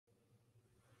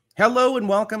Hello and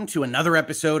welcome to another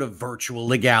episode of Virtual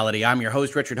Legality. I'm your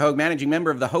host, Richard Hogue, managing member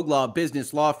of the Hogue Law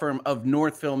Business Law Firm of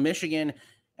Northville, Michigan.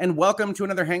 And welcome to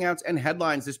another Hangouts and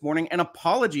Headlines this morning. And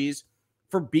apologies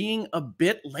for being a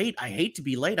bit late. I hate to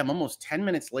be late. I'm almost 10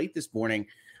 minutes late this morning.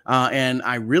 And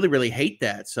I really hate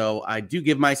that. So I do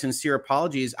give my sincere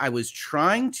apologies. I was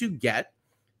trying to get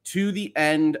to the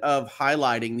end of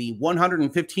highlighting the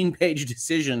 115-page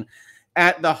decision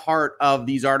at the heart of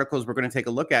these articles we're going to take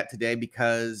a look at today,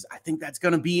 because I think that's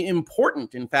going to be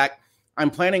important. In fact, I'm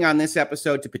planning on this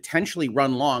episode to potentially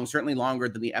run long, certainly longer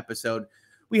than the episode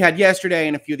we had yesterday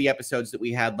and a few of the episodes that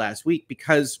we had last week,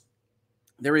 because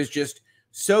there is just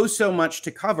so much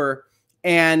to cover.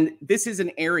 And this is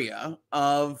an area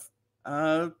of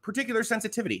particular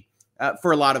sensitivity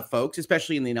for a lot of folks,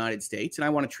 especially in the United States. And I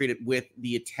want to treat it with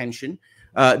the attention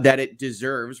that it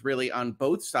deserves, really, on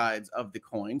both sides of the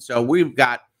coin. So we've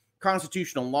got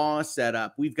constitutional law set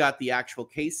up. We've got the actual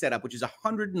case set up, which is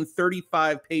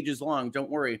 135 pages long. Don't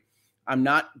worry, I'm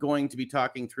not going to be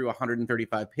talking through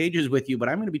 135 pages with you, but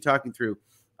I'm going to be talking through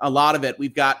a lot of it.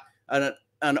 We've got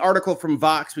an article from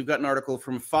Vox. We've got an article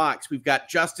from Fox. We've got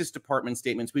Justice Department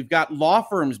statements. We've got law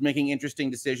firms making interesting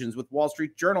decisions with Wall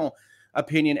Street Journal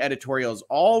opinion editorials,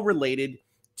 all related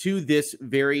to this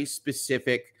very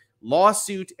specific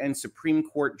lawsuit and Supreme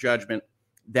Court judgment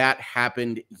that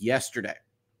happened yesterday.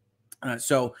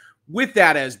 So with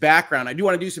that as background, I do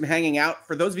want to do some hanging out.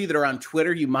 For those of you that are on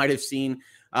Twitter, you might have seen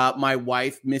my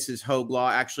wife, Mrs. Hogue Law,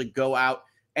 actually go out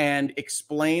and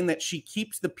explain that she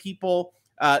keeps the people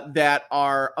that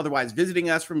are otherwise visiting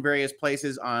us from various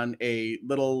places on a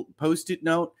little Post-it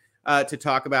note to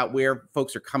talk about where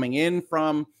folks are coming in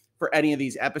from for any of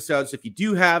these episodes. So if you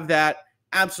do have that,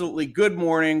 absolutely good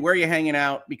morning. Where are you hanging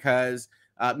out? Because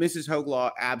Mrs. Hogue Law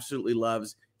absolutely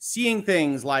loves seeing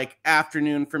things like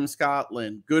afternoon from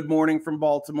Scotland, good morning from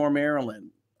Baltimore, Maryland,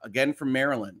 again from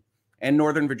Maryland and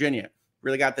Northern Virginia.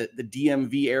 Really got the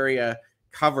DMV area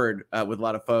covered with a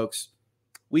lot of folks.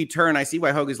 We turn. I see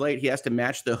why Hogue is late. He has to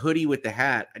match the hoodie with the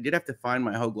hat. I did have to find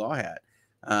my Hogue Law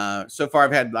hat. So far,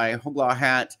 I've had my Hogue Law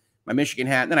hat, my Michigan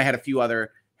hat, and then I had a few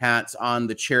other hats on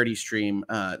the charity stream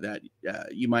that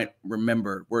you might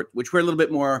remember, which were a little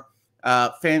bit more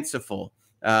fanciful.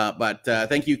 But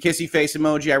thank you, kissy face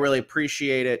emoji. I really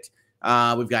appreciate it.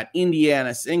 We've got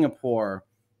Indiana, Singapore.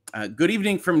 Good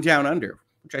evening from down under,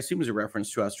 which I assume is a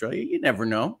reference to Australia. You never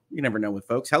know. You never know with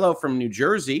folks. Hello from New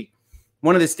Jersey,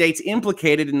 one of the states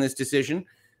implicated in this decision.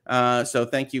 So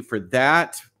thank you for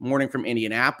that. Morning from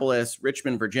Indianapolis,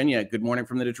 Richmond, Virginia. Good morning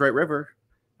from the Detroit River.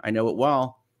 I know it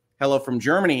well. Hello from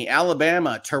Germany,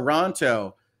 Alabama,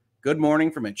 Toronto. Good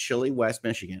morning from a chilly West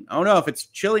Michigan. Oh, no, if it's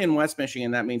chilly in West Michigan,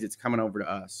 that means it's coming over to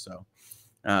us.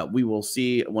 So we will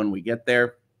see when we get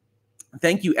there.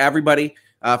 Thank you, everybody,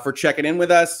 for checking in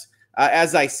with us.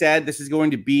 As I said, this is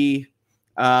going to be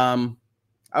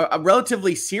a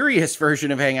relatively serious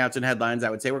version of Hangouts and Headlines, I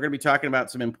would say. We're going to be talking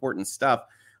about some important stuff.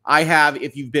 I have,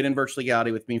 if you've been in Virtual Legality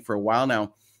with me for a while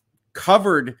now,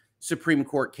 covered Supreme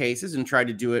Court cases and tried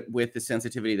to do it with the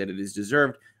sensitivity that it is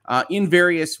deserved in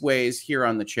various ways here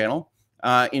on the channel,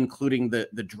 including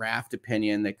the draft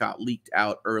opinion that got leaked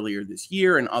out earlier this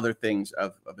year and other things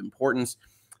of importance.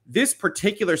 This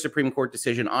particular Supreme Court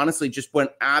decision honestly just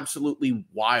went absolutely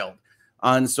wild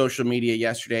on social media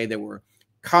yesterday. There were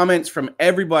comments from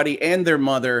everybody and their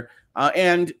mother,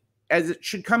 and as it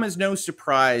should come as no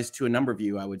surprise to a number of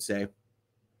you, I would say,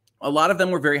 a lot of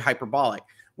them were very hyperbolic.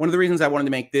 One of the reasons I wanted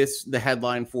to make this the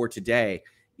headline for today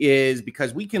is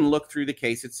because we can look through the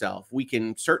case itself. We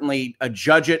can certainly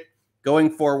judge it going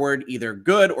forward, either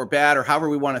good or bad, or however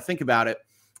we want to think about it.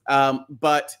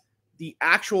 But the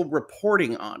actual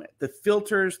reporting on it, the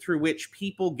filters through which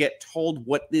people get told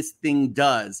what this thing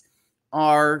does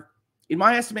are, in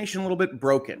my estimation, a little bit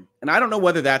broken. And I don't know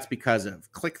whether that's because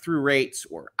of click-through rates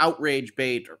or outrage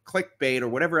bait or clickbait or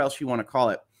whatever else you want to call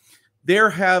it. There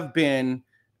have been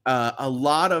a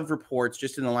lot of reports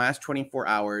just in the last 24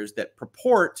 hours that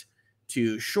purport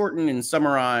to shorten and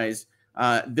summarize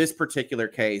this particular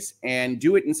case and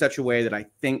do it in such a way that I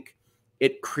think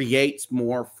it creates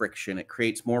more friction. It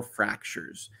creates more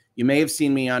fractures. You may have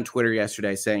seen me on Twitter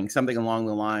yesterday saying something along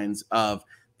the lines of,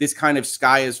 this kind of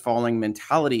sky is falling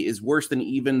mentality is worse than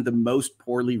even the most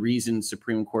poorly reasoned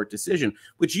Supreme Court decision,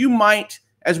 which you might,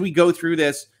 as we go through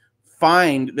this,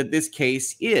 find that this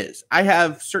case is. I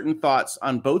have certain thoughts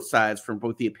on both sides from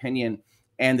both the opinion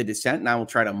and the dissent, and I will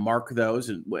try to mark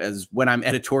those as when I'm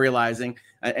editorializing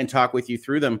and talk with you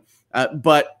through them.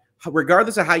 But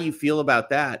regardless of how you feel about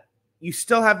that, you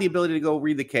still have the ability to go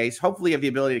read the case. Hopefully you have the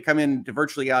ability to come into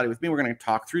Virtual Legality with me. We're going to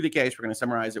talk through the case. We're going to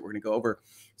summarize it. We're going to go over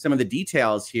some of the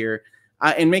details here.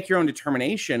 and make your own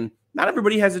determination. Not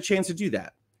everybody has a chance to do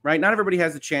that, right? Not everybody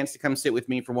has a chance to come sit with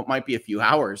me for what might be a few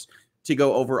hours to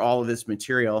go over all of this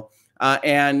material,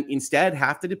 and instead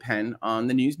have to depend on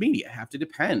the news media, have to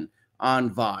depend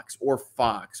on Vox or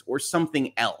Fox or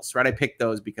something else, right? I picked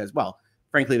those because, well,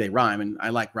 frankly, they rhyme, and I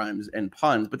like rhymes and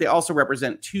puns, but they also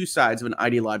represent two sides of an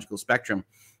ideological spectrum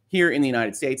here in the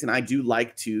United States, and I do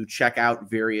like to check out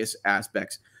various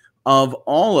aspects of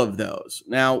all of those.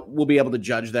 Now, we'll be able to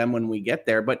judge them when we get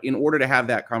there, but in order to have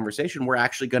that conversation, we're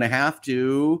actually going to have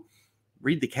to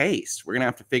read the case. We're going to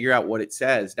have to figure out what it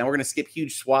says. Now, we're going to skip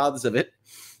huge swaths of it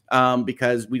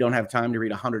because we don't have time to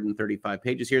read 135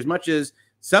 pages here, as much as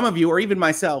some of you, or even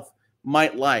myself,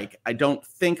 might like. I don't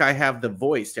think I have the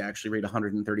voice to actually read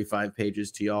 135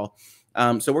 pages to y'all.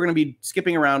 So we're going to be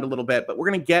skipping around a little bit, but we're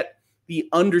going to get the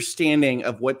understanding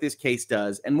of what this case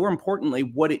does, and more importantly,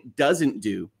 what it doesn't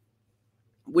do,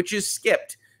 which is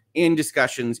skipped in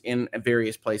discussions in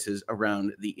various places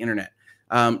around the internet.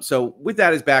 So with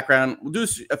that as background, we'll do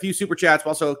a few super chats.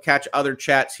 We'll also catch other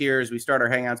chats here as we start our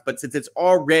hangouts. But since it's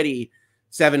already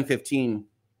 7:15,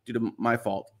 due to my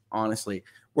fault, honestly,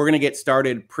 we're going to get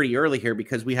started pretty early here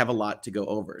because we have a lot to go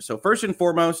over. So first and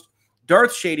foremost,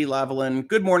 Darth Shady Lavalin,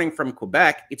 good morning from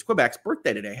Quebec. It's Quebec's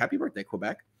birthday today. Happy birthday,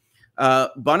 Quebec.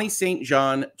 Bonnie St.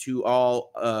 Jean to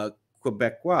all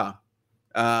Quebecois.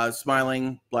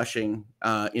 Smiling, blushing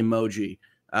emoji.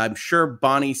 I'm sure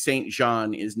Bonnie St.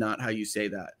 Jean is not how you say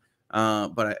that.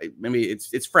 But maybe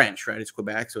it's French, right? It's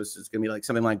Quebec, so it's going to be like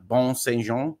something like Bon Saint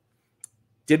Jean.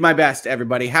 Did my best,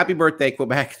 everybody. Happy birthday,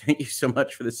 Quebec. Thank you so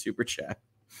much for the super chat.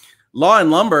 Law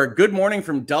and Lumber, good morning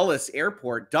from Dulles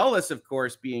Airport. Dulles, of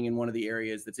course, being in one of the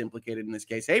areas that's implicated in this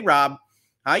case. Hey, Rob,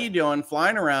 how you doing?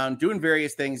 Flying around, doing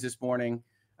various things this morning.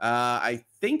 I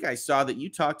think I saw that you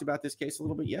talked about this case a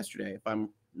little bit yesterday, if I'm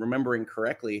remembering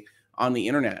correctly, on the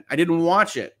internet. I didn't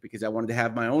watch it because I wanted to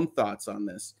have my own thoughts on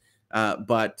this,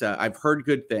 but I've heard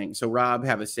good things. So, Rob,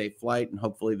 have a safe flight, and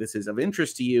hopefully this is of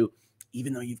interest to you,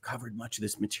 even though you've covered much of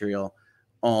this material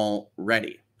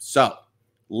already. So,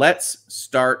 let's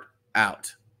start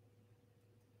out.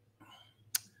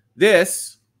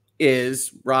 This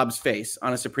is Rob's face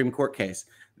on a Supreme Court case.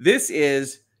 This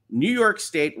is New York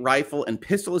State Rifle and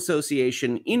Pistol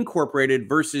Association Incorporated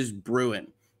versus Bruen,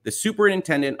 the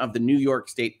superintendent of the New York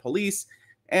State Police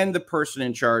and the person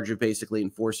in charge of basically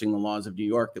enforcing the laws of New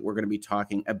York that we're going to be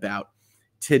talking about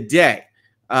today.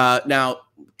 Now,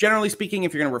 generally speaking,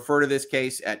 if you're going to refer to this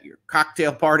case at your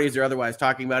cocktail parties or otherwise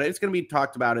talking about it, it's going to be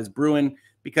talked about as Bruen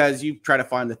because you try to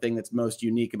find the thing that's most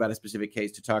unique about a specific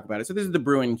case to talk about it. So this is the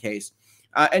Bruen case.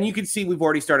 And you can see we've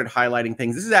already started highlighting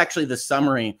things. This is actually the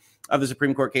summary of the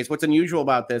Supreme Court case. What's unusual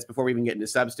about this, before we even get into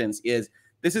substance, is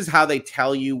this is how they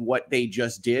tell you what they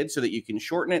just did so that you can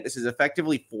shorten it. This is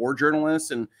effectively for journalists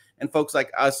and folks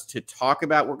like us to talk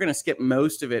about. We're going to skip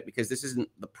most of it because this isn't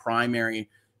the primary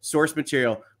source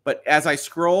material. But as I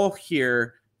scroll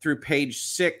here through page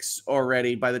 6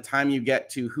 already, by the time you get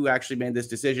to who actually made this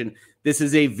decision, this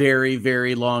is a very,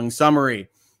 very long summary.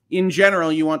 In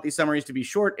general, you want these summaries to be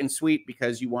short and sweet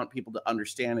because you want people to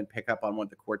understand and pick up on what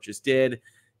the court just did.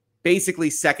 Basically,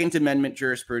 Second Amendment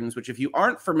jurisprudence, which if you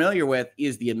aren't familiar with,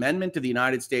 is the amendment to the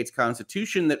United States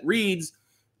Constitution that reads,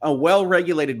 a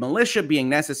well-regulated militia being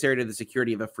necessary to the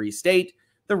security of a free state,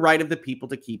 the right of the people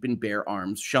to keep and bear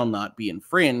arms shall not be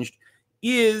infringed,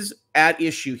 is at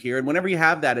issue here. And whenever you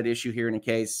have that at issue here in a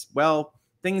case, well,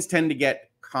 things tend to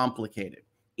get complicated.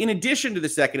 In addition to the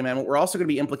Second Amendment, we're also going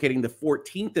to be implicating the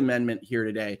 14th Amendment here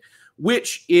today,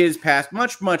 which is passed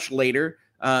much, much later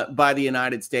by the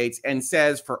United States and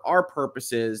says, for our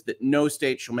purposes, that no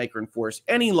state shall make or enforce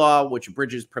any law which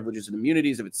abridges privileges and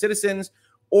immunities of its citizens,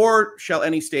 or shall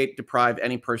any state deprive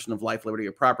any person of life, liberty,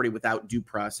 or property without due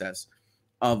process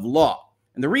of law.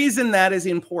 And the reason that is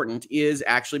important is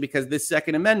actually because this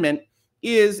Second Amendment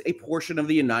is a portion of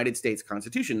the United States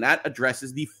Constitution that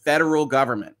addresses the federal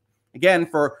government. Again,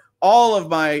 for all of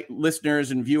my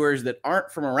listeners and viewers that aren't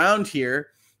from around here,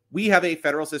 we have a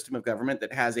federal system of government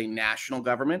that has a national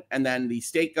government and then the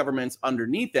state governments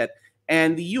underneath it.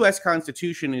 And the U.S.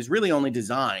 Constitution is really only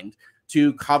designed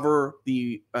to cover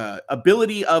the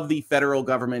ability of the federal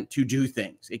government to do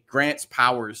things. It grants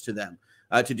powers to them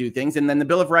to do things. And then the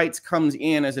Bill of Rights comes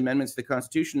in as amendments to the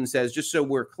Constitution and says, just so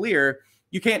we're clear,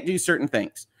 you can't do certain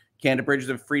things. Can't abridge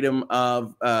the freedom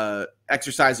of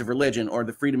exercise of religion or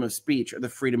the freedom of speech or the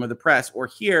freedom of the press, or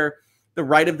here, the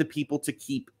right of the people to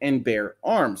keep and bear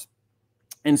arms.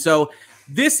 And so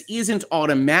this isn't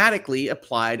automatically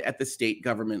applied at the state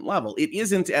government level. It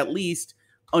isn't, at least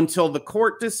until the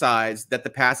court decides that the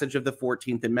passage of the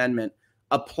 14th Amendment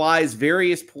applies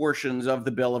various portions of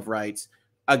the Bill of Rights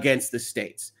against the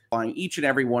states. applying each and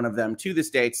every one of them to the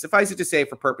states. Suffice it to say,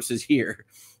 for purposes here,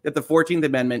 that the 14th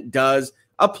Amendment does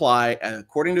apply,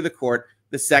 according to the court,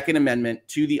 the Second Amendment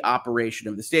to the operation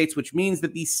of the states, which means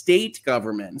that the state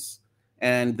governments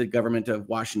and the government of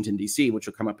Washington, D.C., which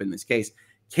will come up in this case,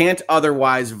 can't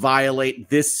otherwise violate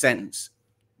this sentence,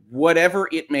 whatever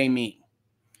it may mean.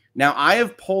 Now, I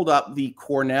have pulled up the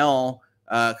Cornell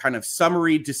kind of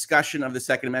summary discussion of the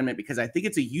Second Amendment because I think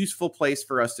it's a useful place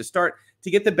for us to start to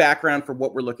get the background for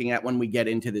what we're looking at when we get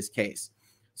into this case.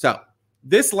 So,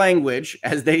 this language,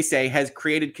 as they say, has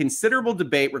created considerable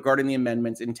debate regarding the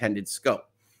amendment's intended scope,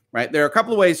 right? There are a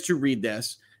couple of ways to read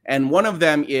this, and one of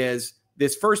them is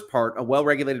this first part, a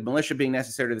well-regulated militia being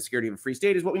necessary to the security of a free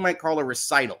state, is what we might call a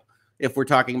recital if we're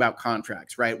talking about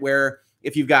contracts, right? Where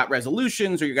if you've got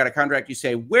resolutions or you've got a contract, you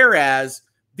say, whereas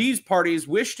these parties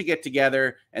wish to get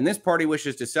together and this party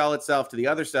wishes to sell itself to the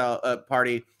other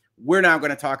party, we're now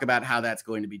going to talk about how that's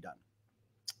going to be done.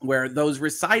 Where those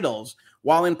recitals,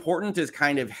 while important as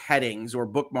kind of headings or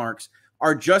bookmarks,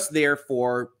 are just there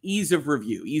for ease of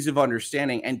review, ease of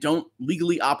understanding, and don't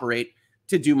legally operate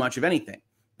to do much of anything.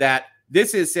 That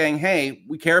this is saying, hey,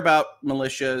 we care about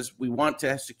militias. We want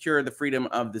to secure the freedom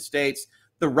of the states.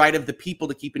 The right of the people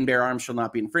to keep and bear arms shall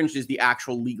not be infringed is the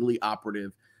actual legally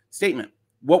operative statement.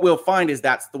 What we'll find is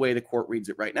that's the way the court reads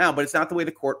it right now, but it's not the way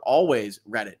the court always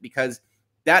read it, because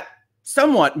that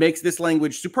somewhat makes this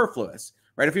language superfluous.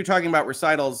 Right? If you're talking about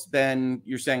recitals, then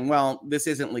you're saying, well, this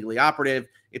isn't legally operative.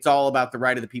 It's all about the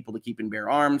right of the people to keep and bear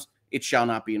arms. It shall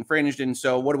not be infringed. And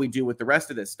so what do we do with the rest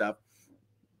of this stuff?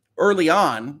 Early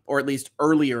on, or at least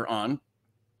earlier on,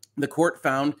 the court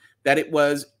found that it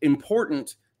was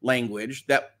important language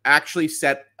that actually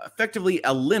set effectively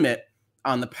a limit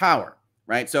on the power,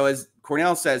 right? So as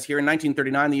Cornell says here, in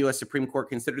 1939, the U.S. Supreme Court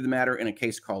considered the matter in a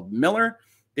case called Miller.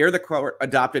 There, the court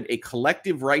adopted a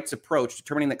collective rights approach,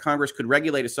 determining that Congress could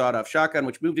regulate a sawed-off shotgun,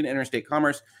 which moved into interstate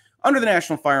commerce under the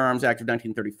National Firearms Act of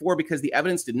 1934, because the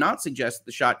evidence did not suggest that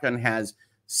the shotgun has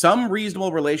some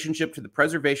reasonable relationship to the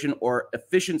preservation or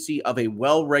efficiency of a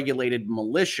well-regulated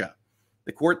militia.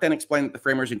 The court then explained that the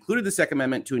framers included the Second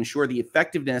Amendment to ensure the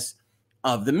effectiveness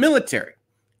of the military.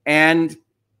 And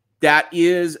that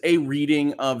is a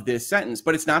reading of this sentence,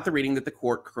 but it's not the reading that the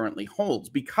court currently holds,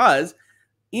 because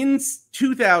in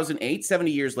 2008, 70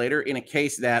 years later, in a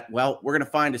case that, well, we're going to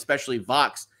find especially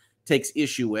Vox takes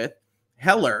issue with,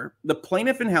 Heller, the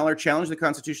plaintiff in Heller challenged the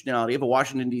constitutionality of a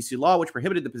Washington, D.C. law which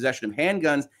prohibited the possession of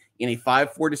handguns in a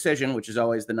 5-4 decision, which is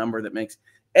always the number that makes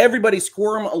everybody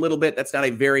squirm a little bit. That's not a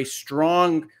very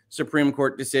strong Supreme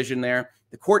Court decision there.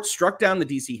 The court struck down the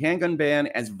D.C. handgun ban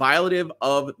as violative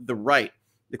of the right.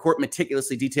 The court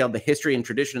meticulously detailed the history and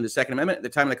tradition of the Second Amendment at the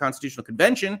time of the Constitutional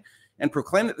Convention and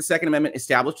proclaimed that the Second Amendment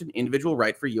established an individual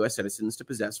right for U.S. citizens to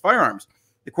possess firearms.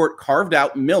 The court carved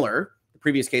out Miller, the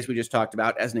previous case we just talked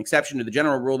about, as an exception to the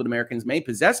general rule that Americans may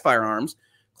possess firearms,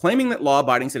 claiming that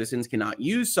law-abiding citizens cannot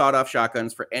use sawed-off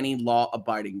shotguns for any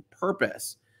law-abiding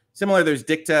purpose. Similar, there's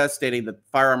dicta stating that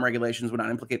firearm regulations would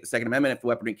not implicate the Second Amendment if the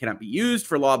weaponry cannot be used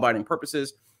for law-abiding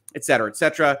purposes, et cetera, et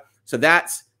cetera. So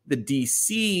that's the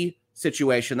D.C.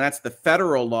 situation. That's the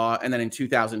federal law. And then in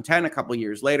 2010, a couple of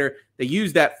years later, they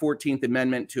used that 14th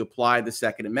Amendment to apply the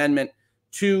Second Amendment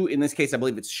to, in this case, I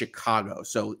believe it's Chicago.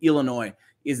 So Illinois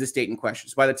is the state in question.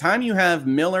 So by the time you have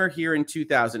Miller here in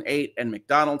 2008 and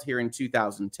McDonald here in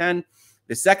 2010,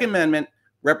 the Second Amendment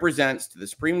represents to the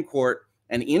Supreme Court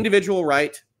an individual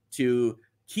right to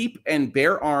keep and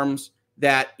bear arms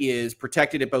that is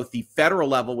protected at both the federal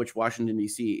level, which Washington,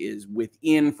 D.C. is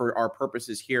within for our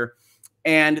purposes here,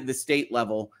 and the state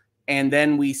level. And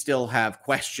then we still have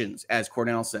questions, as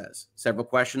Cornell says. Several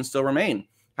questions still remain.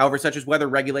 However, such as whether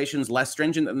regulations less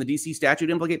stringent than the D.C.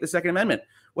 statute implicate the Second Amendment,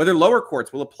 whether lower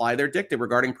courts will apply their dicta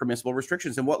regarding permissible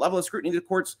restrictions, and what level of scrutiny the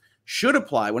courts should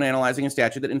apply when analyzing a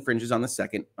statute that infringes on the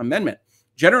Second Amendment.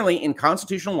 Generally, in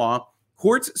constitutional law,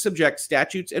 courts subject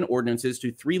statutes and ordinances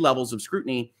to 3 levels of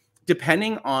scrutiny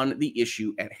depending on the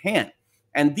issue at hand.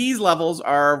 And these levels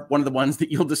are one of the ones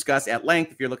that you'll discuss at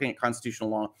length if you're looking at constitutional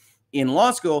law in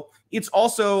law school. It's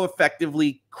also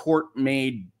effectively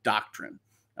court-made doctrine,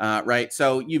 right?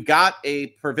 So you've got a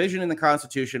provision in the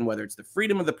Constitution, whether it's the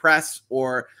freedom of the press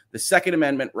or the Second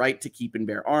Amendment right to keep and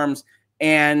bear arms,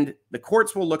 and the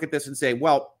courts will look at this and say,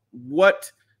 well,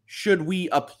 what should we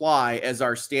apply as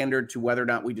our standard to whether or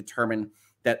not we determine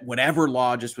that whatever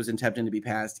law just was attempting to be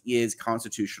passed is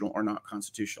constitutional or not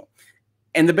constitutional?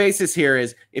 And the basis here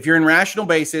is, if you're in rational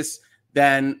basis,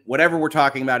 then whatever we're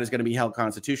talking about is going to be held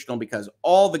constitutional, because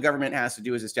all the government has to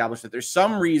do is establish that there's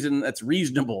some reason that's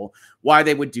reasonable why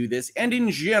they would do this. And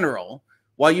in general,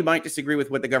 while you might disagree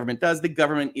with what the government does, the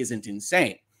government isn't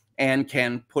insane and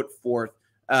can put forth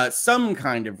some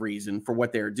kind of reason for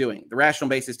what they're doing. The rational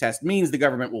basis test means the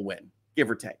government will win, give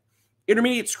or take.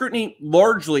 Intermediate scrutiny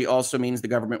largely also means the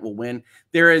government will win.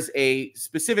 There is a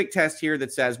specific test here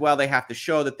that says, well, they have to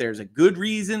show that there's a good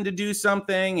reason to do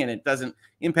something and it doesn't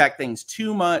impact things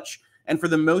too much. And for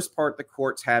the most part, the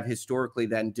courts have historically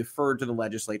then deferred to the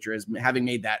legislature as having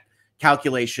made that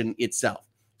calculation itself.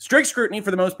 Strict scrutiny,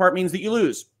 for the most part, means that you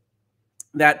lose,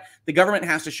 that the government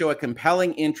has to show a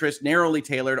compelling interest, narrowly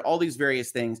tailored, all these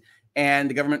various things. And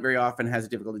the government very often has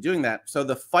difficulty doing that. So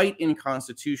the fight in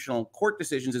constitutional court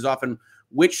decisions is often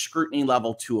which scrutiny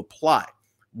level to apply.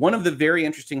 One of the very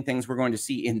interesting things we're going to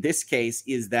see in this case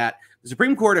is that the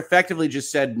Supreme Court effectively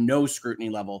just said no scrutiny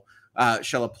level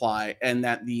shall apply, and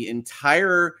that the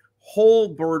entire whole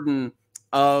burden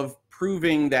of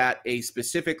proving that a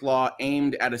specific law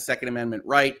aimed at a Second Amendment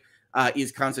right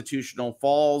is constitutional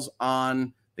falls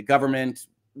on the government,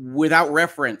 without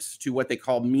reference to what they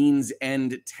call means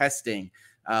end testing,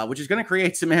 which is going to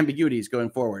create some ambiguities going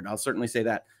forward. I'll certainly say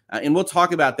that. And we'll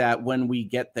talk about that when we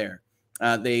get there.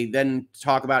 They then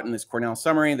talk about in this Cornell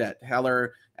summary that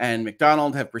Heller and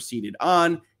McDonald have proceeded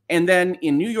on. And then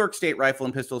in New York State Rifle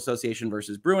and Pistol Association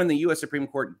versus Bruen, the U.S. Supreme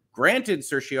Court granted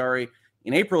certiorari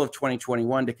in April of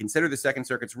 2021 to consider the Second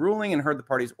Circuit's ruling and heard the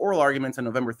parties' oral arguments on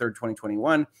November 3rd,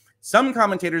 2021. Some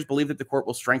commentators believe that the court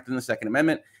will strengthen the Second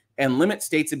Amendment and limit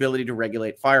states' ability to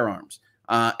regulate firearms.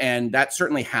 And that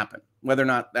certainly happened. Whether or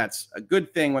not that's a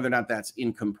good thing, whether or not that's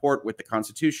in comport with the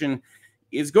Constitution,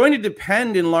 is going to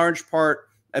depend in large part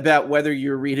about whether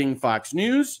you're reading Fox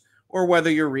News or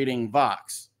whether you're reading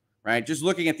Vox, right? Just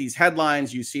looking at these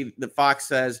headlines, you see that Fox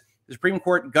says, the Supreme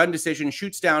Court gun decision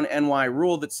shoots down NY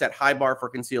rule that set high bar for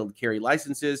concealed carry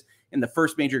licenses in the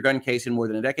first major gun case in more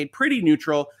than a decade. Pretty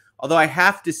neutral, although I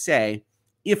have to say,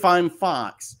 if I'm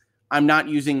Fox, I'm not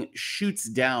using shoots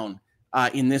down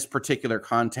in this particular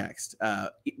context.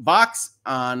 Vox,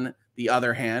 on the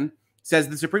other hand, says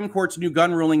the Supreme Court's new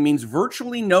gun ruling means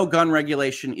virtually no gun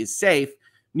regulation is safe.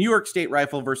 New York State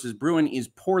Rifle versus Bruen is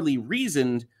poorly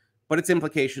reasoned, but its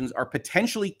implications are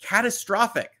potentially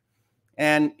catastrophic.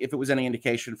 And if it was any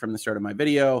indication from the start of my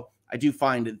video, I do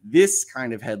find this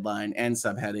kind of headline and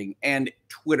subheading and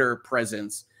Twitter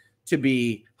presence to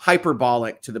be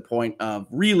hyperbolic to the point of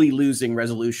really losing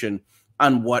resolution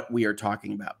on what we are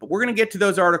talking about. But we're going to get to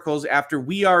those articles after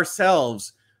we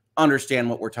ourselves understand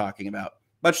what we're talking about.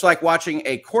 Much like watching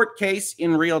a court case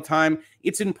in real time,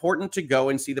 it's important to go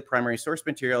and see the primary source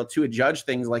material to adjudge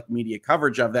things like media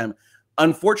coverage of them.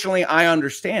 Unfortunately, I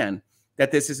understand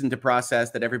that this isn't a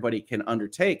process that everybody can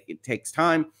undertake. It takes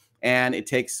time, and it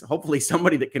takes hopefully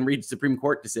somebody that can read Supreme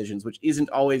Court decisions, which isn't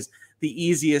always the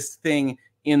easiest thing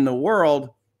in the world.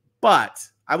 But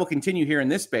I will continue here in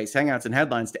this space, Hangouts and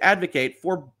Headlines, to advocate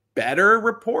for better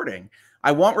reporting.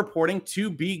 I want reporting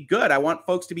to be good. I want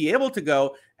folks to be able to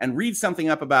go and read something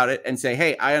up about it and say,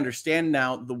 hey, I understand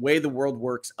now the way the world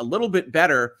works a little bit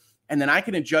better. And then I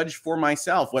can judge for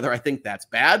myself whether I think that's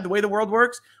bad, the way the world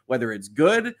works, whether it's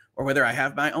good, or whether I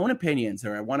have my own opinions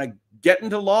or I want to get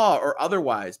into law or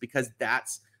otherwise, because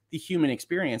that's the human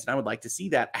experience. And I would like to see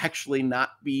that actually not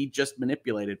be just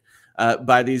manipulated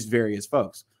by these various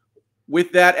folks.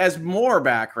 With that as more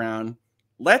background,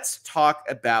 let's talk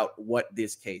about what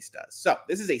this case does. So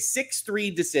this is a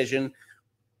 6-3 decision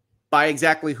by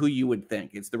exactly who you would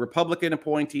think. It's the Republican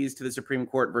appointees to the Supreme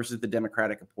Court versus the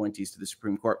Democratic appointees to the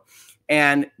Supreme Court.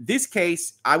 And this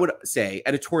case, I would say,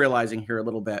 editorializing here a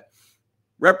little bit,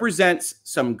 represents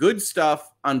some good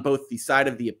stuff on both the side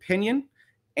of the opinion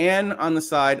and on the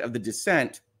side of the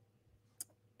dissent,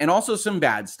 and also some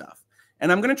bad stuff.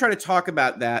 And I'm going to try to talk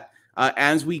about that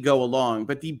as we go along.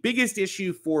 But the biggest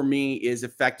issue for me is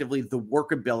effectively the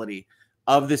workability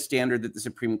of the standard that the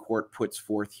Supreme Court puts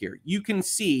forth here. You can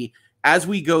see as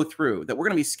we go through that we're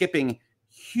going to be skipping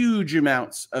huge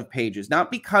amounts of pages, not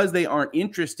because they aren't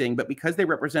interesting, but because they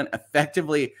represent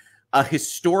effectively a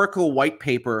historical white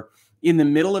paper in the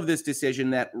middle of this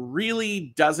decision that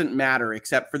really doesn't matter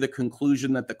except for the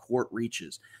conclusion that the court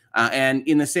reaches. And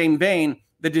in the same vein,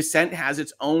 the dissent has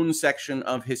its own section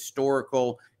of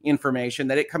historical information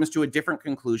that it comes to a different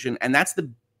conclusion. And that's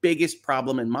the biggest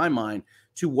problem in my mind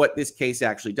to what this case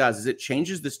actually does, is it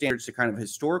changes the standards to kind of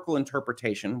historical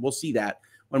interpretation. We'll see that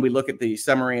when we look at the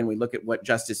summary and we look at what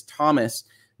Justice Thomas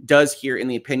does here in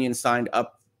the opinion signed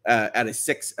up at a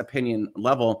 6 opinion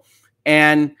level.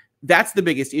 And that's the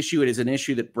biggest issue. It is an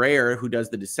issue that Breyer, who does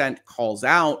the dissent, calls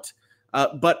out.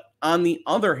 But on the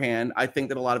other hand, I think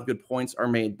that a lot of good points are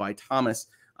made by Thomas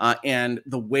and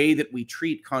the way that we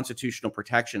treat constitutional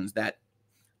protections that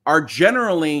are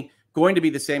generally going to be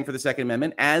the same for the Second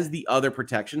Amendment as the other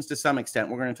protections to some extent.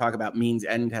 We're going to talk about means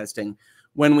end testing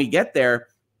when we get there.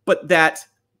 but that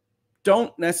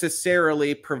don't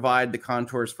necessarily provide the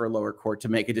contours for a lower court to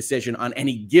make a decision on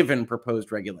any given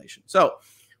proposed regulation. So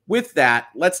with that,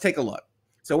 let's take a look.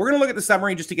 So we're going to look at the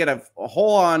summary just to get a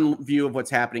whole-on view of what's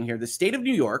happening here. The state of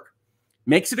New York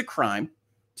makes it a crime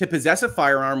to possess a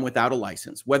firearm without a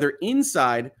license, whether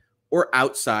inside or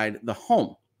outside the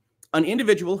home. An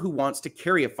individual who wants to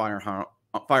carry a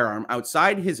firearm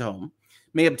outside his home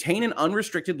may obtain an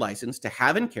unrestricted license to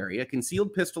have and carry a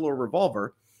concealed pistol or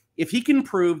revolver if he can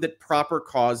prove that proper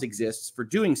cause exists for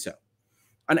doing so.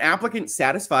 An applicant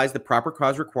satisfies the proper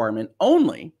cause requirement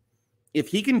only if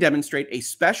he can demonstrate a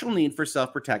special need for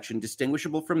self-protection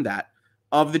distinguishable from that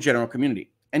of the general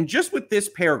community. And just with this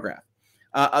paragraph,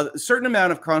 a certain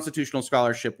amount of constitutional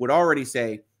scholarship would already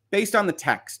say, based on the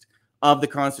text of the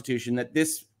Constitution, that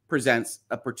this presents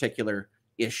a particular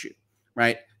issue,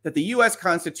 right? That the U.S.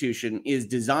 Constitution is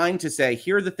designed to say,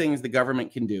 here are the things the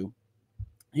government can do,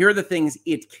 here are the things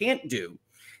it can't do.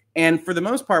 And for the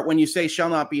most part, when you say shall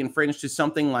not be infringed to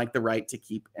something like the right to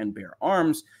keep and bear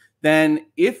arms, then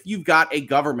if you've got a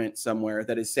government somewhere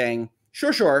that is saying,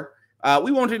 sure,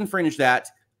 we won't infringe that,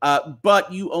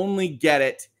 but you only get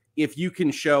it if you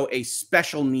can show a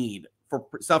special need for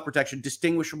self-protection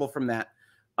distinguishable from that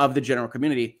of the general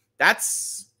community,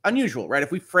 that's unusual, right?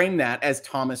 If we frame that, as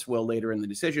Thomas will later in the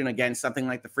decision, against something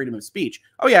like the freedom of speech.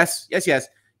 Oh, yes.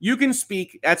 You can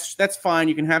speak. That's fine.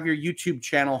 You can have your YouTube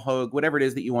channel, Hogue, whatever it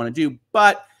is that you want to do.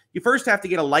 But you first have to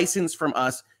get a license from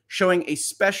us showing a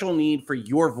special need for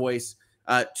your voice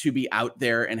to be out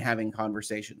there and having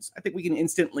conversations. I think we can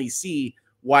instantly see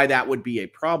why that would be a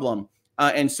problem.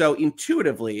 And so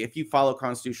intuitively, if you follow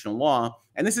constitutional law,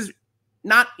 and this is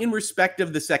not in respect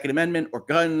of the Second Amendment or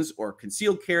guns or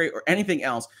concealed carry or anything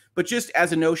else, but just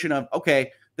as a notion of,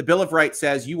 okay, the Bill of Rights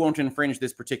says you won't infringe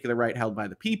this particular right held by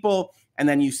the people. And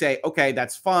then you say, okay,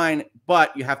 that's fine,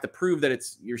 but you have to prove that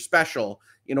you're special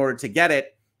in order to get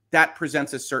it. That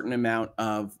presents a certain amount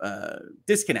of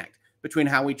disconnect between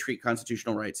how we treat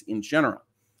constitutional rights in general.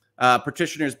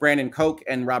 Petitioners Brandon Koch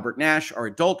and Robert Nash are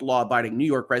adult law-abiding New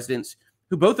York residents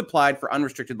who both applied for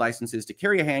unrestricted licenses to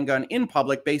carry a handgun in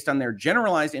public based on their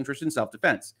generalized interest in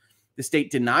self-defense. The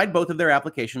state denied both of their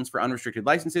applications for unrestricted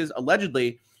licenses,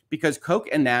 allegedly because Koch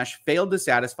and Nash failed to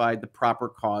satisfy the proper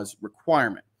cause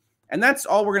requirement. And that's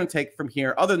all we're going to take from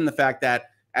here, other than the fact that,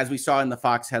 as we saw in the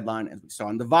Fox headline, as we saw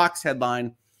in the Vox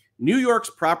headline, New York's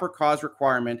proper cause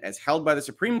requirement, as held by the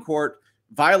Supreme Court,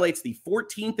 violates the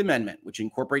 14th Amendment, which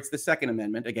incorporates the Second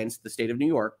Amendment against the state of New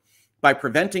York, by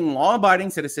preventing law-abiding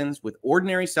citizens with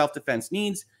ordinary self-defense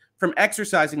needs from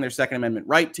exercising their Second Amendment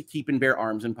right to keep and bear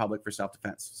arms in public for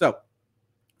self-defense. So,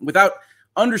 without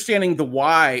understanding the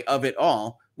why of it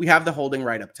all, we have the holding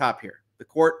right up top here. The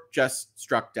court just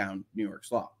struck down New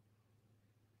York's law.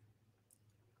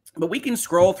 But we can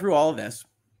scroll through all of this,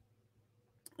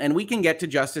 and we can get to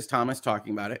Justice Thomas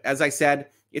talking about it. As I said,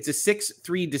 it's a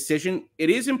 6-3 decision. It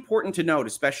is important to note,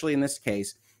 especially in this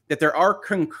case, that there are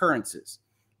concurrences.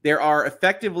 There are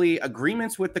effectively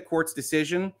agreements with the court's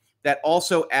decision that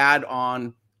also add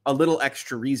on a little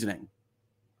extra reasoning.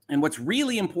 And what's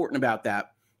really important about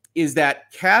that is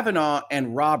that Kavanaugh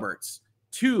and Roberts,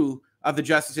 two of the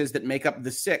justices that make up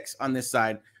the 6 on this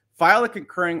side, file a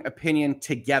concurring opinion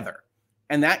together.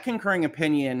 And that concurring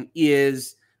opinion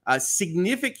is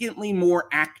significantly more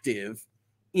active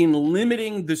in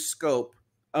limiting the scope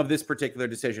of this particular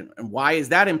decision. And why is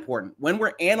that important? When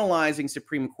we're analyzing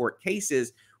Supreme Court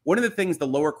cases, one of the things the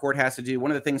lower court has to do,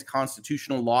 one of the things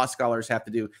constitutional law scholars have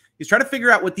to do, is try to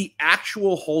figure out what the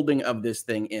actual holding of this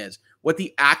thing is, what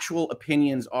the actual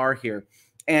opinions are here.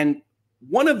 And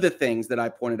one of the things that I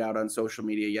pointed out on social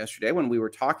media yesterday when we were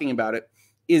talking about it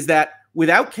is that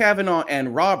without Kavanaugh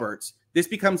and Roberts, this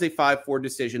becomes a 5-4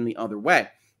 decision the other way.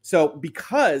 So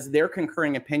because their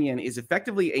concurring opinion is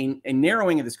effectively a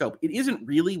narrowing of the scope, it isn't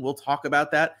really, we'll talk about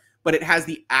that, but it has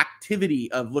the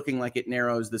activity of looking like it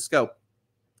narrows the scope.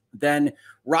 Then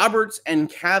Roberts and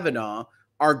Kavanaugh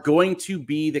are going to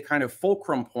be the kind of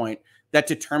fulcrum point that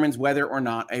determines whether or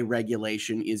not a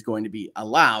regulation is going to be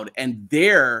allowed. And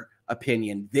their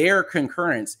opinion, their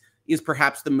concurrence, is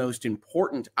perhaps the most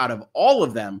important out of all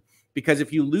of them, because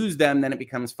if you lose them, then it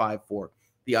becomes 5-4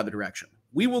 the other direction.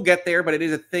 We will get there, but it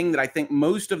is a thing that I think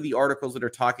most of the articles that are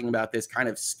talking about this kind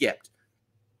of skipped,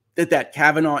 that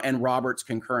Kavanaugh and Roberts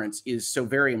concurrence is so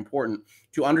very important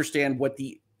to understand what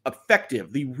the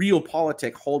effective, the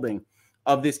realpolitik holding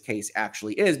of this case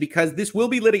actually is, because this will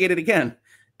be litigated again.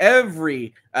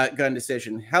 Every gun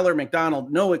decision, Heller,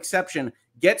 McDonald, no exception,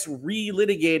 gets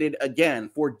relitigated again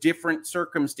for different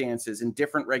circumstances and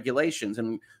different regulations.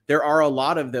 And there are a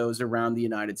lot of those around the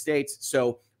United States.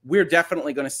 So we're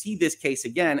definitely going to see this case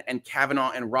again, and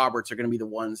Kavanaugh and Roberts are going to be the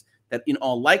ones that in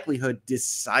all likelihood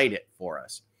decide it for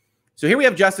us. So here we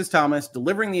have Justice Thomas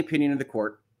delivering the opinion of the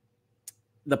court.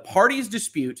 The parties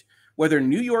dispute whether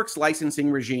New York's licensing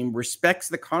regime respects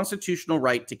the constitutional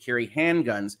right to carry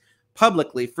handguns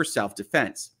publicly for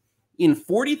self-defense. In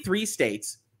 43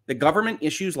 states, the government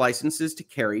issues licenses to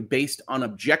carry based on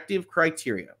objective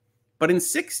criteria. But in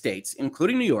 6 states,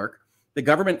 including New York, the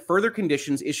government further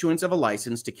conditions issuance of a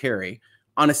license to carry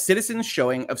on a citizen's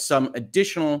showing of some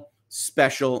additional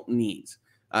special needs.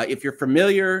 If you're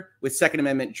familiar with Second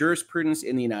Amendment jurisprudence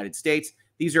in the United States,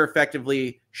 these are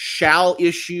effectively shall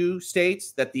issue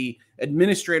states that the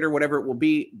administrator, whatever it will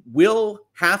be, will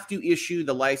have to issue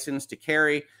the license to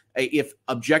carry if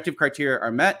objective criteria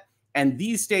are met. And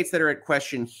these states that are at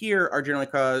question here are generally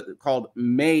called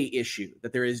may issue,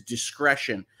 that there is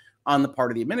discretion on the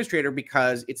part of the administrator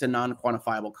because it's a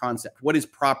non-quantifiable concept. What is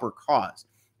proper cause?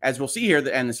 As we'll see here,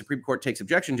 and the Supreme Court takes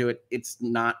objection to it, it's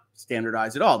not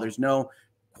standardized at all. There's no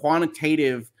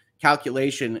quantitative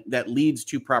calculation that leads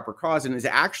to proper cause and is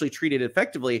actually treated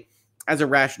effectively as a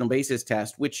rational basis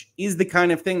test, which is the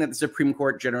kind of thing that the Supreme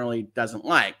Court generally doesn't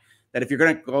like. That if you're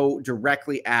going to go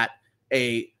directly at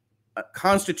a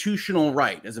constitutional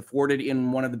right as afforded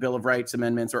in one of the Bill of Rights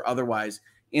amendments or otherwise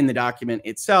in the document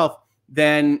itself,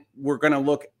 then we're going to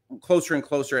look closer and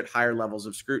closer at higher levels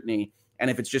of scrutiny. And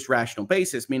if it's just rational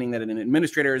basis, meaning that an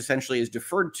administrator essentially is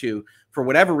deferred to for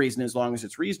whatever reason, as long as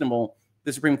it's reasonable,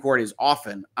 the Supreme Court is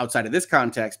often, outside of this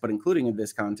context, but including in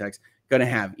this context, going to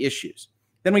have issues.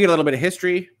 Then we get a little bit of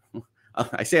history.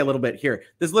 I say a little bit here.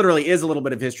 This literally is a little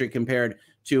bit of history compared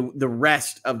to the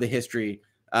rest of the history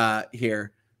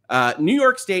here. New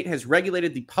York State has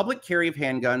regulated the public carry of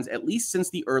handguns at least since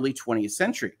the early 20th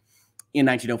century. In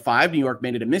 1905, New York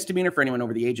made it a misdemeanor for anyone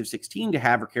over the age of 16 to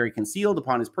have or carry concealed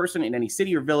upon his person in any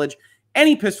city or village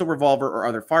any pistol, revolver, or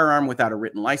other firearm without a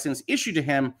written license issued to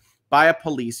him by a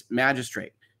police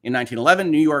magistrate. In 1911,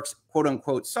 New York's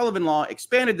quote-unquote Sullivan Law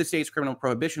expanded the state's criminal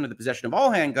prohibition of the possession of all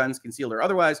handguns, concealed or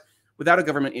otherwise, without a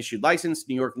government-issued license.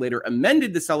 New York later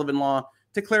amended the Sullivan Law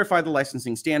to clarify the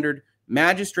licensing standard.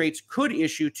 Magistrates could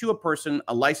issue to a person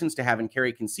a license to have and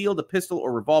carry concealed a pistol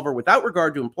or revolver without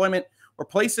regard to employment or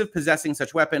place of possessing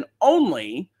such weapon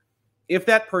only if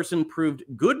that person proved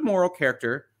good moral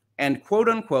character and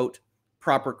quote-unquote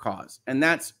proper cause. And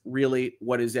that's really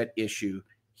what is at issue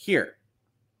here.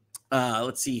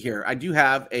 Let's see here. I do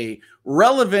have a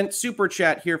relevant super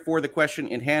chat here for the question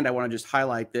in hand. I want to just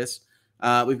highlight this.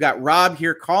 We've got Rob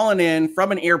here calling in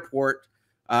from an airport.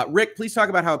 Rick, please talk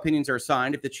about how opinions are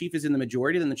assigned. If the chief is in the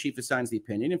majority, then the chief assigns the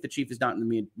opinion. If the chief is not in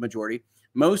the majority,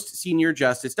 most senior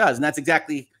justice does. And that's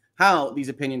exactly how these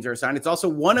opinions are assigned. It's also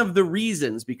one of the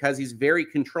reasons, because he's very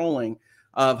controlling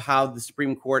of how the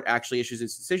Supreme Court actually issues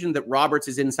its decision, that Roberts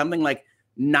is in something like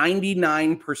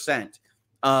 99%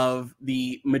 of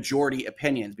the majority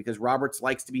opinions, because Roberts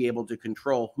likes to be able to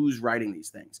control who's writing these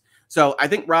things. So I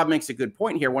think Rob makes a good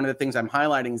point here. One of the things I'm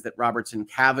highlighting is that Roberts and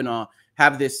Kavanaugh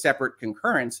have this separate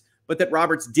concurrence, but that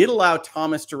Roberts did allow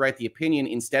Thomas to write the opinion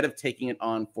instead of taking it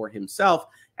on for himself.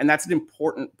 And that's an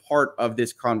important part of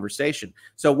this conversation.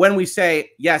 So when we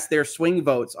say, yes, there are swing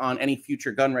votes on any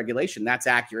future gun regulation, that's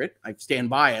accurate. I stand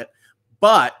by it.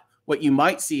 But what you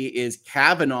might see is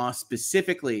Kavanaugh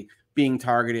specifically being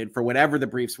targeted for whatever the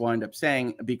briefs wind up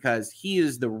saying, because he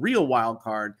is the real wild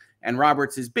card, and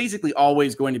Roberts is basically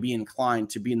always going to be inclined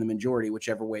to be in the majority,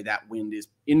 whichever way that wind is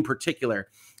in particular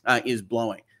is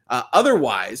blowing.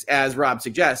 Otherwise, as Rob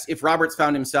suggests, if Roberts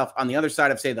found himself on the other side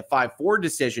of, say, the 5-4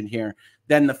 decision here,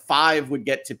 then the 5 would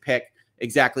get to pick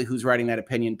exactly who's writing that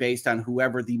opinion based on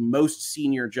whoever the most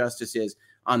senior justice is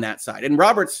on that side. And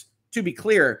Roberts, to be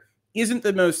clear, isn't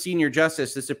the most senior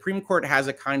justice. The Supreme Court has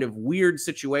a kind of weird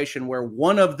situation where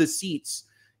one of the seats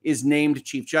is named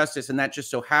Chief Justice, and that just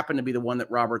so happened to be the one that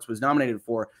Roberts was nominated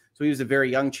for. So he was a very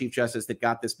young Chief Justice that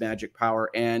got this magic power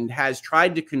and has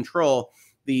tried to control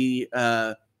the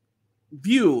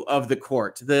view of the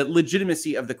court, the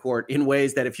legitimacy of the court, in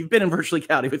ways that, if you've been in Virtual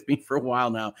Legality with me for a while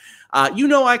now, you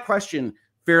know I question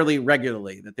fairly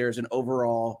regularly that there's an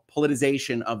overall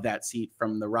politicization of that seat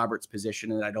from the Roberts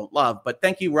position, and I don't love. But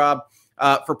thank you, Rob,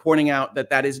 for pointing out that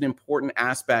that is an important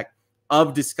aspect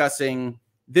of discussing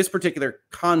this particular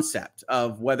concept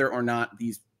of whether or not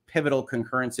these pivotal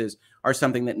concurrences are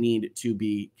something that need to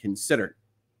be considered.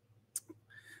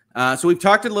 So we've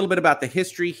talked a little bit about the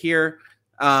history here.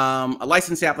 A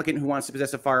licensed applicant who wants to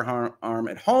possess a firearm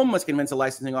at home must convince a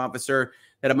licensing officer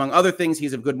that, among other things, he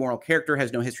is of good moral character,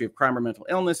 has no history of crime or mental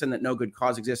illness, and that no good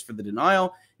cause exists for the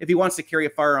denial. If he wants to carry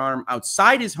a firearm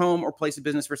outside his home or place of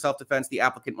business for self-defense, the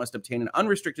applicant must obtain an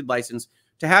unrestricted license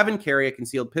to have and carry a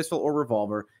concealed pistol or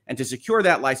revolver, and to secure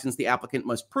that license, the applicant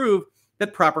must prove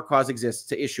that proper cause exists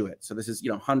to issue it. So this is,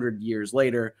 100 years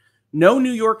later. No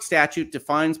New York statute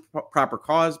defines proper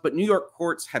cause, but New York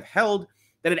courts have held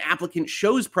that an applicant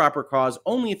shows proper cause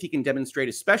only if he can demonstrate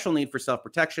a special need for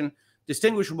self-protection,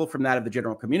 distinguishable from that of the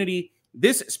general community.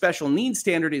 This special needs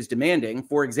standard is demanding.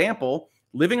 For example,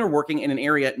 living or working in an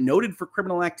area noted for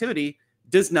criminal activity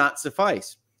does not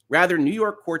suffice. Rather, New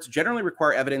York courts generally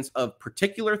require evidence of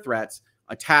particular threats,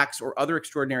 attacks, or other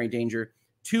extraordinary danger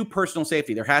to personal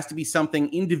safety. There has to be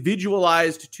something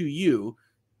individualized to you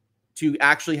to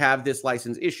actually have this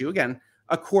license issue. Again,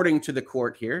 according to the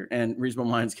court here, and reasonable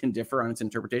minds can differ on its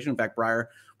interpretation. In fact, Breyer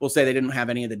will say they didn't have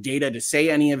any of the data to say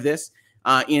any of this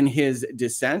in his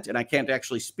dissent, and I can't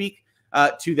actually speak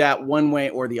to that one way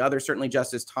or the other. Certainly,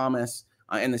 Justice Thomas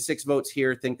and the 6 votes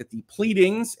here think that the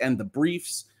pleadings and the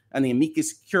briefs and the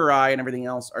amicus curiae and everything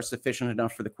else are sufficient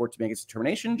enough for the court to make its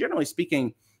determination. Generally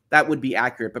speaking, that would be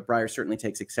accurate, but Breyer certainly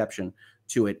takes exception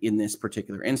to it in this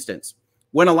particular instance.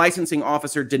 When a licensing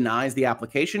officer denies the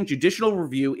application, judicial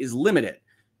review is limited.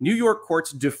 New York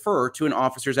courts defer to an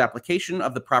officer's application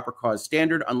of the proper cause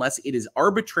standard unless it is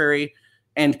arbitrary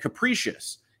and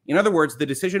capricious. In other words, the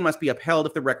decision must be upheld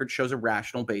if the record shows a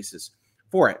rational basis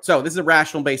for it. So this is a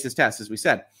rational basis test, as we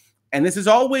said. And this is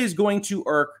always going to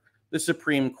irk the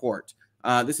Supreme Court.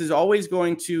 This is always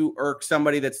going to irk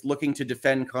somebody that's looking to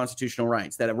defend constitutional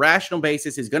rights, that a rational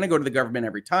basis is going to go to the government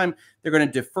every time. They're going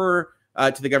to defer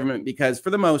to the government because, for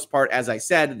the most part, as I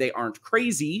said, they aren't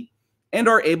crazy and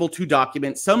are able to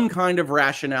document some kind of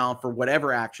rationale for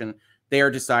whatever action they are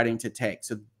deciding to take.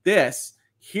 So this,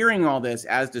 hearing all this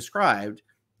as described,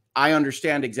 I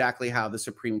understand exactly how the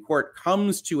Supreme Court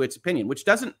comes to its opinion, which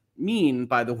doesn't mean,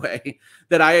 by the way,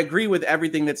 that I agree with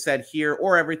everything that's said here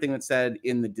or everything that's said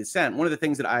in the dissent. One of the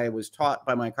things that I was taught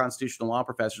by my constitutional law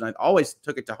professors, and I always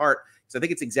took it to heart because I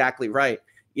think it's exactly right,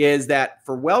 is that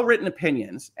for well-written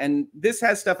opinions, and this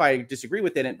has stuff I disagree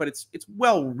with in it, but it's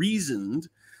well-reasoned,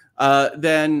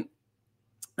 then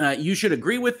you should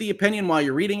agree with the opinion while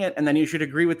you're reading it, and then you should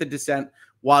agree with the dissent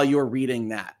while you're reading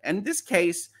that. And in this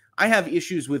case, I have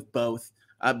issues with both,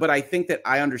 but I think that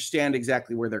I understand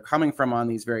exactly where they're coming from on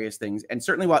these various things. And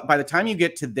certainly by the time you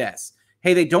get to this,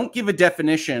 hey, they don't give a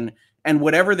definition, and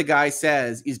whatever the guy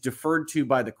says is deferred to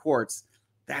by the courts,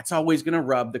 that's always going to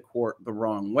rub the court the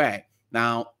wrong way.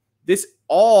 Now, this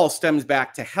all stems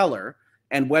back to Heller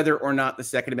and whether or not the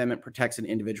Second Amendment protects an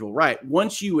individual right.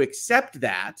 Once you accept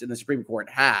that, and the Supreme Court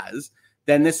has,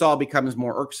 then this all becomes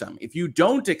more irksome. If you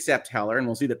don't accept Heller, and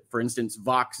we'll see that, for instance,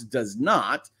 Vox does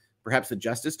not, perhaps the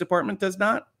Justice Department does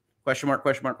not, question mark,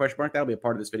 question mark, question mark, that'll be a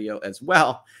part of this video as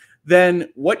well, then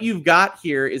what you've got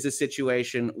here is a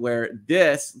situation where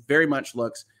this very much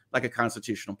looks like a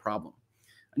constitutional problem.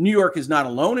 New York is not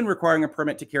alone in requiring a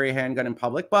permit to carry a handgun in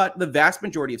public, but the vast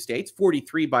majority of states,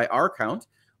 43 by our count,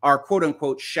 are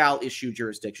quote-unquote shall issue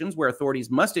jurisdictions where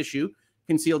authorities must issue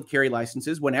concealed carry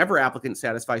licenses whenever applicants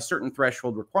satisfy certain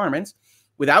threshold requirements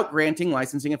without granting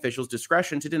licensing officials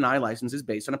discretion to deny licenses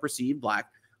based on a perceived lack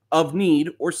of need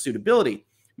or suitability.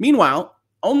 Meanwhile,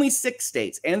 only 6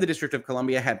 states and the District of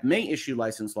Columbia have may issue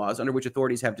license laws under which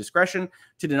authorities have discretion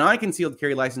to deny concealed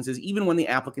carry licenses even when the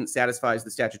applicant satisfies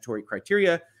the statutory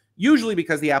criteria, usually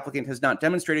because the applicant has not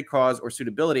demonstrated cause or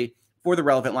suitability for the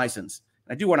relevant license.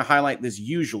 I do want to highlight this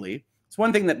usually. It's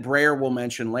one thing that Breyer will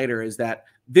mention later is that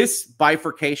this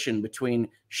bifurcation between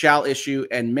shall issue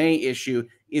and may issue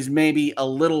is maybe a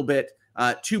little bit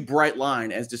too bright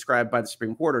line as described by the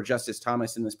Supreme Court or Justice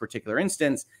Thomas in this particular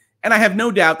instance. And I have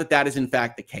no doubt that that is in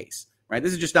fact the case, right?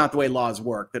 This is just not the way laws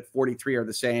work, that 43 are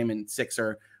the same and 6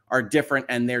 are different,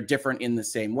 and they're different in the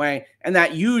same way. And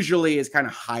that usually is kind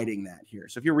of hiding that here.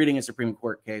 So if you're reading a Supreme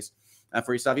Court case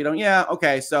for yourself, you don't, yeah,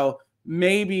 okay, so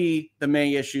maybe the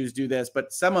may issues do this,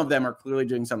 but some of them are clearly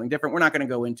doing something different. We're not going to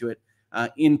go into it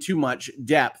in too much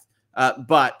depth,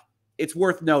 but it's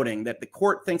worth noting that the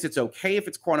court thinks it's okay if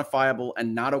it's quantifiable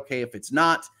and not okay if it's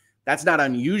not. That's not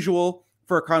unusual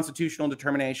for a constitutional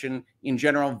determination. In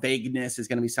general, vagueness is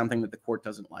going to be something that the court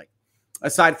doesn't like.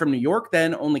 Aside from New York,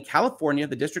 then, only California,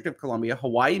 the District of Columbia,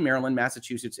 Hawaii, Maryland,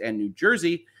 Massachusetts, and New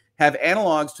Jersey have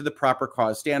analogs to the proper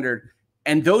cause standard,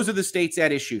 and those are the states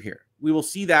at issue here. We will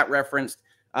see that referenced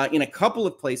in a couple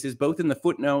of places, both in the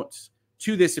footnotes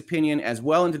to this opinion, as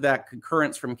well into that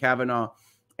concurrence from Kavanaugh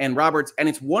and Roberts, and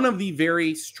it's one of the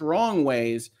very strong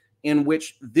ways in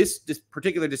which this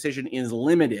particular decision is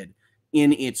limited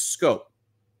in its scope.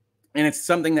 And it's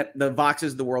something that the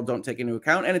Voxes of the world don't take into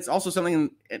account. And it's also something,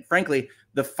 frankly,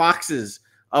 the Foxes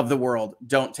of the world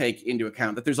don't take into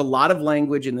account, that there's a lot of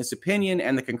language in this opinion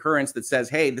and the concurrence that says,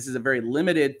 hey, this is a very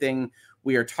limited thing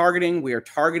we are targeting. We are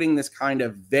targeting this kind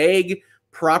of vague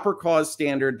proper cause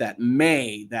standard,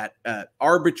 that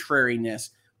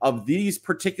arbitrariness of these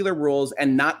particular rules,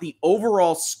 and not the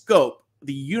overall scope,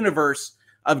 the universe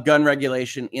of gun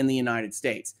regulation in the United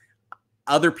States.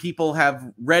 Other people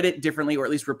have read it differently, or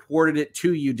at least reported it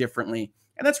to you differently.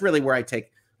 And that's really where I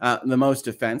take the most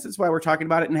offense. That's why we're talking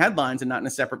about it in headlines and not in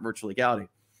a separate virtual legality.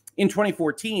 In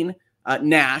 2014,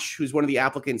 Nash, who's one of the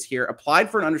applicants here, applied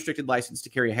for an unrestricted license to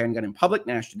carry a handgun in public.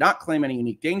 Nash did not claim any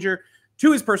unique danger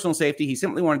to his personal safety. He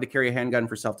simply wanted to carry a handgun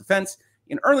for self-defense.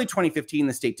 In early 2015,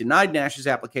 the state denied Nash's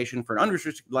application for an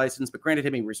unrestricted license, but granted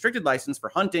him a restricted license for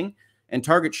hunting and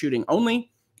target shooting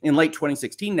only. In late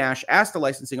 2016, Nash asked the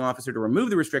licensing officer to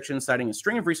remove the restrictions, citing a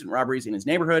string of recent robberies in his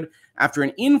neighborhood. After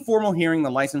an informal hearing,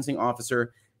 the licensing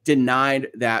officer denied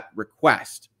that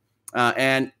request.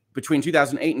 And between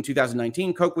 2008 and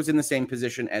 2019, Koch was in the same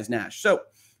position as Nash. So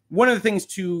one of the things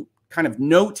to kind of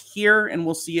note here, and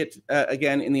we'll see it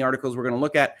again in the articles we're going to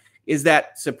look at, is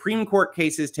that Supreme Court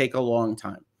cases take a long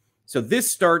time. So this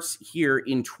starts here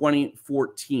in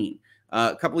 2014,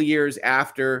 a couple of years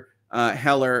after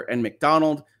Heller and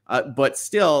McDonald, but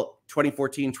still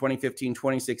 2014, 2015,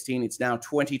 2016, it's now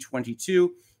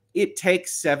 2022. It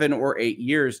takes 7 or 8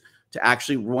 years to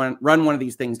actually run one of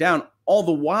these things down, all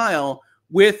the while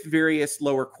with various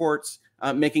lower courts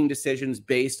making decisions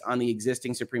based on the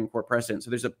existing Supreme Court precedent.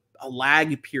 So there's a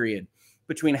lag period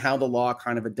between how the law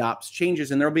kind of adopts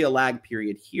changes, and there'll be a lag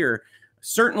period here,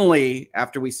 certainly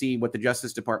after we see what the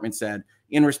Justice Department said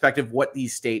in respect of what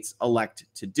these states elect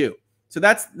to do. So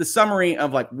that's the summary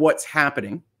of like what's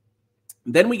happening.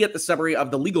 Then we get the summary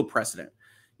of the legal precedent.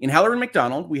 In Heller and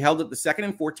McDonald, we held that the Second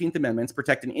and 14th Amendments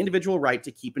protect an individual right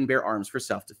to keep and bear arms for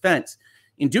self-defense.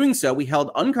 In doing so, we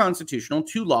held unconstitutional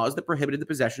 2 laws that prohibited the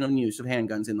possession and use of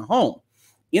handguns in the home.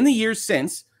 In the years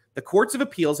since, the courts of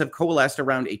appeals have coalesced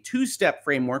around a 2-step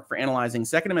framework for analyzing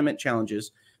Second Amendment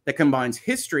challenges that combines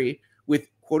history with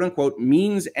quote-unquote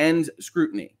means-end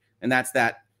scrutiny. And that's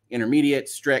that intermediate,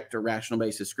 strict, or rational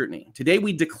basis scrutiny. Today,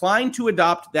 we decline to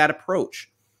adopt that approach.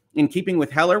 In keeping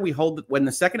with Heller, we hold that when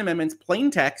the Second Amendment's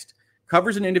plain text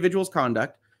covers an individual's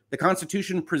conduct, the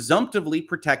Constitution presumptively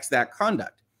protects that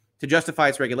conduct. To justify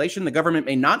its regulation, the government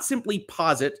may not simply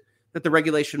posit that the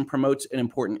regulation promotes an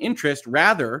important interest.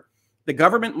 Rather, the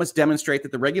government must demonstrate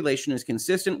that the regulation is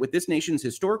consistent with this nation's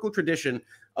historical tradition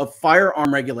of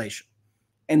firearm regulation.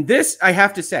 And this, I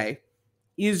have to say,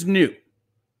 is new,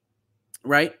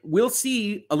 right? We'll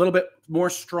see a little bit more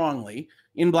strongly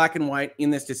in black and white in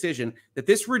this decision that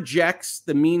this rejects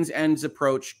the means-ends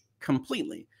approach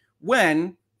completely. When,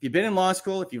 if you've been in law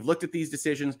school, if you've looked at these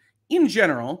decisions, in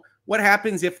general, what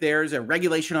happens if there's a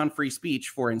regulation on free speech,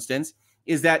 for instance,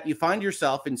 is that you find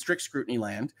yourself in strict scrutiny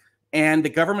land, and the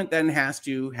government then has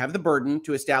to have the burden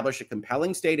to establish a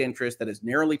compelling state interest that is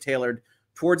narrowly tailored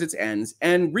towards its ends.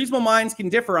 And reasonable minds can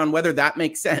differ on whether that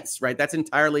makes sense, right? That's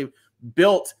entirely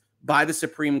built by the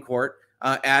Supreme Court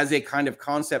as a kind of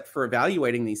concept for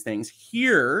evaluating these things.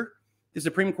 Here, the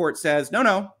Supreme Court says,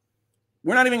 no,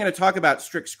 we're not even going to talk about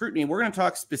strict scrutiny. We're going to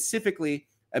talk specifically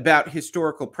about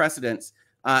historical precedents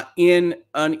in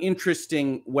an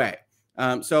interesting way.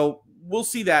 So we'll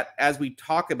see that as we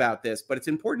talk about this, but it's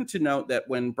important to note that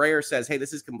when Breyer says, hey,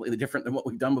 this is completely different than what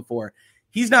we've done before,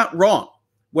 he's not wrong.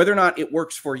 Whether or not it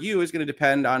works for you is going to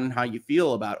depend on how you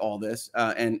feel about all this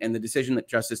and the decision that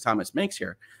Justice Thomas makes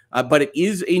here. But it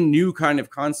is a new kind of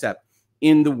concept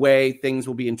in the way things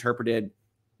will be interpreted,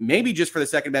 maybe just for the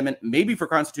Second Amendment, maybe for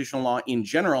constitutional law in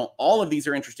general. All of these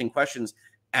are interesting questions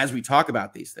as we talk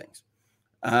about these things.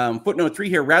 Footnote 3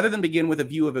 here, rather than begin with a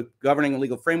view of a governing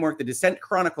legal framework, the dissent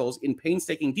chronicles in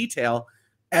painstaking detail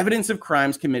evidence of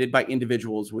crimes committed by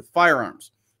individuals with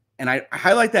firearms. And I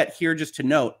highlight that here just to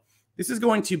note, this is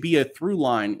going to be a through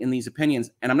line in these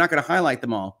opinions, and I'm not going to highlight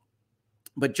them all.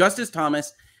 But Justice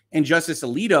Thomas and Justice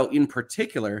Alito in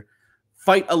particular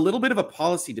fight a little bit of a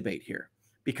policy debate here,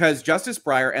 because Justice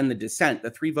Breyer and the dissent,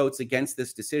 the 3 votes against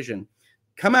this decision,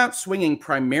 come out swinging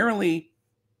primarily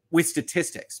with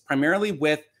statistics, primarily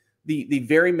with the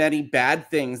very many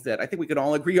bad things that I think we can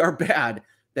all agree are bad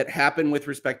that happen with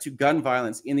respect to gun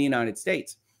violence in the United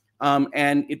States.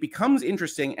 And it becomes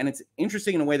interesting, and it's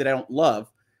interesting in a way that I don't love,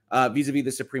 vis-a-vis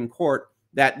the Supreme Court,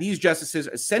 that these justices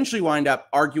essentially wind up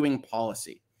arguing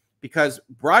policy, because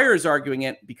Breyer is arguing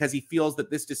it because he feels that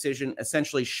this decision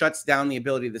essentially shuts down the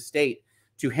ability of the state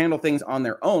to handle things on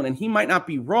their own. And he might not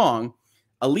be wrong.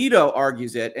 Alito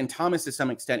argues it, and Thomas, to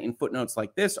some extent, in footnotes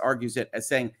like this, argues it as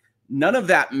saying none of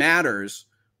that matters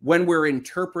when we're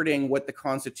interpreting what the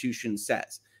Constitution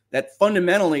says. That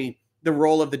fundamentally, the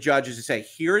role of the judge is to say,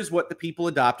 here is what the people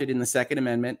adopted in the Second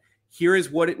Amendment. Here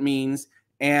is what it means.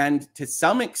 And to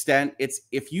some extent, it's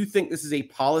if you think this is a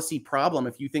policy problem,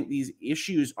 if you think these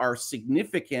issues are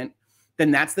significant,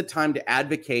 then that's the time to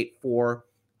advocate for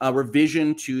a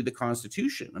revision to the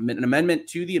Constitution, an amendment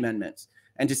to the amendments,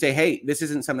 and to say, hey, this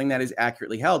isn't something that is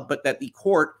accurately held, but that the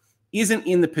court isn't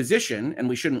in the position, and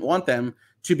we shouldn't want them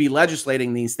to be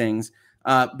legislating these things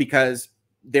because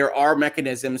there are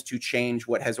mechanisms to change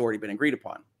what has already been agreed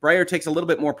upon. Breyer takes a little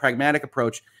bit more pragmatic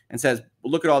approach and says,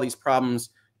 well, look at all these problems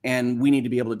and we need to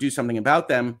be able to do something about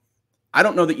them. I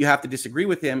don't know that you have to disagree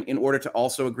with him in order to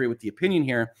also agree with the opinion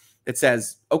here that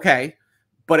says, okay,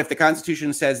 but if the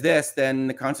Constitution says this, then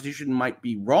the Constitution might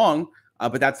be wrong,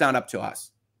 but that's not up to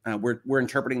us. We're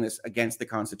interpreting this against the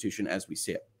Constitution as we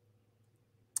see it.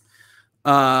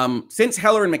 Since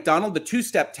Heller and McDonald, the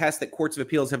two-step test that courts of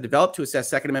appeals have developed to assess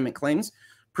Second Amendment claims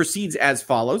proceeds as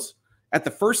follows. At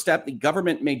the first step, the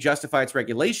government may justify its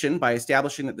regulation by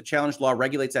establishing that the challenged law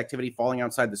regulates activity falling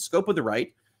outside the scope of the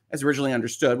right, as originally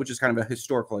understood, which is kind of a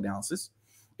historical analysis.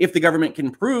 If the government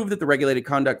can prove that the regulated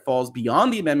conduct falls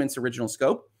beyond the amendment's original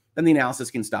scope, then the analysis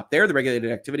can stop there. The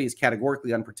regulated activity is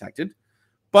categorically unprotected.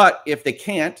 But if they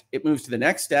can't, it moves to the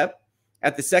next step.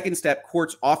 At the second step,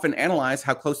 courts often analyze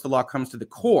how close the law comes to the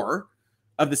core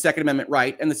of the Second Amendment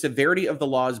right and the severity of the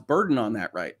law's burden on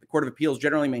that right. The Court of Appeals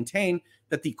generally maintain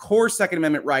that the core Second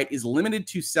Amendment right is limited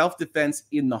to self-defense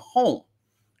in the home.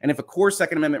 And if a core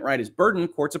Second Amendment right is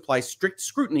burdened, courts apply strict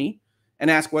scrutiny and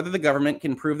ask whether the government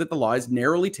can prove that the law is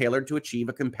narrowly tailored to achieve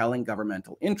a compelling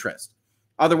governmental interest.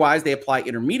 Otherwise, they apply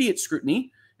intermediate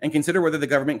scrutiny and consider whether the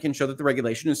government can show that the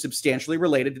regulation is substantially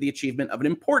related to the achievement of an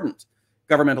important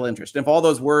governmental interest. And if all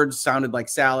those words sounded like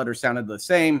salad or sounded the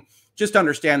same, just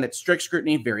understand that strict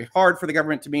scrutiny, very hard for the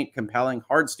government to meet, compelling,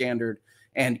 hard standard,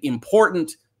 and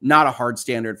important, not a hard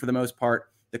standard. For the most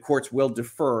part, the courts will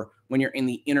defer when you're in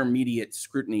the intermediate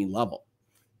scrutiny level.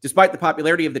 Despite the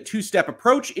popularity of the two-step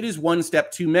approach, it is one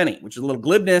step too many, which is a little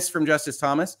glibness from Justice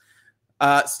Thomas.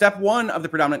 Step one of the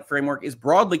predominant framework is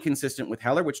broadly consistent with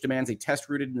Heller, which demands a test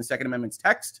rooted in the Second Amendment's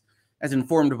text as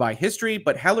informed by history,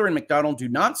 but Heller and McDonald do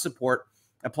not support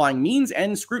applying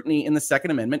means-end scrutiny in the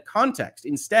Second Amendment context.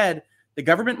 Instead, the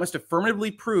government must affirmatively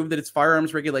prove that its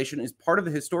firearms regulation is part of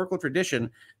the historical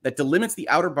tradition that delimits the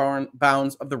outer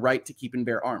bounds of the right to keep and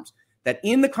bear arms. That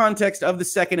in the context of the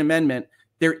Second Amendment,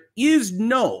 there is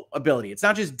no ability. It's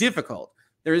not just difficult.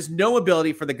 There is no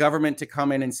ability for the government to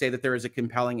come in and say that there is a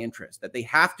compelling interest, that they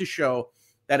have to show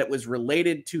that it was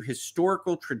related to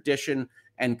historical tradition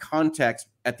and context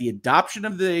at the adoption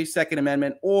of the Second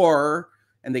Amendment, or,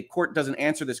 and the court doesn't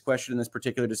answer this question in this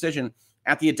particular decision,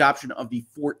 at the adoption of the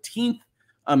 14th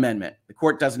Amendment. The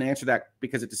court doesn't answer that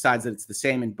because it decides that it's the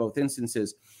same in both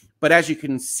instances. But as you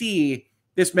can see,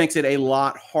 this makes it a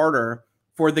lot harder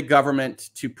for the government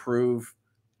to prove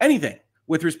anything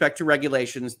with respect to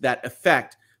regulations that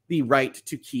affect the right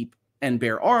to keep and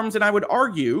bear arms. And I would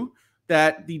argue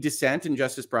that the dissent in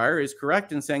Justice Breyer is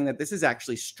correct in saying that this is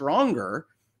actually stronger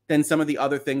than some of the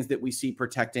other things that we see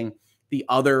protecting the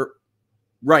other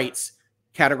rights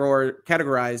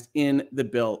categorized in the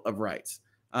Bill of Rights.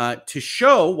 To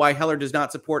show why Heller does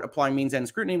not support applying means-end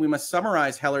scrutiny, we must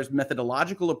summarize Heller's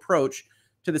methodological approach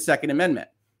to the Second Amendment.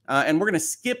 And we're going to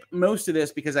skip most of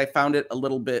this because I found it a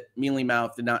little bit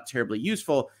mealy-mouthed and not terribly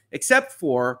useful, except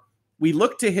for we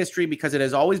look to history because it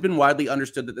has always been widely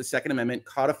understood that the Second Amendment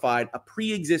codified a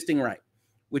pre-existing right,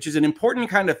 which is an important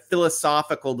kind of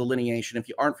philosophical delineation if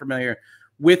you aren't familiar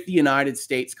with the United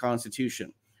States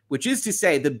Constitution, which is to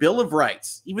say the Bill of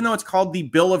Rights, even though it's called the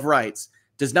Bill of Rights,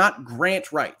 does not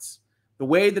grant rights. The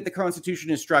way that the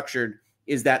Constitution is structured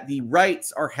is that the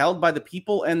rights are held by the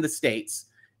people and the states,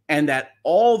 and that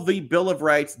all the Bill of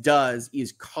Rights does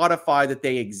is codify that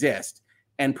they exist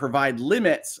and provide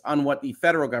limits on what the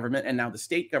federal government and now the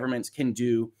state governments can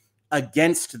do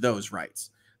against those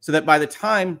rights. So that by the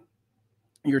time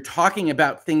you're talking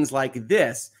about things like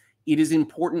this, it is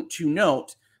important to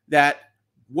note that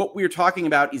what we're talking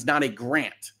about is not a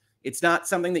grant. It's not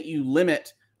something that you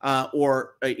limit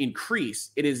or increase.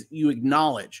 It is you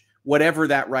acknowledge whatever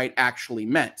that right actually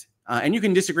meant. And you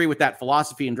can disagree with that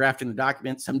philosophy in drafting the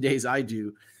document. Some days I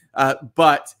do.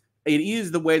 But it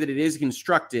is the way that it is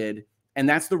constructed. And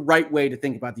that's the right way to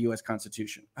think about the U.S.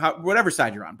 Constitution. Whatever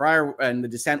side you're on, Breyer and the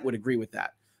dissent would agree with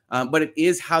that. But it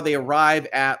is how they arrive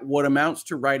at what amounts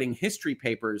to writing history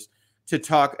papers to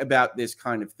talk about this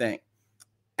kind of thing.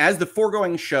 As the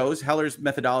foregoing shows, Heller's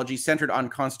methodology centered on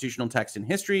constitutional text and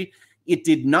history. It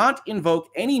did not invoke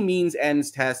any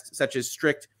means-ends test such as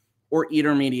strict or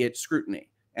intermediate scrutiny.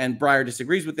 And Breyer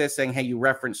disagrees with this, saying, hey, you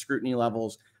referenced scrutiny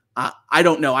levels. I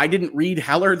don't know. I didn't read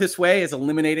Heller this way, as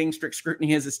eliminating strict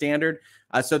scrutiny as a standard.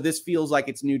 So this feels like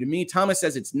it's new to me. Thomas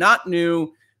says it's not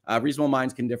new. Reasonable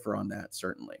minds can differ on that,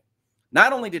 certainly.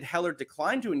 Not only did Heller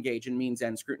decline to engage in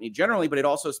means-end scrutiny generally, but it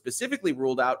also specifically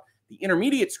ruled out the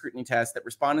intermediate scrutiny test that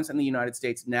respondents in the United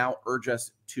States now urge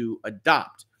us to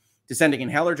adopt. Dissenting in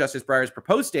Heller, Justice Breyer's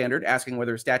proposed standard, asking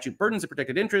whether a statute burdens a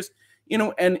protected interest,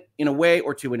 and in a way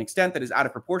or to an extent that is out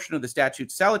of proportion of the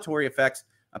statute's salutary effects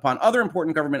upon other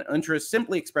important government interests,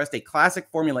 simply expressed a classic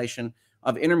formulation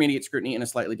of intermediate scrutiny in a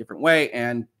slightly different way.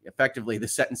 And effectively, the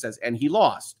sentence says, and he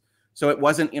lost. So it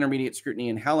wasn't intermediate scrutiny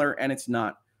in Heller, and it's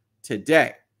not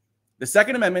today. The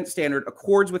Second Amendment standard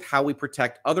accords with how we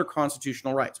protect other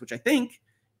constitutional rights, which I think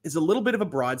is a little bit of a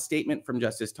broad statement from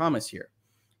Justice Thomas here.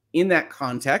 In that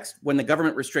context, when the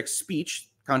government restricts speech,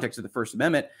 context of the First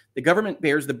Amendment, the government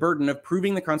bears the burden of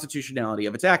proving the constitutionality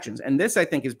of its actions. And this, I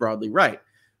think, is broadly right?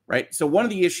 So one of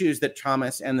the issues that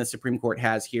Thomas and the Supreme Court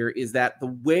has here is that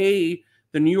the way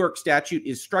the New York statute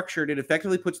is structured, it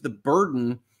effectively puts the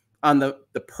burden on the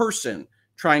person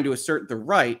trying to assert the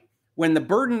right, when the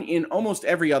burden in almost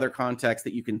every other context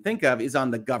that you can think of is on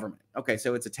the government. Okay,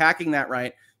 so it's attacking that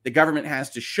right. The government has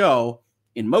to show,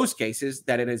 in most cases,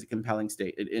 that it is a compelling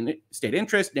state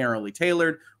interest, narrowly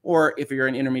tailored, or if you're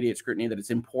in intermediate scrutiny, that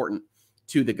it's important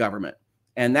to the government.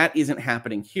 And that isn't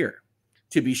happening here.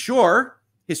 To be sure,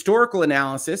 historical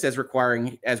analysis, as we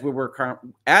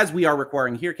are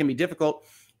requiring here, can be difficult.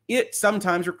 It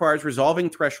sometimes requires resolving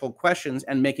threshold questions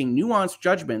and making nuanced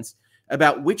judgments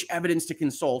about which evidence to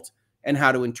consult and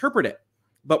how to interpret it.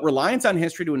 But reliance on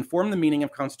history to inform the meaning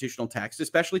of constitutional text,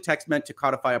 especially text meant to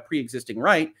codify a pre-existing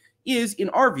right, is, in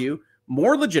our view,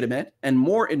 more legitimate and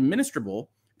more administrable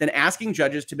than asking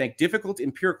judges to make difficult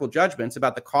empirical judgments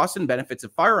about the costs and benefits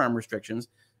of firearm restrictions,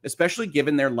 especially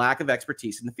given their lack of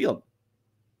expertise in the field.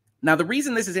 Now, the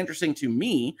reason this is interesting to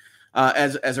me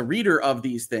as a reader of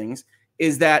these things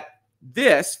is that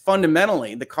this,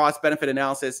 fundamentally, the cost-benefit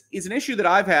analysis, is an issue that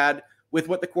I've had with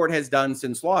what the court has done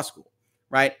since law school,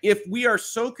 right? If we are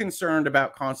so concerned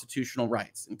about constitutional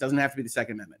rights, it doesn't have to be the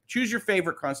Second Amendment, choose your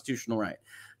favorite constitutional right,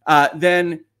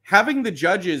 then having the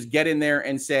judges get in there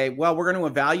and say, well, we're going to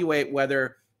evaluate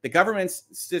whether the government's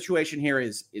situation here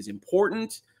is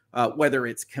important, whether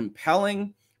it's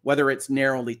compelling, whether it's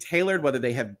narrowly tailored, whether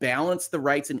they have balanced the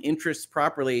rights and interests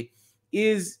properly,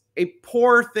 is a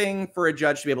poor thing for a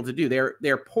judge to be able to do.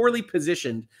 They're poorly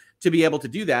positioned to be able to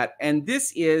do that. And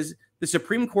this is the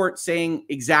Supreme Court saying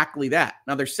exactly that.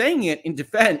 Now, they're saying it in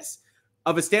defense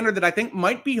of a standard that I think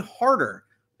might be harder,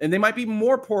 and they might be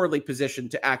more poorly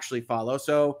positioned to actually follow.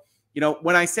 So,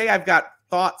 when I say I've got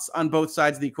thoughts on both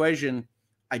sides of the equation,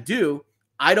 I do.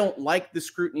 I don't like the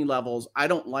scrutiny levels. I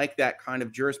don't like that kind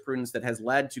of jurisprudence that has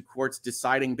led to courts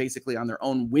deciding basically on their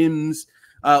own whims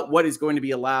what is going to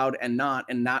be allowed and not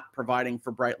providing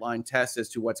for bright line tests as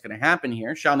to what's going to happen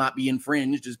here. Shall not be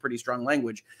infringed is pretty strong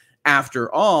language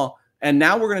after all. And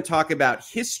now we're going to talk about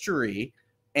history,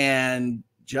 and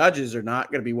judges are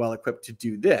not going to be well equipped to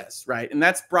do this, right? And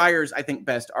that's Breyer's, I think,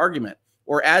 best argument.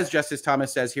 Or as Justice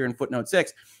Thomas says here in footnote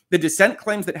 6, the dissent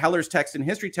claims that Heller's text and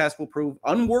history test will prove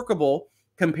unworkable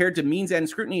compared to means-end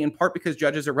scrutiny, in part because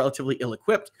judges are relatively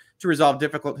ill-equipped to resolve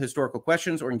difficult historical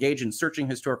questions or engage in searching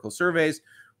historical surveys.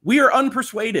 We are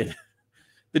unpersuaded.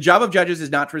 The job of judges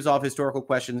is not to resolve historical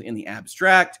questions in the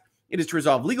abstract. It is to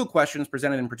resolve legal questions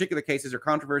presented in particular cases or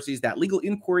controversies. That legal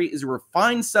inquiry is a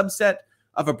refined subset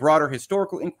of a broader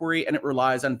historical inquiry, and it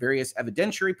relies on various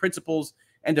evidentiary principles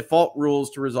and default rules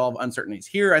to resolve uncertainties.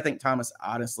 Here, I think Thomas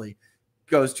honestly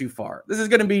goes too far. This is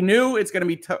going to be new. It's going to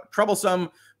be troublesome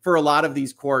for a lot of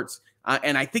these courts.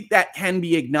 And I think that can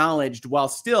be acknowledged while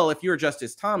still, if you're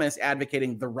Justice Thomas,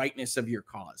 advocating the rightness of your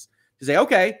cause. To say,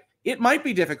 okay, it might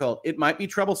be difficult. It might be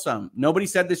troublesome. Nobody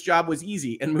said this job was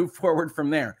easy, and move forward from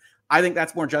there. I think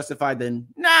that's more justified than,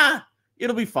 nah,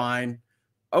 it'll be fine.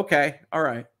 Okay, all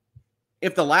right.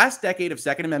 If the last decade of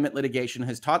Second Amendment litigation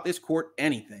has taught this court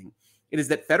anything, it is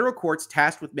that federal courts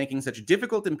tasked with making such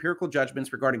difficult empirical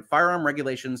judgments regarding firearm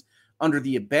regulations under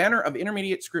the banner of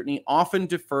intermediate scrutiny often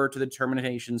defer to the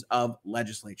determinations of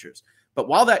legislatures. But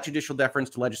while that judicial deference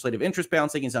to legislative interest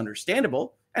balancing is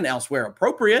understandable and elsewhere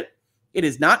appropriate, it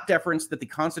is not deference that the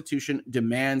Constitution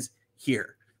demands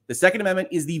here. The Second Amendment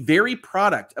is the very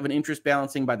product of an interest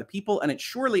balancing by the people, and it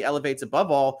surely elevates above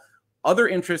all other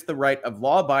interests the right of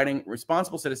law-abiding,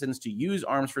 responsible citizens to use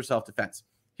arms for self-defense.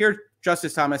 Here,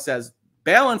 Justice Thomas says,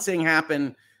 balancing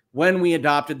happened when we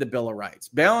adopted the Bill of Rights.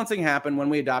 Balancing happened when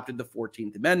we adopted the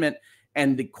 14th Amendment,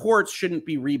 and the courts shouldn't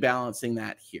be rebalancing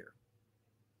that here.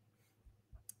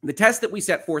 The test that we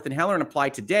set forth in Heller and apply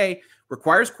today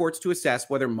requires courts to assess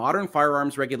whether modern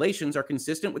firearms regulations are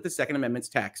consistent with the Second Amendment's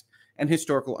text and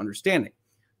historical understanding.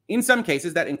 In some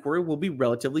cases, that inquiry will be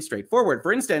relatively straightforward.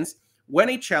 For instance, when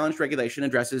a challenged regulation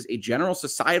addresses a general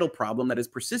societal problem that has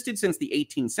persisted since the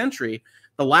 18th century,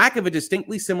 the lack of a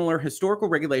distinctly similar historical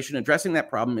regulation addressing that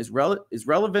problem is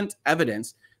relevant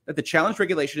evidence that the challenged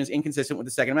regulation is inconsistent with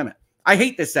the Second Amendment. I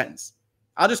hate this sentence.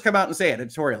 I'll just come out and say it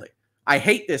editorially. I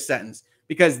hate this sentence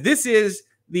because this is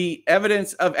the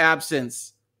evidence of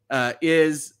absence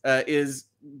is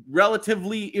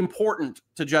relatively important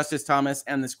to Justice Thomas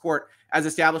and this court as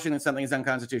establishing that something is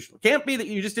unconstitutional. It can't be that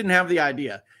you just didn't have the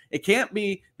idea. It can't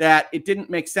be that it didn't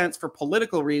make sense for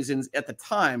political reasons at the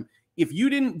time. If you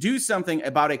didn't do something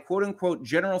about a quote unquote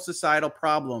general societal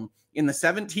problem in the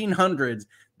 1700s,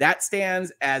 that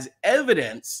stands as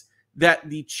evidence that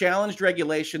the challenged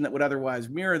regulation that would otherwise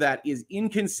mirror that is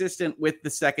inconsistent with the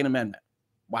Second Amendment.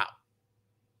 Wow.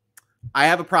 I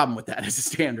have a problem with that as a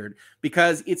standard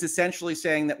because it's essentially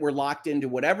saying that we're locked into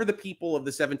whatever the people of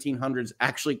the 1700s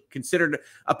actually considered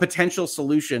a potential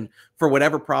solution for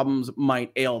whatever problems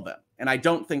might ail them. And I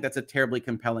don't think that's a terribly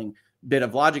compelling bit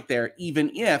of logic there,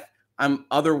 even if I'm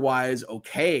otherwise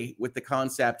okay with the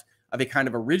concept of a kind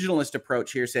of originalist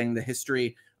approach here, saying the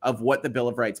history of what the Bill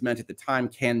of Rights meant at the time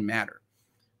can matter.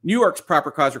 New York's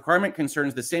proper cause requirement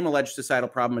concerns the same alleged societal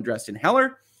problem addressed in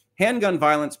Heller, handgun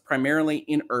violence primarily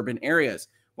in urban areas.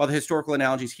 While the historical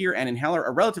analogies here and in Heller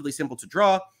are relatively simple to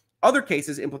draw, other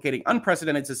cases implicating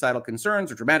unprecedented societal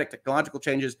concerns or dramatic technological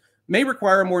changes may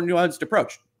require a more nuanced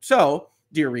approach. So,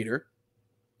 dear reader,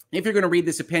 if you're going to read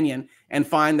this opinion and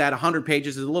find that 100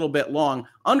 pages is a little bit long,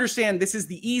 understand this is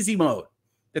the easy mode,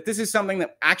 that this is something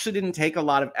that actually didn't take a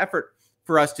lot of effort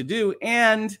for us to do.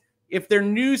 And if there are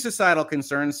new societal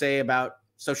concerns, say about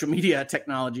social media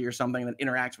technology or something that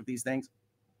interacts with these things,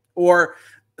 or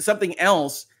something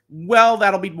else, well,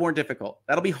 that'll be more difficult.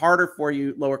 That'll be harder for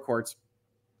you, lower courts.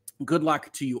 Good luck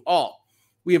to you all.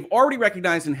 We have already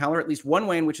recognized in Heller at least one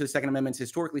way in which the Second Amendment's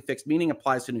historically fixed meaning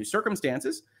applies to new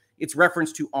circumstances. Its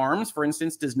reference to arms, for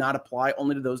instance, does not apply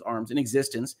only to those arms in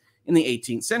existence in the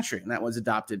 18th century, and that was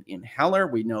adopted in Heller.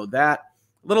 We know that.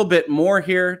 A little bit more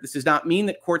here. This does not mean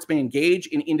that courts may engage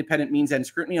in independent means and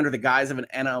scrutiny under the guise of an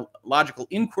analogical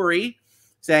inquiry,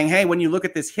 saying, hey, when you look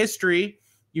at this history,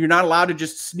 you're not allowed to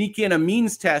just sneak in a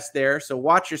means test there, so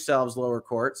watch yourselves, lower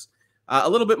courts. A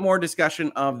little bit more discussion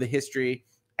of the history,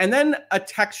 and then a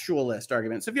textualist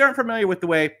argument. So if you aren't familiar with the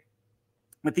way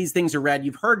that these things are read,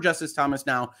 you've heard Justice Thomas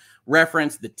now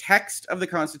reference the text of the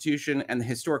Constitution and the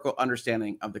historical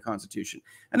understanding of the Constitution.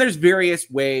 And there's various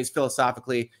ways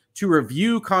philosophically to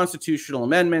review constitutional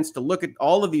amendments, to look at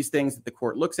all of these things that the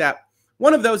court looks at.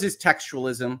 One of those is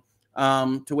textualism,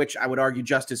 to which I would argue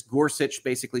Justice Gorsuch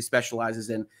basically specializes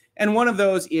in. And one of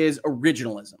those is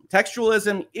originalism.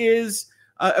 Textualism is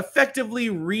effectively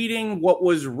reading what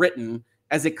was written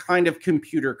as a kind of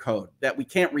computer code, that we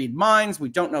can't read minds, we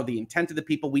don't know the intent of the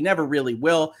people, we never really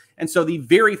will. And so the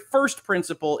very first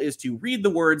principle is to read the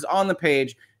words on the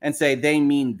page and say they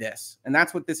mean this. And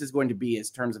that's what this is going to be in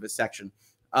terms of a section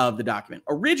of the document.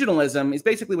 Originalism is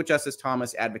basically what Justice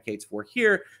Thomas advocates for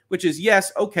here, which is,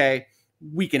 yes, okay,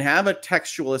 we can have a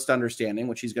textualist understanding,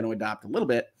 which he's going to adopt a little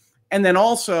bit. And then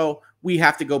also we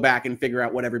have to go back and figure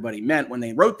out what everybody meant when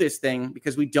they wrote this thing,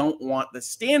 because we don't want the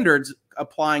standards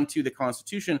applying to the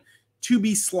Constitution to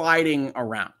be sliding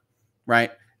around,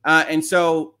 right? And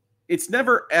so it's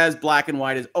never as black and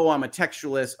white as, oh, I'm a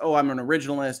textualist, oh, I'm an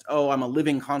originalist, oh, I'm a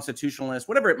living constitutionalist,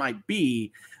 whatever it might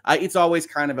be. It's always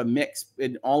kind of a mix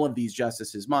in all of these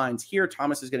justices' minds. Here,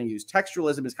 Thomas is going to use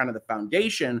textualism as kind of the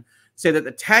foundation, say that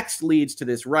the text leads to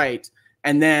this right,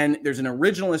 and then there's an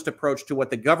originalist approach to what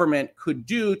the government could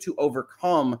do to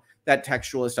overcome that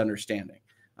textualist understanding.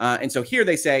 And so here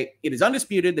they say, it is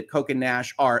undisputed that Koch and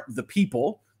Nash are the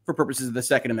people for purposes of the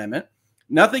Second Amendment.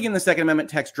 Nothing in the Second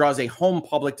Amendment text draws a home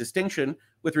public distinction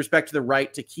with respect to the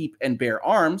right to keep and bear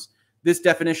arms. This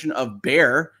definition of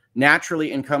bear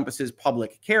naturally encompasses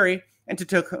public carry, and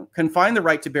to confine the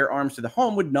right to bear arms to the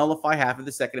home would nullify half of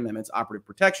the Second Amendment's operative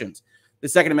protections. The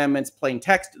Second Amendment's plain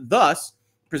text thus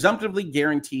presumptively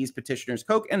guarantees petitioners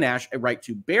Koch and Nash a right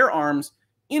to bear arms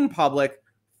in public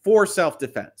for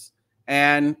self-defense.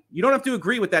 And you don't have to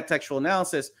agree with that textual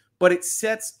analysis, but it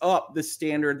sets up the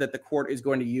standard that the court is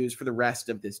going to use for the rest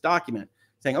of this document,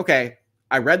 saying, okay,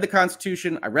 I read the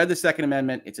Constitution, I read the Second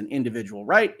Amendment, it's an individual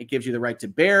right, it gives you the right to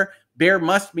bear. Bear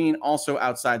must mean also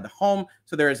outside the home,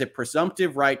 so there is a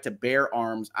presumptive right to bear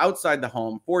arms outside the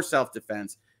home for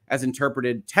self-defense, as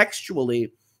interpreted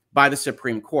textually by the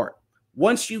Supreme Court.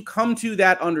 Once you come to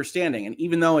that understanding, and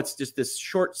even though it's just this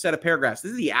short set of paragraphs,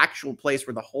 this is the actual place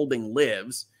where the holding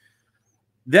lives,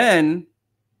 then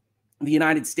the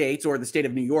United States, or the state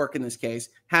of New York in this case,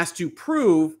 has to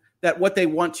prove that what they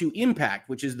want to impact,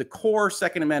 which is the core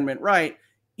Second Amendment right,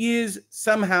 is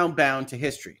somehow bound to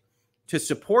history. To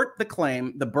support the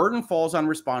claim, the burden falls on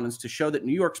respondents to show that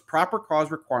New York's proper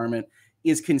cause requirement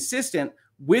is consistent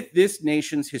with this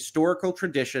nation's historical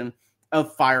tradition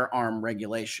of firearm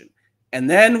regulation. And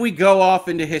then we go off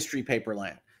into history paper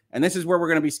land. And this is where we're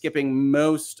going to be skipping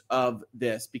most of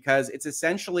this, because it's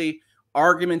essentially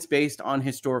arguments based on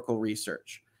historical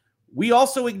research. We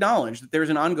also acknowledge that there's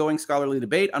an ongoing scholarly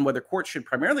debate on whether courts should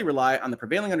primarily rely on the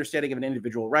prevailing understanding of an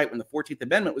individual right when the 14th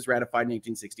Amendment was ratified in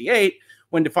 1868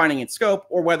 when defining its scope,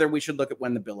 or whether we should look at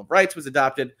when the Bill of Rights was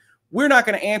adopted. We're not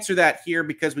going to answer that here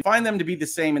because we find them to be the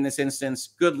same in this instance.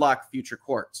 Good luck, future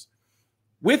courts.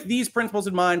 With these principles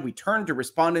in mind, we turn to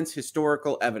respondents'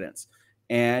 historical evidence.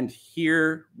 And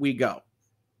here we go.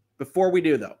 Before we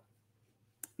do, though,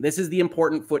 this is the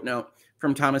important footnote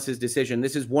from Thomas's decision.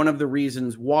 This is one of the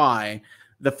reasons why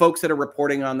the folks that are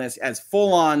reporting on this as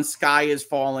full-on sky is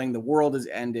falling, the world is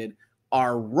ended,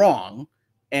 are wrong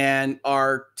and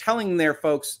are telling their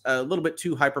folks a little bit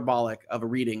too hyperbolic of a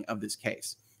reading of this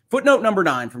case. Footnote number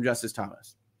 9 from Justice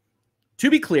Thomas.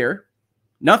 To be clear,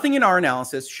 nothing in our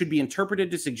analysis should be interpreted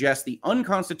to suggest the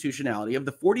unconstitutionality of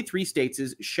the 43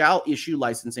 states' shall issue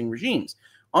licensing regimes,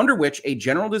 under which a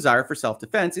general desire for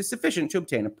self-defense is sufficient to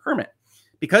obtain a permit.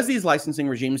 Because these licensing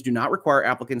regimes do not require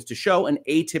applicants to show an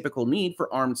atypical need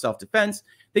for armed self-defense,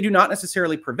 they do not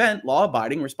necessarily prevent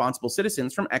law-abiding, responsible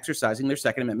citizens from exercising their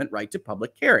Second Amendment right to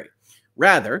public carry.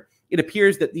 Rather, it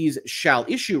appears that these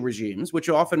shall-issue regimes, which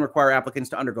often require applicants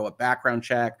to undergo a background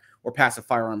check or pass a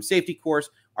firearm safety course,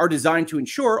 are designed to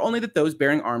ensure only that those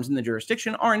bearing arms in the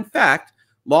jurisdiction are, in fact,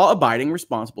 law-abiding,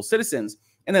 responsible citizens,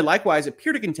 and they likewise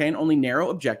appear to contain only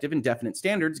narrow, objective, and definite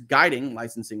standards guiding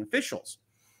licensing officials,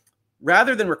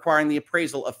 rather than requiring the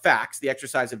appraisal of facts, the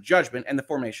exercise of judgment, and the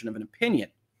formation of an opinion.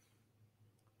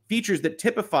 Features that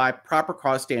typify proper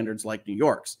cause standards like New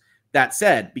York's. That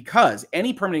said, because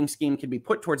any permitting scheme can be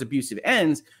put towards abusive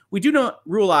ends, we do not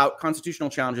rule out constitutional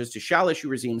challenges to shall-issue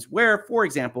regimes where, for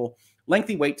example,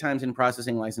 lengthy wait times in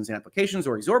processing licensing applications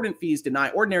or exorbitant fees deny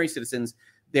ordinary citizens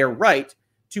their right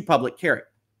to public carry,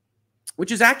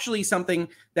 which is actually something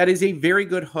that is a very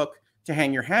good hook to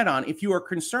hang your hat on if you are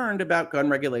concerned about gun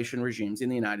regulation regimes in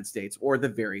the United States or the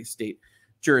various state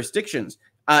jurisdictions.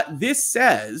 This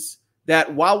says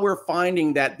that while we're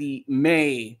finding that the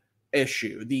may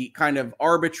issue, the kind of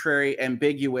arbitrary,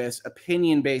 ambiguous,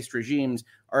 opinion-based regimes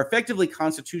are effectively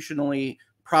constitutionally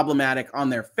problematic on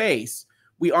their face,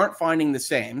 we aren't finding the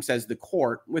same, says the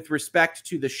court, with respect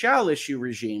to the shall-issue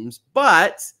regimes,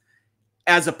 but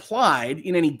as applied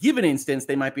in any given instance,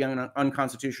 they might be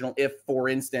unconstitutional if, for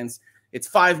instance, it's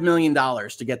 $5 million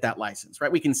to get that license,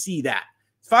 right? We can see that.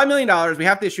 It's $5 million. We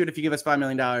have to issue it if you give us $5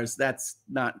 million. That's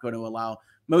not going to allow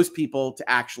most people to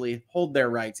actually hold their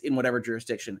rights in whatever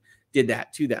jurisdiction did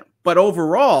that to them. But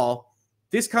overall,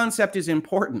 this concept is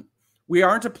important. We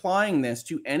aren't applying this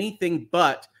to anything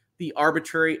but the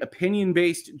arbitrary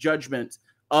opinion-based judgment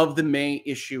of the may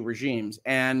issue regimes.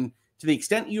 And to the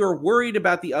extent you are worried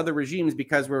about the other regimes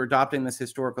because we're adopting this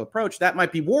historical approach, that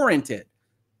might be warranted.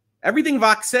 Everything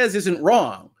Vox says isn't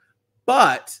wrong,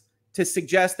 but to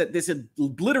suggest that this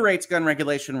obliterates gun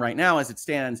regulation right now as it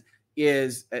stands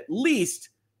is at least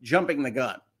jumping the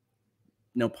gun.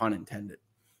 No pun intended.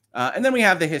 And then we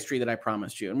have the history that I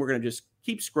promised you, and we're going to just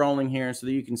keep scrolling here so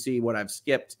that you can see what I've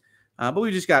skipped. But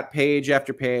we just got page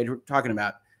after page. We're talking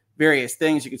about various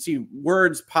things. You can see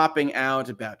words popping out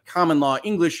about common law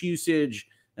English usage,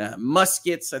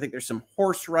 muskets. I think there's some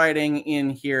horse riding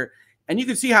in here. And you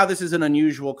can see how this is an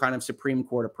unusual kind of Supreme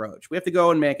Court approach. We have to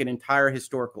go and make an entire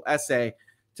historical essay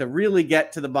to really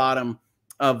get to the bottom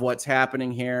of what's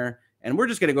happening here. And we're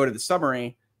just going to go to the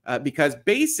summary because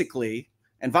basically,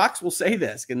 and Vox will say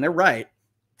this, and they're right,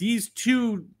 these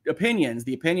two opinions,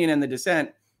 the opinion and the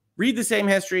dissent, read the same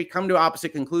history, come to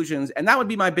opposite conclusions. And that would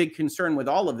be my big concern with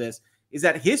all of this, is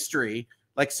that history,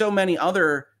 like so many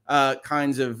other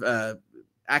kinds of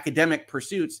academic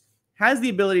pursuits, has the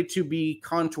ability to be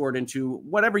contoured into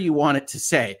whatever you want it to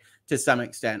say to some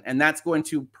extent. And that's going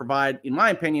to provide, in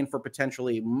my opinion, for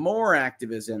potentially more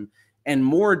activism and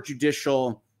more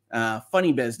judicial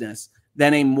funny business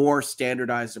than a more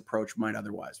standardized approach might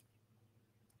otherwise.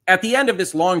 At the end of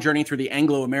this long journey through the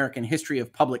Anglo-American history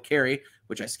of public carry,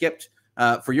 which I skipped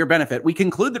for your benefit, we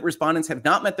conclude that respondents have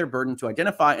not met their burden to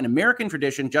identify an American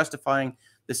tradition justifying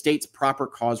the state's proper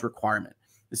cause requirement.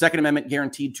 The Second Amendment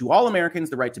guaranteed to all Americans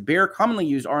the right to bear commonly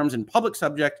used arms in public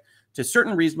subject to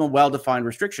certain reasonable, well-defined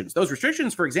restrictions. Those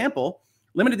restrictions, for example,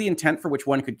 limited the intent for which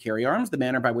one could carry arms, the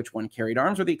manner by which one carried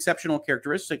arms, or the exceptional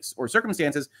characteristics or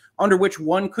circumstances under which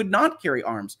one could not carry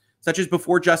arms, such as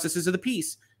before justices of the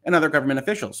peace and other government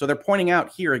officials. So they're pointing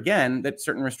out here again that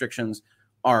certain restrictions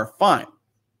are fine.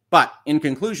 But in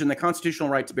conclusion, the constitutional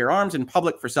right to bear arms in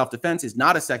public for self-defense is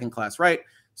not a second-class right,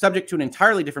 subject to an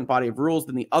entirely different body of rules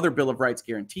than the other Bill of Rights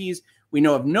guarantees. We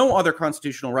know of no other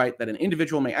constitutional right that an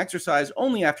individual may exercise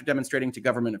only after demonstrating to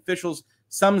government officials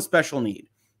some special need.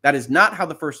 That is not how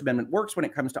the First Amendment works when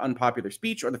it comes to unpopular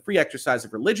speech or the free exercise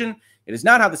of religion. It is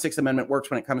not how the Sixth Amendment works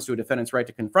when it comes to a defendant's right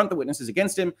to confront the witnesses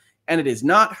against him. And it is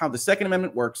not how the Second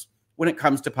Amendment works when it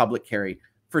comes to public carry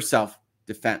for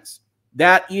self-defense.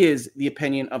 That is the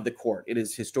opinion of the court. It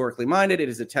is historically minded. It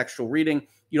is a textual reading.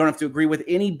 You don't have to agree with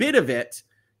any bit of it,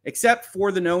 except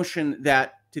for the notion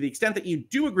that to the extent that you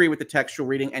do agree with the textual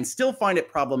reading and still find it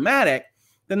problematic,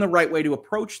 then the right way to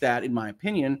approach that, in my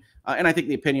opinion, and I think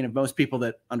the opinion of most people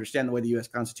that understand the way the U.S.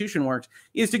 Constitution works,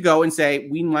 is to go and say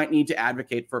we might need to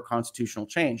advocate for a constitutional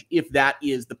change if that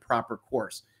is the proper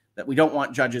course, that we don't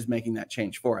want judges making that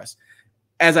change for us.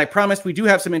 As I promised, we do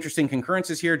have some interesting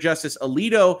concurrences here. Justice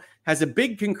Alito has a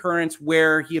big concurrence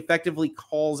where he effectively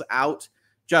calls out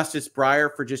Justice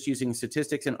Breyer for just using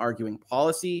statistics and arguing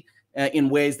policy in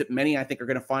ways that many, I think, are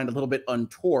going to find a little bit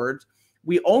untoward.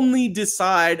 We only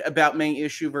decide about may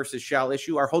issue versus shall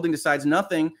issue. Our holding decides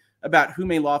nothing about who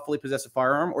may lawfully possess a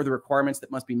firearm or the requirements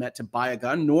that must be met to buy a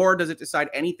gun, nor does it decide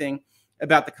anything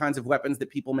about the kinds of weapons that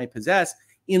people may possess.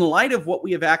 In light of what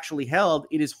we have actually held,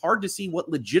 it is hard to see what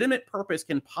legitimate purpose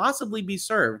can possibly be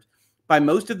served by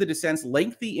most of the dissent's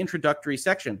lengthy introductory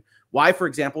section. Why, for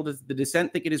example, does the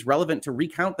dissent think it is relevant to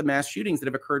recount the mass shootings that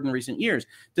have occurred in recent years?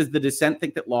 Does the dissent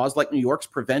think that laws like New York's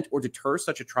prevent or deter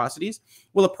such atrocities?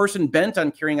 Will a person bent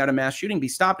on carrying out a mass shooting be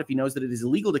stopped if he knows that it is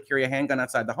illegal to carry a handgun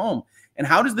outside the home? And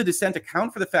how does the dissent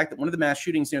account for the fact that one of the mass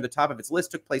shootings near the top of its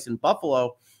list took place in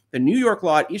Buffalo? The New York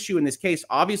law at issue in this case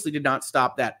obviously did not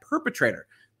stop that perpetrator.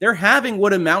 They're having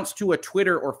what amounts to a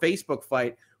Twitter or Facebook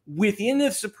fight within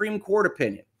the Supreme Court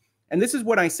opinion. And this is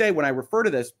what I say when I refer to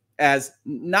this as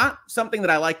not something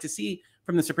that I like to see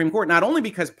from the Supreme Court, not only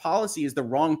because policy is the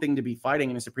wrong thing to be fighting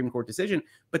in a Supreme Court decision,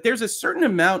 but there's a certain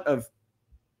amount of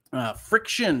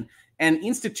friction and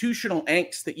institutional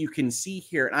angst that you can see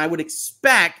here. And I would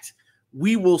expect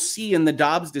we will see in the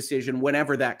Dobbs decision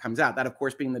whenever that comes out. That, of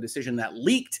course, being the decision that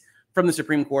leaked from the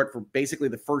Supreme Court for basically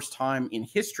the first time in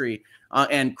history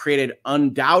and created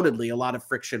undoubtedly a lot of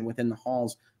friction within the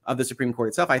halls of the Supreme Court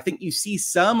itself. I think you see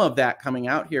some of that coming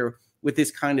out here with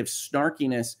this kind of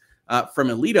snarkiness from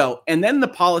Alito. And then the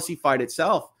policy fight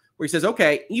itself, where he says,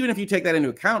 okay, even if you take that into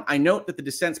account, I note that the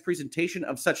dissent's presentation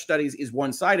of such studies is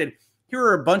one-sided. Here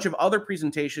are a bunch of other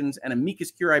presentations and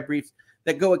amicus curiae briefs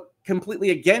that go completely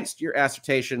against your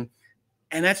assertion.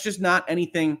 And that's just not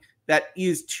anything that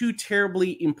is too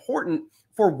terribly important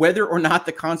for whether or not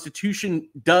the Constitution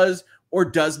does or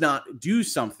does not do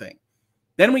something.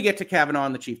 Then we get to Kavanaugh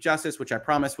and the Chief Justice, which I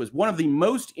promised was one of the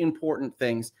most important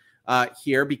things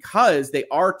here because they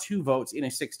are 2 votes in a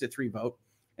 6-3 vote.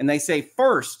 And they say,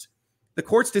 first, the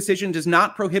court's decision does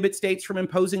not prohibit states from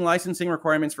imposing licensing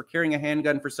requirements for carrying a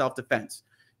handgun for self-defense.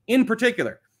 In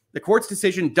particular, the court's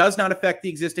decision does not affect the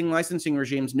existing licensing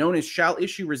regimes known as shall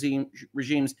issue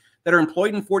regimes that are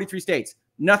employed in 43 states.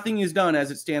 Nothing is done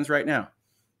as it stands right now.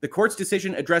 The court's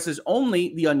decision addresses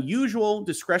only the unusual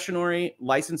discretionary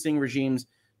licensing regimes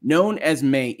known as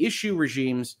may issue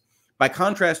regimes. By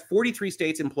contrast, 43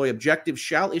 states employ objective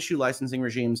shall issue licensing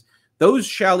regimes. Those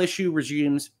shall issue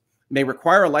regimes may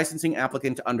require a licensing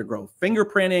applicant to undergo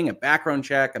fingerprinting, a background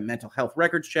check, a mental health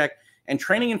records check, and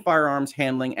training in firearms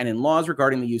handling and in laws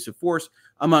regarding the use of force,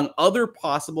 among other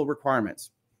possible requirements.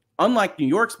 Unlike New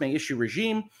York's may issue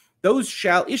regime, those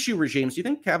shall issue regimes, do you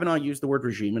think Kavanaugh used the word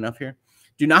regime enough here?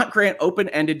 Do not grant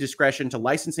open-ended discretion to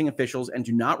licensing officials and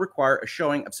do not require a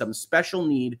showing of some special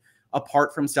need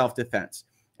apart from self-defense.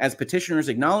 As petitioners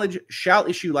acknowledge, shall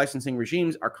issue licensing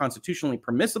regimes are constitutionally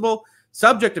permissible,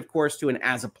 subject, of course, to an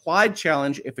as-applied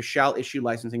challenge if a shall issue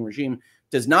licensing regime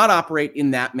does not operate in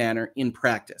that manner in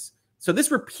practice. So this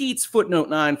repeats footnote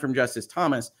 9 from Justice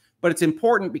Thomas, but it's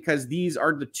important because these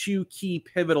are the 2 key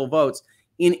pivotal votes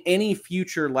in any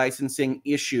future licensing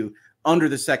issue under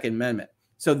the Second Amendment.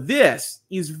 So this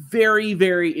is very,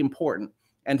 very important.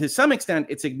 And to some extent,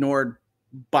 it's ignored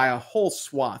by a whole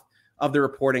swath of the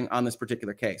reporting on this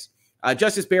particular case.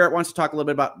 Justice Barrett wants to talk a little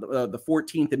bit about the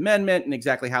 14th Amendment and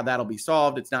exactly how that'll be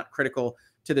solved. It's not critical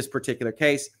to this particular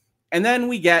case. And then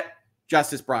we get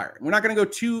Justice Breyer. We're not going to go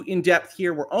too in depth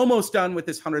here. We're almost done with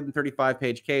this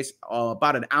 135-page case,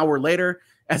 about an hour later,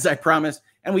 as I promised.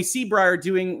 And we see Breyer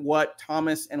doing what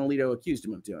Thomas and Alito accused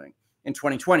him of doing. In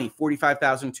 2020,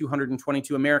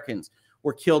 45,222 Americans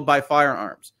were killed by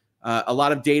firearms. A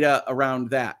lot of data around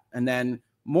that. And then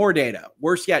more data.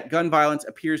 Worse yet, gun violence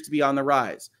appears to be on the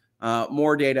rise.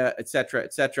 More data, et cetera,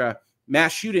 et cetera.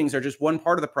 Mass shootings are just one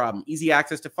part of the problem. Easy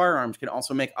access to firearms can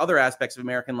also make other aspects of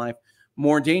American life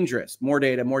more dangerous. More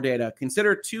data, more data.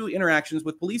 Consider 2 interactions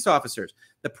with police officers.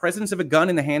 The presence of a gun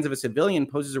in the hands of a civilian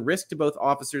poses a risk to both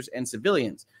officers and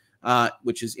civilians,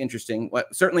 which is interesting.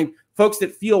 Certainly, folks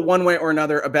that feel one way or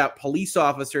another about police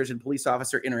officers and police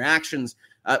officer interactions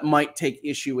might take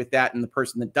issue with that, and the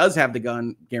person that does have the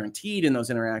gun guaranteed in those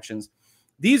interactions.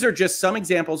 These are just some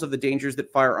examples of the dangers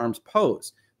that firearms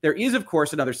pose. There is, of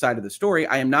course, another side of the story.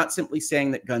 I am not simply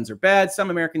saying that guns are bad. Some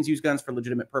Americans use guns for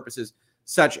legitimate purposes,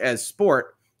 such as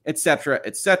sport, et cetera,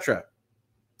 et cetera.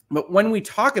 But when we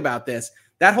talk about this,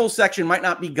 that whole section might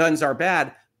not be guns are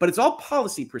bad, but it's all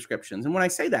policy prescriptions. And when I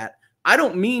say that, I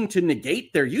don't mean to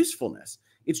negate their usefulness.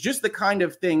 It's just the kind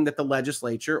of thing that the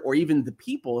legislature, or even the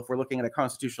people, if we're looking at a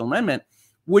constitutional amendment,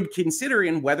 would consider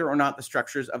in whether or not the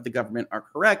structures of the government are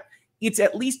correct. It's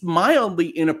at least mildly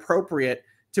inappropriate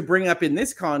to bring up in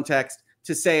this context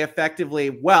to say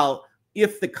effectively, well,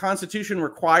 if the Constitution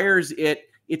requires it,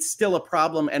 it's still a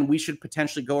problem, and we should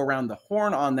potentially go around the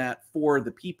horn on that for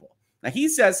the people. Now, he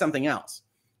says something else.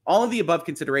 All of the above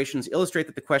considerations illustrate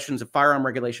that the questions of firearm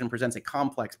regulation presents a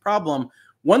complex problem,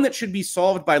 one that should be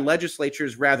solved by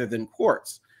legislatures rather than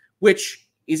courts, which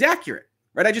is accurate,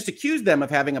 right? I just accused them of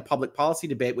having a public policy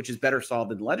debate, which is better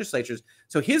solved in the legislatures.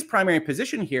 So his primary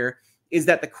position here is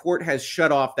that the court has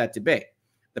shut off that debate.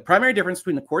 The primary difference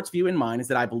between the court's view and mine is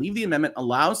that I believe the amendment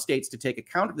allows states to take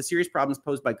account of the serious problems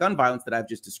posed by gun violence that I've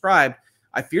just described.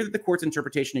 I fear that the court's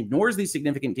interpretation ignores these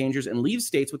significant dangers and leaves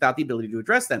states without the ability to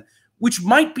address them, which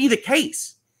might be the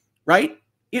case, right?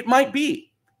 It might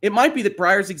be. It might be that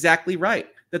Breyer's exactly right,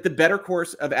 that the better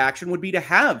course of action would be to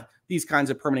have these kinds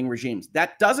of permitting regimes.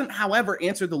 That doesn't, however,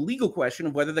 answer the legal question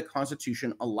of whether the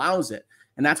Constitution allows it.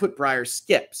 And that's what Breyer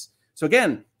skips. So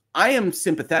again, I am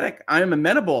sympathetic. I am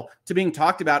amenable to being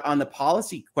talked about on the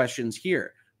policy questions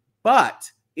here.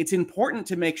 But it's important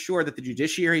to make sure that the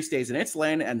judiciary stays in its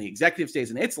lane and the executive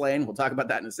stays in its lane. We'll talk about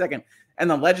that in a second. And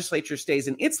the legislature stays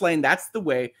in its lane. That's the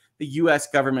way the U.S.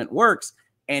 government works.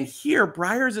 And here,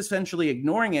 Breyer is essentially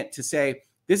ignoring it to say,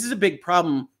 this is a big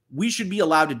problem. We should be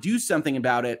allowed to do something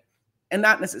about it, and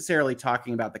not necessarily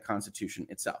talking about the Constitution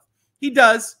itself. He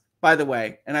does, by the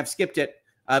way, and I've skipped it,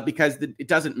 because it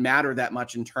doesn't matter that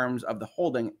much in terms of the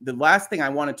holding. The last thing I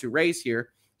wanted to raise here,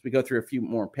 as we go through a few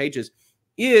more pages,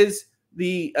 is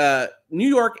the New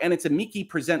York and its amici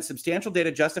present substantial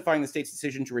data justifying the state's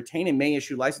decision to retain a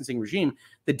may-issue licensing regime.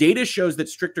 The data shows that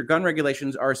stricter gun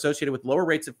regulations are associated with lower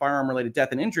rates of firearm-related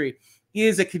death and injury.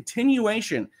 Is a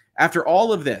continuation, after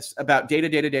all of this, about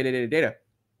data,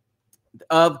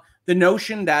 of the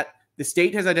notion that the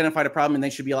state has identified a problem and they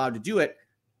should be allowed to do it,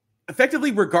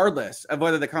 effectively regardless of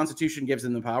whether the Constitution gives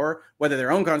them the power, whether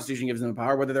their own Constitution gives them the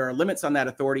power, whether there are limits on that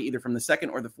authority, either from the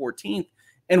 2nd or the 14th.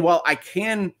 And while I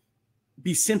can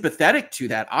be sympathetic to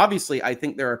that, obviously, I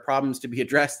think there are problems to be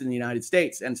addressed in the United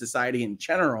States and society in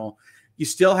general. You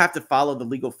still have to follow the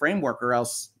legal framework, or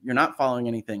else you're not following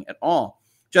anything at all.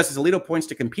 Justice Alito points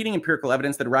to competing empirical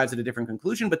evidence that arrives at a different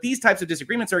conclusion, but these types of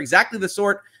disagreements are exactly the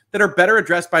sort that are better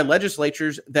addressed by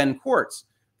legislatures than courts.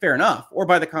 Fair enough, or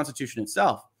by the Constitution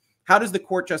itself. How does the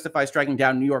court justify striking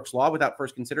down New York's law without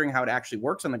first considering how it actually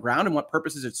works on the ground and what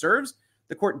purposes it serves?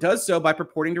 The court does so by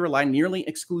purporting to rely nearly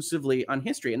exclusively on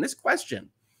history. And this question,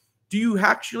 do you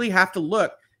actually have to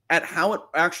look at how it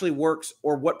actually works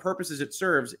or what purposes it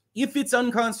serves if it's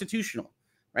unconstitutional,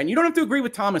 right? And you don't have to agree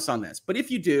with Thomas on this, but if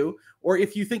you do, or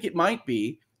if you think it might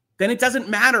be, then it doesn't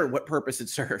matter what purpose it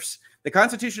serves. The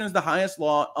Constitution is the highest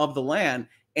law of the land.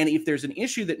 And if there's an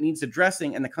issue that needs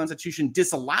addressing and the Constitution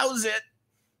disallows it,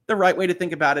 the right way to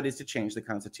think about it is to change the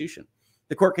Constitution.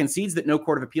 The court concedes that no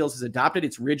court of appeals has adopted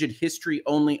its rigid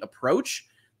history-only approach.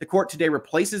 The court today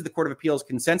replaces the Court of Appeals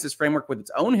consensus framework with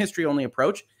its own history-only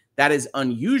approach. That is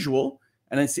unusual.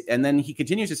 And then he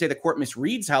continues to say the court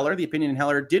misreads Heller. The opinion in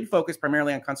Heller did focus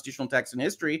primarily on constitutional text and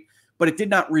history, but it did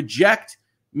not reject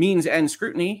means and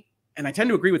scrutiny. And I tend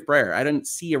to agree with Breyer. I didn't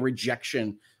see a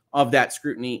rejection of that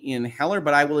scrutiny in Heller,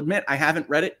 but I will admit I haven't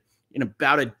read it in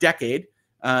about a decade.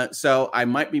 So I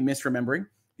might be misremembering.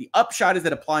 The upshot is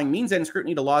that applying means and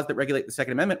scrutiny to laws that regulate the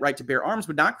Second Amendment right to bear arms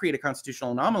would not create a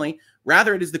constitutional anomaly.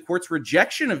 Rather, it is the court's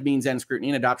rejection of means and scrutiny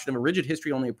and adoption of a rigid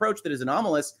history-only approach that is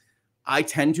anomalous. I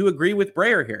tend to agree with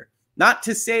Breyer here. Not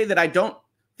to say that I don't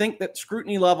think that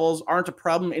scrutiny levels aren't a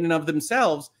problem in and of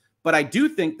themselves, but I do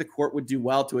think the court would do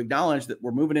well to acknowledge that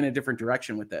we're moving in a different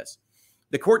direction with this.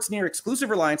 The court's near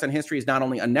exclusive reliance on history is not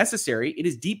only unnecessary, it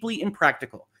is deeply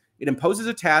impractical. It imposes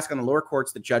a task on the lower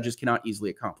courts that judges cannot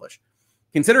easily accomplish.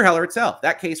 Consider Heller itself.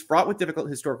 That case, fraught with difficult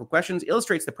historical questions,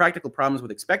 illustrates the practical problems with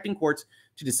expecting courts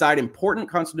to decide important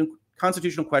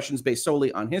constitutional questions based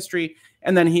solely on history.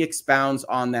 And then he expounds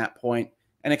on that point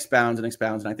and expounds and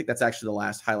expounds. And I think that's actually the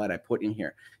last highlight I put in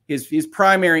here. His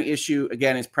primary issue,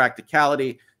 again, is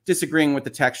practicality, disagreeing with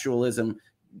the textualism,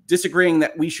 disagreeing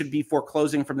that we should be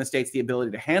foreclosing from the states the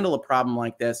ability to handle a problem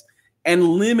like this, and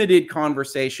limited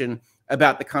conversation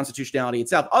about the constitutionality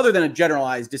itself, other than a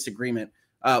generalized disagreement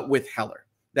with Heller,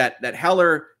 that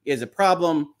Heller is a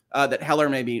problem, that Heller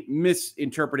may be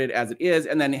misinterpreted as it is,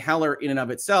 and then Heller in and of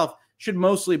itself should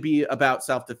mostly be about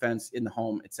self-defense in the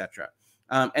home, etc.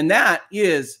 And that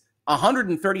is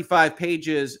 135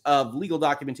 pages of legal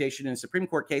documentation in a Supreme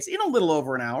Court case in a little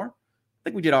over an hour. I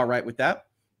think we did all right with that.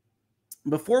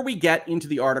 Before we get into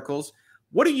the articles,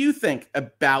 what do you think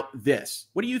about this?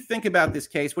 What do you think about this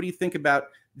case? What do you think about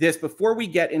this? Before we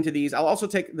get into these, I'll also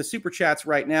take the super chats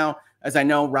right now, as I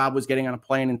know Rob was getting on a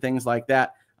plane and things like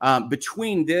that,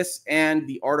 between this and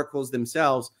the articles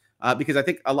themselves, because I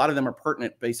think a lot of them are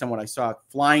pertinent based on what I saw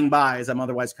flying by as I'm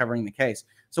otherwise covering the case.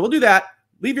 So we'll do that.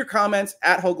 Leave your comments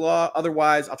at Hogue Law.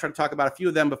 Otherwise, I'll try to talk about a few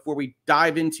of them before we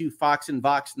dive into Fox and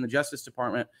Vox in the Justice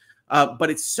Department. But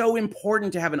it's so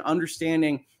important to have an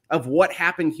understanding of what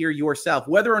happened here yourself,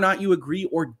 whether or not you agree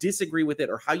or disagree with it,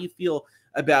 or how you feel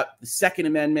about the Second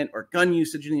Amendment or gun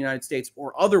usage in the United States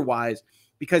or otherwise,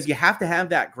 because you have to have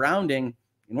that grounding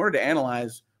in order to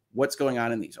analyze what's going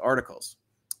on in these articles.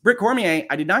 Britt Cormier,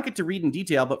 I did not get to read in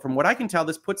detail, but from what I can tell,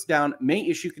 this puts down may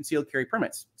issue concealed carry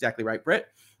permits. Exactly right, Britt.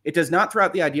 It does not throw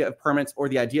out the idea of permits or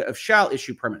the idea of shall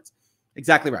issue permits.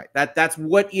 Exactly right. That's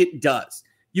what it does.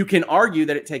 You can argue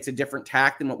that it takes a different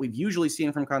tack than what we've usually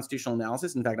seen from constitutional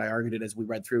analysis. In fact, I argued it as we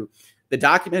read through the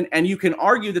document. And you can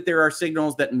argue that there are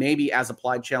signals that maybe as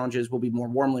applied challenges will be more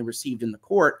warmly received in the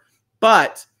court.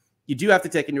 But you do have to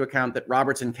take into account that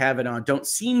Roberts and Kavanaugh don't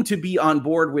seem to be on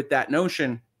board with that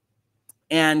notion.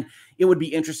 And it would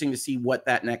be interesting to see what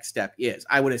that next step is.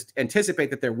 I would anticipate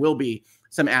that there will be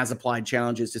some as applied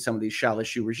challenges to some of these shall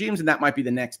issue regimes, and that might be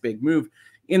the next big move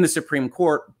in the Supreme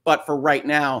Court. But for right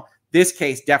now, this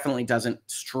case definitely doesn't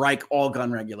strike all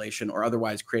gun regulation or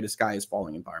otherwise create a sky is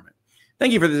falling environment.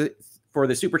 Thank you for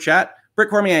the super chat. Britt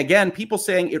Cormier, again, people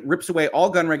saying it rips away all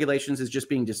gun regulations is just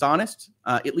being dishonest.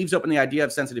 It leaves open the idea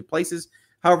of sensitive places.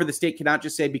 However, the state cannot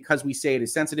just say because we say it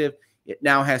is sensitive, it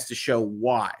now has to show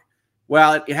why.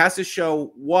 Well, it has to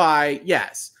show why,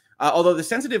 yes. Although the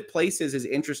sensitive places is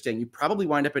interesting, you probably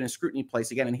wind up in a scrutiny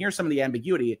place again. And here's some of the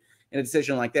ambiguity in a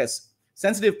decision like this.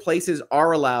 Sensitive places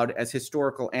are allowed as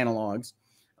historical analogs.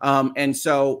 And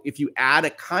so if you add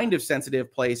a kind of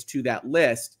sensitive place to that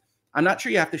list, I'm not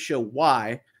sure you have to show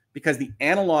why, because the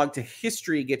analog to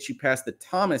history gets you past the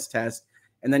Thomas test.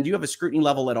 And then do you have a scrutiny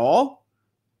level at all?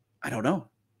 I don't know.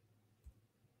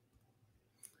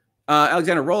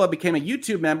 Alexandra Rolla became a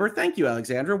YouTube member. Thank you,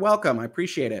 Alexandra. Welcome. I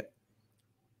appreciate it.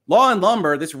 Law and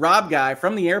Lumber, this Rob guy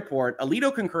from the airport,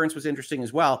 Alito concurrence was interesting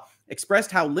as well. Expressed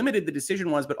how limited the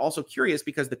decision was, but also curious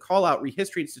because the call out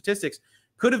rehistory and statistics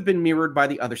could have been mirrored by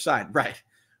the other side. Right.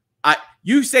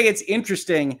 You say it's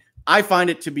interesting. I find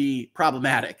it to be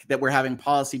problematic that we're having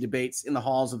policy debates in the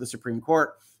halls of the Supreme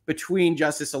Court between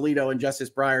Justice Alito and Justice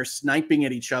Breyer sniping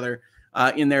at each other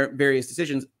in their various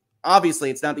decisions. Obviously,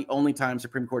 it's not the only time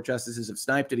Supreme Court justices have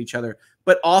sniped at each other,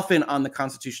 but often on the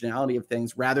constitutionality of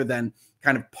things rather than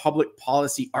kind of public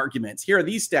policy arguments. Here are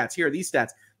these stats. Here are these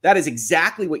stats. That is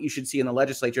exactly what you should see in the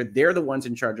legislature. They're the ones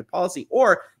in charge of policy.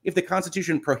 Or if the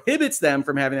Constitution prohibits them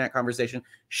from having that conversation,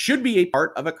 should be a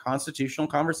part of a constitutional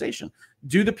conversation.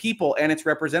 Do the people and its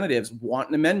representatives want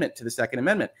an amendment to the Second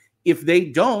Amendment? If they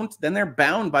don't, then they're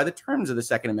bound by the terms of the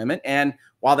Second Amendment. And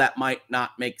while that might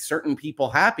not make certain people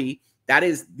happy, that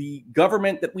is the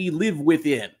government that we live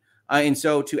within. And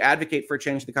so to advocate for a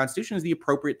change to the Constitution is the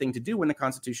appropriate thing to do when the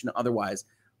Constitution otherwise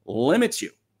limits you.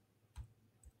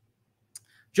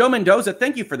 Joe Mendoza,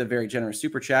 thank you for the very generous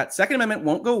super chat. Second Amendment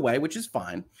won't go away, which is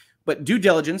fine, but due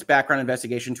diligence, background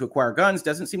investigation to acquire guns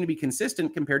doesn't seem to be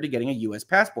consistent compared to getting a U.S.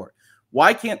 passport.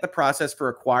 Why can't the process for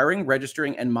acquiring,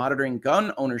 registering, and monitoring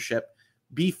gun ownership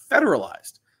be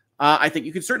federalized? I think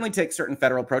you could certainly take certain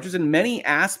federal approaches, and many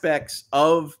aspects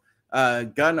of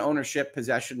gun ownership,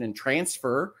 possession, and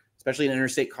transfer, especially in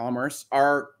interstate commerce,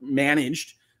 are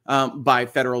managed by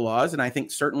federal laws. And I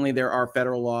think certainly there are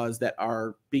federal laws that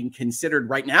are being considered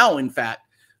right now, in fact,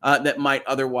 that might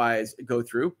otherwise go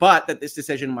through, but that this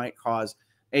decision might cause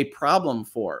a problem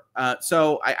for.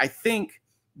 So I think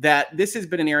that this has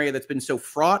been an area that's been so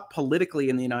fraught politically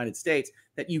in the United States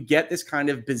that you get this kind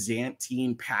of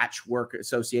Byzantine patchwork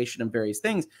association of various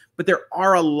things. But there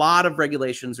are a lot of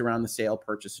regulations around the sale,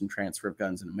 purchase, and transfer of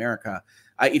guns in America.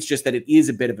 It's just that it is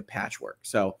a bit of a patchwork.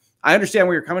 So I understand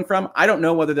where you're coming from. I don't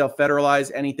know whether they'll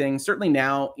federalize anything. Certainly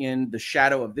now, in the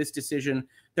shadow of this decision,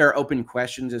 there are open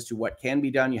questions as to what can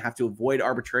be done. You have to avoid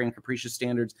arbitrary and capricious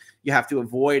standards. You have to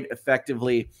avoid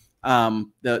effectively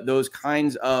those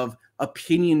kinds of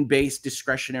opinion-based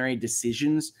discretionary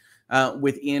decisions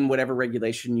within whatever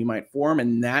regulation you might form.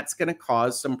 And that's going to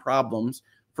cause some problems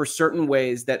for certain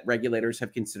ways that regulators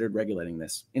have considered regulating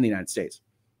this in the United States.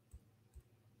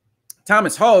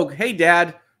 Thomas Hogue, hey,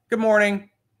 Dad. Good morning.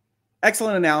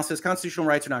 Excellent analysis. Constitutional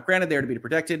rights are not granted. They are to be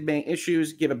protected. Main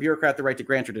issues: give a bureaucrat the right to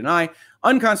grant or deny.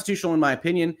 Unconstitutional, in my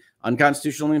opinion.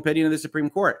 Unconstitutional, in the opinion of the Supreme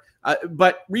Court.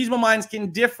 But reasonable minds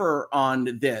can differ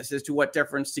on this as to what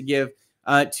deference to give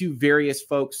to various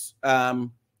folks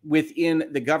within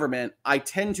the government. I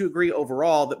tend to agree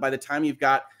overall that by the time you've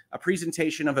got a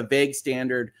presentation of a vague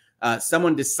standard,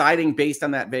 someone deciding based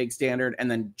on that vague standard,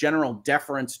 and then general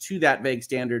deference to that vague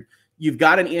standard, you've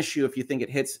got an issue if you think it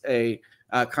hits a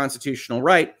constitutional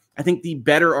right. I think the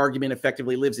better argument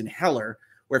effectively lives in Heller,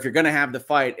 where if you're going to have the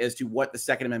fight as to what the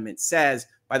Second Amendment says,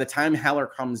 by the time Heller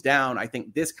comes down, I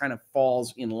think this kind of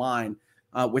falls in line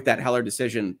with that Heller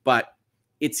decision. But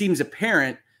it seems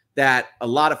apparent that a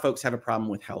lot of folks have a problem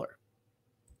with Heller.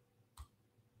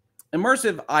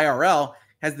 Immersive IRL,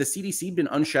 has the CDC been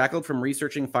unshackled from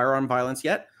researching firearm violence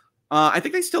yet? I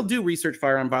think they still do research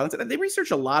firearm violence. They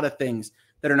research a lot of things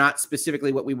that are not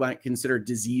specifically what we might consider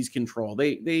disease control.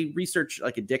 They research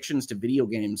like addictions to video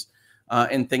games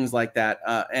and things like that.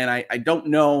 And I don't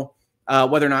know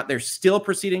whether or not they're still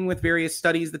proceeding with various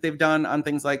studies that they've done on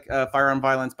things like firearm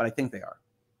violence, but I think they are.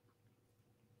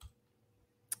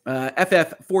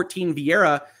 FF14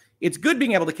 Vieira, it's good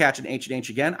being able to catch an H&H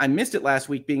again. I missed it last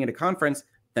week being at a conference.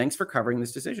 Thanks for covering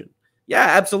this decision. Yeah,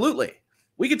 absolutely.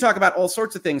 We could talk about all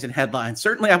sorts of things in headlines.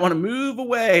 Certainly, I want to move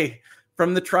away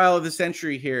from the trial of the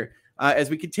century here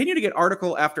as we continue to get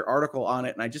article after article on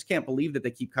it. And I just can't believe that they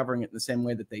keep covering it in the same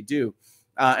way that they do.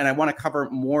 And I want to cover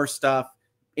more stuff,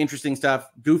 interesting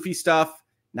stuff, goofy stuff,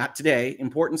 not today,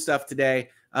 important stuff today,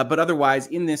 but otherwise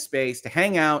in this space to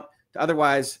hang out, to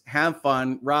otherwise have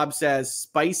fun. Rob says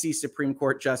spicy Supreme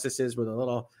Court justices with a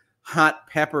little hot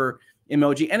pepper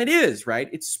emoji. And it is, right?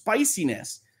 It's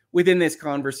spiciness within this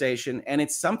conversation. And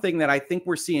it's something that I think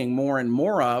we're seeing more and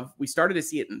more of. We started to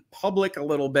see it in public a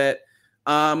little bit.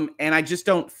 And I just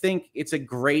don't think it's a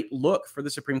great look for the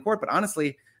Supreme Court. But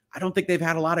honestly, I don't think they've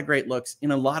had a lot of great looks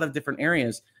in a lot of different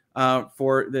areas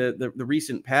for the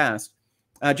recent past.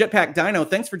 Jetpack Dino,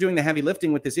 thanks for doing the heavy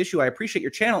lifting with this issue. I appreciate your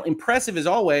channel. Impressive as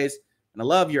always. And I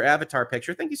love your avatar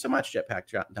picture. Thank you so much,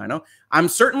 Jetpack Dino. I'm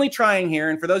certainly trying here.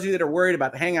 And for those of you that are worried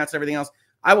about the Hangouts and everything else,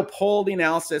 I will pull the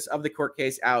analysis of the court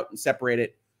case out and separate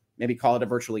it, maybe call it a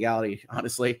virtual legality,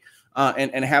 honestly,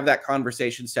 and have that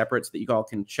conversation separate so that you all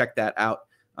can check that out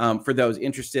for those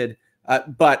interested.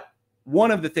 But one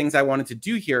of the things I wanted to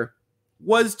do here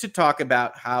was to talk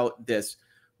about how this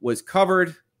was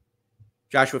covered.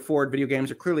 Joshua Ford, video games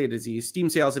are clearly a disease. Steam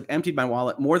sales have emptied my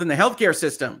wallet more than the healthcare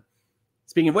system.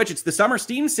 Speaking of which, it's the summer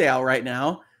Steam sale right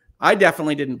now. I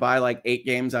definitely didn't buy like 8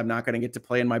 games I'm not going to get to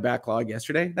play in my backlog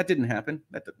yesterday. That didn't happen.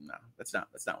 No, that's not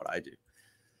what I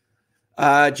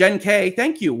do. Jen K,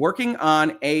 thank you. Working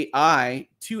on AI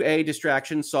 2A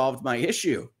distraction solved my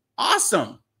issue.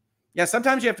 Awesome. Yeah,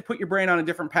 sometimes you have to put your brain on a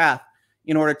different path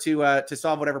in order to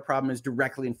solve whatever problem is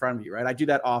directly in front of you, right? I do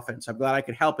that often, so I'm glad I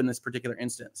could help in this particular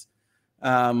instance. We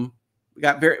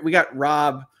got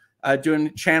Rob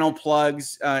doing channel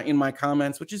plugs in my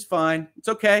comments, which is fine. It's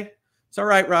okay. It's all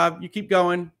right, Rob. You keep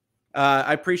going.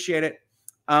 I appreciate it.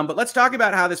 But let's talk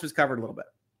about how this was covered a little bit.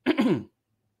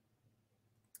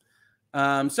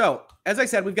 So, as I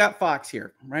said, we've got Fox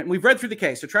here, right? And we've read through the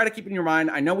case, so try to keep it in your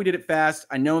mind. I know we did it fast.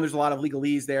 I know there's a lot of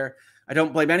legalese there. I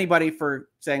don't blame anybody for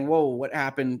saying, whoa, what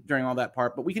happened during all that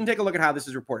part? But we can take a look at how this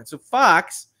is reported. So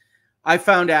Fox, I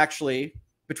found actually,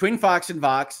 between Fox and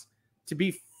Vox, to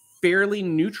be fairly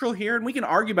neutral here. And we can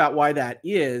argue about why that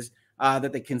is,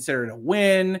 that they consider it a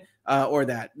win, or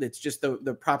that it's just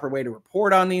the proper way to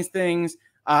report on these things.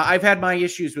 I've had my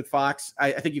issues with Fox.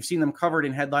 I think you've seen them covered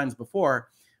in headlines before.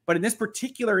 But in this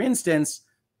particular instance,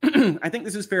 I think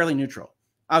this is fairly neutral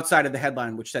outside of the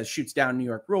headline, which says shoots down New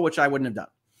York rule, which I wouldn't have done.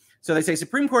 So they say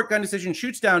Supreme Court gun decision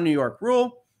shoots down New York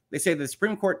rule. They say the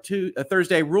Supreme Court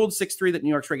Thursday ruled 6-3 that New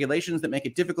York's regulations that make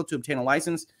it difficult to obtain a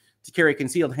license to carry a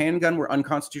concealed handgun were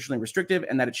unconstitutionally restrictive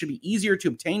and that it should be easier to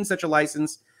obtain such a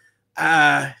license.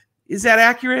 Is that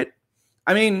accurate?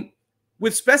 I mean,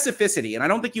 with specificity, and I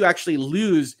don't think you actually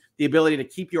lose the ability to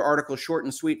keep your article short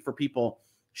and sweet for people,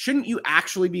 shouldn't you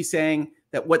actually be saying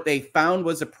that what they found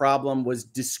was a problem was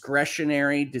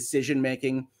discretionary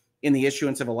decision-making in the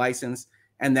issuance of a license,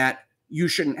 and that you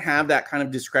shouldn't have that kind of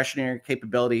discretionary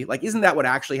capability? Like, isn't that what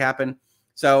actually happened?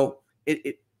 So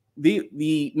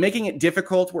the making it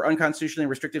difficult or unconstitutionally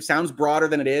restrictive sounds broader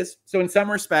than it is. So in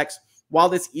some respects, while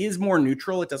this is more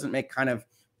neutral, it doesn't make kind of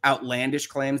outlandish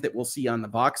claims that we'll see on the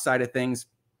Vox side of things.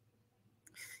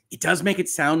 It does make it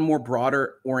sound more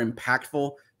broader or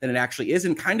impactful than it actually is,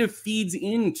 and kind of feeds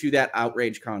into that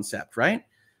outrage concept, right?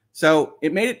 So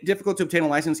it made it difficult to obtain a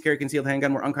license to carry a concealed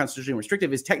handgun where unconstitutionally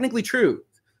restrictive is technically true,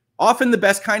 often the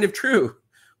best kind of true,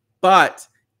 but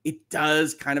it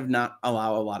does kind of not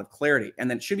allow a lot of clarity. And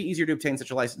then it should be easier to obtain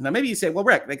such a license. Now, maybe you say, well,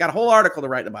 Rick, they got a whole article to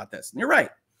write about this. And you're right.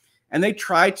 And they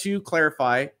try to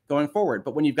clarify going forward.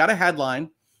 But when you've got a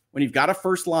headline, when you've got a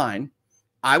first line,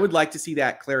 I would like to see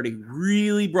that clarity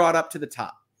really brought up to the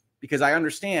top, because I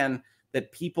understand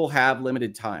that people have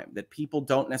limited time, that people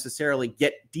don't necessarily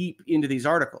get deep into these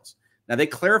articles. Now, they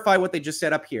clarify what they just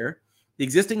said up here. The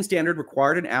existing standard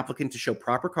required an applicant to show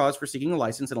proper cause for seeking a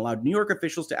license and allowed New York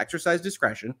officials to exercise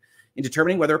discretion in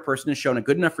determining whether a person has shown a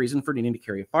good enough reason for needing to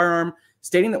carry a firearm,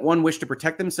 stating that one wished to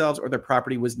protect themselves or their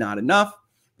property was not enough.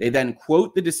 They then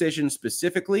quote the decision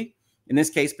specifically. In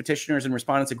this case, petitioners and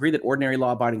respondents agree that ordinary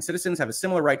law-abiding citizens have a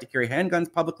similar right to carry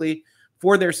handguns publicly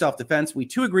for their self-defense. We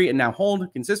too agree and now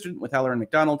hold, consistent with Heller and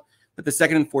McDonald, that the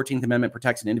Second and 14th Amendment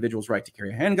protects an individual's right to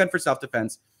carry a handgun for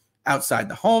self-defense outside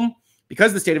the home.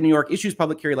 Because the state of New York issues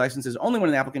public carry licenses only when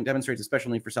an applicant demonstrates a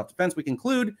special need for self-defense, we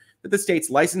conclude that the state's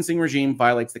licensing regime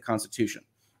violates the Constitution.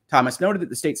 Thomas noted that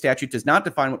the state statute does not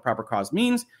define what proper cause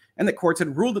means, and that courts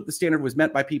had ruled that the standard was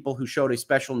met by people who showed a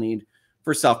special need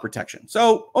for self-protection.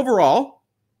 So overall,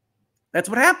 that's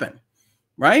what happened,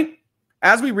 right?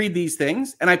 As we read these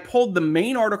things, and I pulled the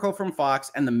main article from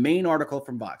Fox and the main article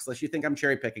from Vox, lest you think I'm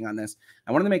cherry picking on this.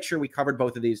 I wanted to make sure we covered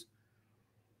both of these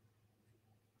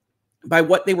by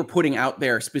what they were putting out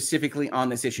there specifically on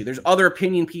this issue. There's other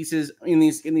opinion pieces in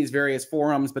these various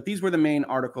forums, but these were the main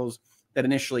articles that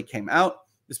initially came out.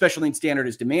 The special needs standard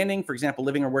is demanding. For example,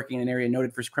 living or working in an area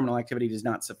noted for criminal activity does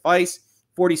not suffice.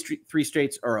 43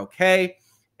 states are okay.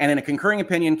 And in a concurring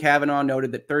opinion, Kavanaugh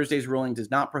noted that Thursday's ruling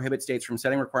does not prohibit states from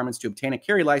setting requirements to obtain a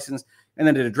carry license, and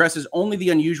that it addresses only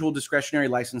the unusual discretionary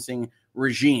licensing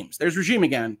regimes. There's regime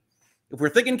again. If we're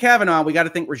thinking Kavanaugh, we got to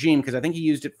think regime, because I think he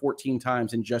used it 14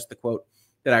 times in just the quote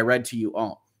that I read to you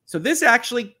all. So this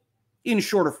actually, in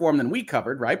shorter form than we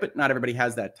covered, right? But not everybody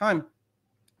has that time,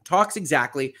 talks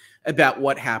exactly about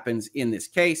what happens in this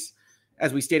case.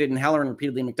 As we stated in Heller and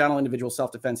repeatedly in McDonald, individual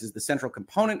self-defense is the central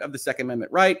component of the Second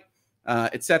Amendment right,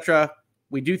 etc.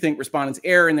 We do think respondents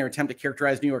err in their attempt to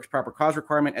characterize New York's proper cause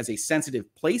requirement as a sensitive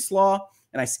place law.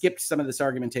 And I skipped some of this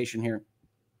argumentation here.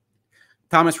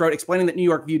 Thomas wrote, explaining that New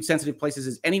York viewed sensitive places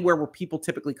as anywhere where people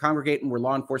typically congregate and where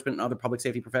law enforcement and other public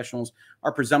safety professionals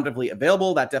are presumptively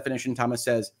available. That definition, Thomas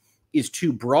says, is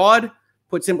too broad.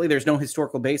 Put simply, there's no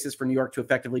historical basis for New York to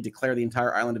effectively declare the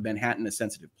entire island of Manhattan a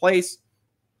sensitive place.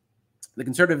 The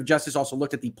conservative justice also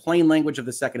looked at the plain language of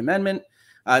the Second Amendment.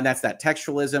 And that's that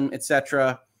textualism,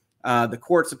 etc. The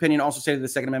court's opinion also stated the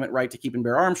Second Amendment right to keep and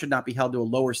bear arms should not be held to a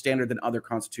lower standard than other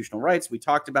constitutional rights. We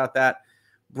talked about that.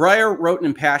 Breyer wrote an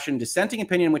impassioned dissenting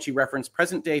opinion in which he referenced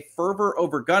present-day fervor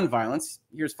over gun violence.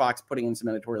 Here's Fox putting in some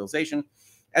editorialization,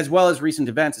 as well as recent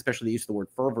events, especially the use of the word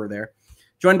fervor there.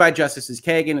 Joined by Justices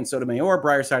Kagan and Sotomayor,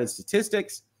 Breyer cited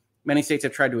statistics. Many states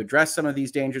have tried to address some of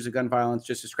these dangers of gun violence,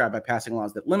 just described by passing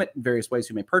laws that limit in various ways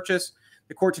who may purchase.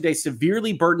 The court today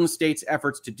severely burdened states'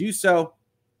 efforts to do so.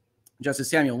 Justice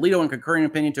Samuel Alito, in concurring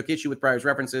opinion, took issue with Breyer's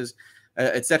references,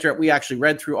 etc. We actually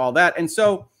read through all that. And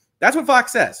so that's what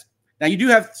Fox says. Now, you do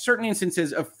have certain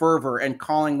instances of fervor and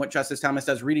calling what Justice Thomas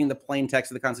does, reading the plain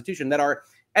text of the Constitution, that are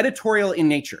editorial in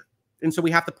nature. And so we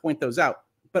have to point those out.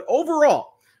 But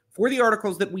overall, for the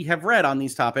articles that we have read on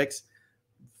these topics,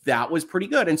 that was pretty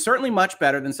good, and certainly much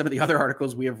better than some of the other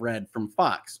articles we have read from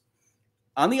Fox.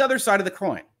 On the other side of the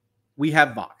coin, we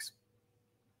have Vox.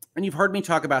 And you've heard me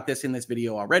talk about this in this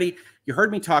video already. You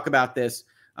heard me talk about this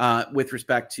with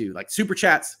respect to, like, Super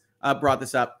Chats brought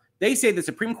this up. They say the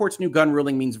Supreme Court's new gun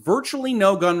ruling means virtually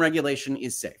no gun regulation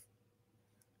is safe.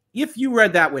 If you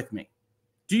read that with me,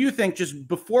 do you think, just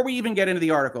before we even get into the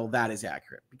article, that is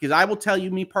accurate? Because I will tell you,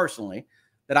 me personally,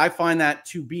 that I find that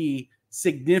to be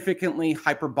significantly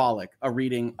hyperbolic, a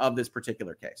reading of this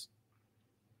particular case.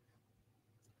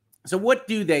 So what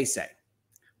do they say?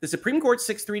 The Supreme Court's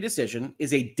 6-3 decision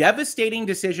is a devastating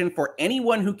decision for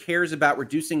anyone who cares about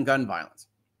reducing gun violence.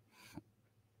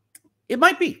 It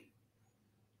might be.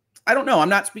 I don't know. I'm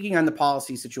not speaking on the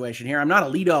policy situation here. I'm not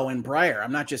Alito and Breyer.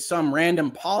 I'm not just some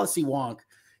random policy wonk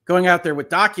going out there with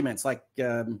documents like,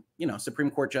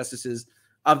 Supreme Court justices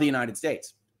of the United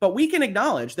States. But we can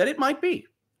acknowledge that it might be.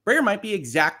 Breyer might be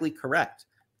exactly correct.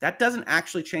 That doesn't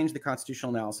actually change the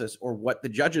constitutional analysis or what the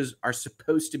judges are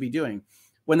supposed to be doing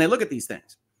when they look at these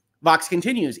things. Vox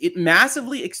continues, it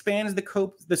massively expands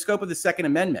the scope of the Second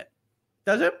Amendment.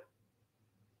 Does it?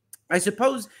 I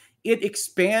suppose it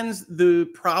expands the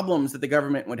problems that the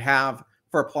government would have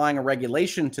for applying a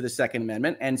regulation to the Second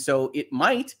Amendment. And so it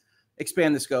might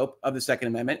expand the scope of the Second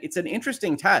Amendment. It's an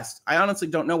interesting test. I honestly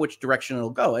don't know which direction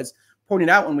it'll go. As pointed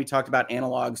out when we talked about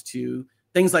analogs to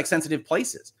things like sensitive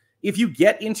places. If you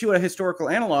get into a historical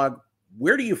analog,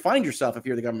 where do you find yourself if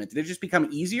you're the government? Did it just become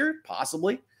easier?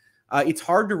 Possibly. It's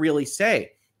hard to really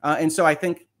say. And so I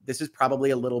think this is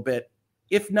probably a little bit,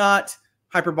 if not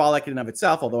hyperbolic in and of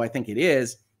itself, although I think it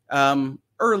is,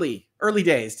 early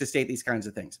days to state these kinds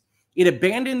of things. It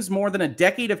abandons more than a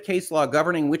decade of case law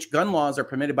governing which gun laws are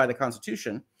permitted by the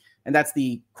Constitution. And that's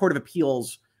the Court of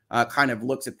Appeals kind of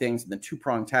looks at things in the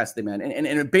two-pronged test they meant. And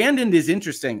abandoned is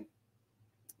interesting.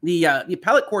 The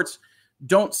appellate courts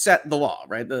don't set the law,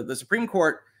 right? The Supreme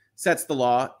Court sets the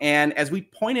law. And as we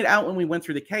pointed out when we went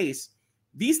through the case,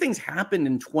 these things happened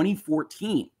in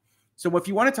 2014. So if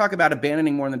you want to talk about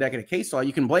abandoning more than a decade of case law,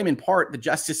 you can blame in part the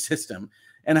justice system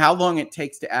and how long it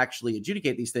takes to actually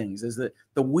adjudicate these things, as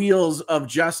the wheels of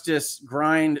justice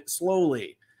grind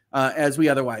slowly, as we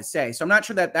otherwise say. So I'm not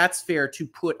sure that that's fair to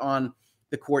put on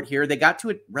the court here. They got to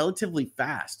it relatively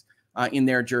fast in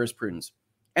their jurisprudence,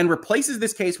 and replaces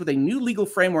this case with a new legal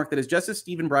framework that, as Justice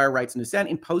Stephen Breyer writes in dissent,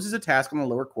 imposes a task on the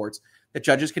lower courts that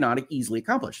judges cannot easily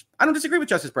accomplish. I don't disagree with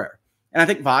Justice Breyer, and I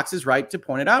think Vox is right to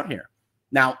point it out here.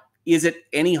 Now, is it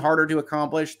any harder to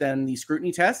accomplish than the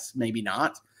scrutiny tests? Maybe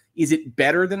not. Is it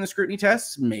better than the scrutiny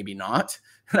tests? Maybe not.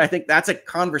 And I think that's a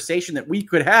conversation that we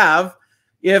could have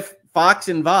if Fox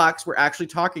and Vox were actually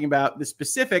talking about the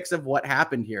specifics of what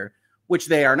happened here, which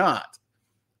they are not.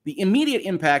 The immediate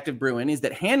impact of Bruen is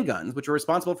that handguns, which are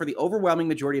responsible for the overwhelming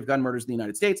majority of gun murders in the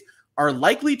United States, are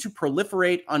likely to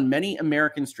proliferate on many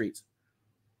American streets.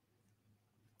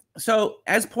 So,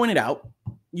 as pointed out,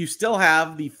 you still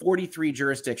have the 43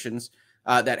 jurisdictions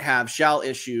that have shall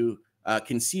issue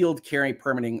concealed carry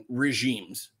permitting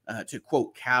regimes, to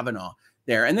quote Kavanaugh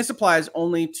there. And this applies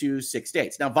only to 6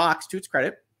 states. Now, Vox, to its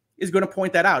credit, is going to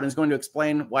point that out and is going to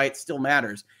explain why it still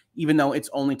matters, even though it's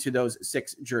only to those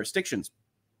 6 jurisdictions.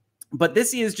 But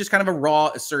this is just kind of a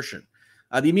raw assertion.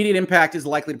 The immediate impact is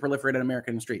likely to proliferate on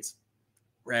American streets.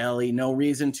 Really, no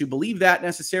reason to believe that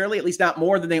necessarily, at least not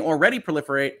more than they already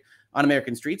proliferate on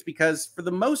American streets, because for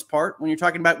the most part, when you're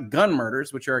talking about gun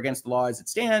murders, which are against the law as it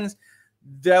stands,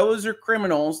 those are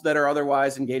criminals that are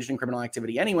otherwise engaged in criminal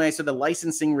activity anyway. So the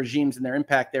licensing regimes and their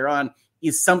impact thereon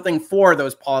is something for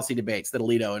those policy debates that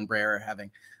Alito and Breyer are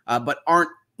having, but aren't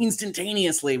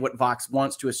instantaneously what Vox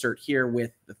wants to assert here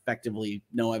with effectively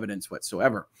no evidence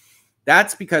whatsoever.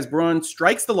 That's because Bruen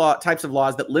strikes the types of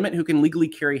laws that limit who can legally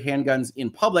carry handguns in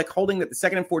public, holding that the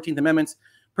Second and 14th Amendments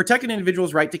protect an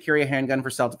individual's right to carry a handgun for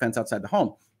self-defense outside the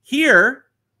home. Here,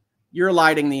 you're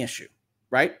eliding the issue,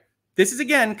 right? This is,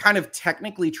 again, kind of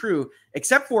technically true,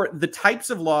 except for the types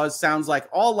of laws sounds like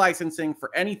all licensing for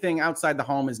anything outside the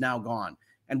home is now gone.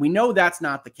 And we know that's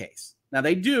not the case. Now,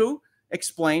 they do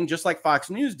explain, just like Fox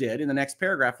News did in the next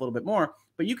paragraph a little bit more,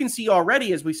 but you can see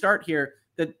already as we start here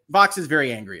that Vox is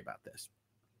very angry about this.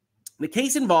 The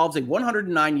case involves a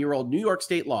 109-year-old New York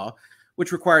state law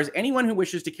which requires anyone who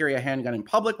wishes to carry a handgun in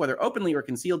public, whether openly or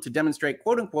concealed, to demonstrate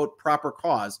quote-unquote proper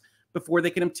cause before they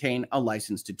can obtain a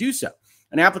license to do so.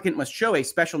 An applicant must show a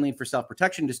special need for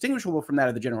self-protection distinguishable from that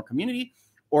of the general community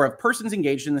or of persons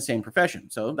engaged in the same profession.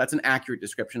 So that's an accurate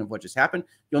description of what just happened.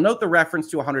 You'll note the reference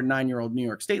to a 109-year-old New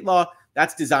York state law.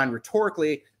 That's designed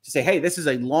rhetorically to say, hey, this is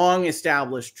a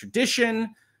long-established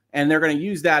tradition, and they're going to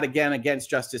use that again against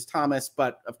Justice Thomas.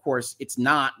 But, of course, it's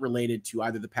not related to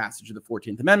either the passage of the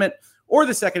 14th Amendment or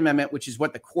the Second Amendment, which is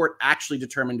what the court actually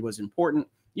determined was important.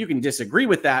 You can disagree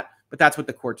with that, but that's what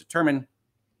the court determined.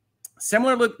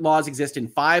 Similar laws exist in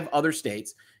 5 other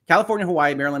states: California,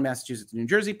 Hawaii, Maryland, Massachusetts, New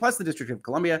Jersey, plus the District of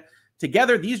Columbia.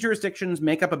 Together, these jurisdictions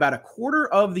make up about a quarter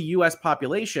of the U.S.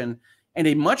 population and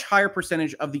a much higher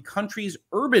percentage of the country's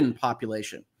urban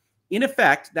population. In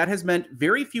effect, that has meant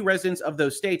very few residents of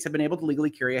those states have been able to legally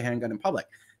carry a handgun in public.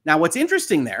 Now, what's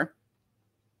interesting there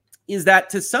is that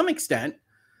to some extent,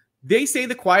 they say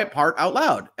the quiet part out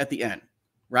loud at the end,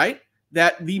 right?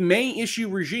 That the may issue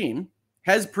regime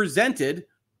has prevented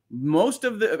most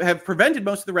of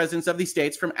the residents of these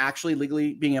states from actually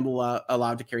legally being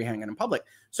allowed to carry a handgun in public.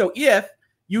 So if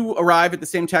you arrive at the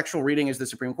same textual reading as the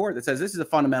Supreme Court that says this is a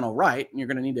fundamental right, and you're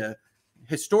going to need a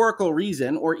historical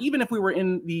reason, or even if we were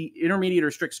in the intermediate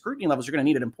or strict scrutiny levels, you're going to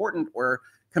need an important or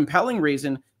compelling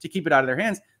reason to keep it out of their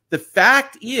hands. The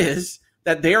fact is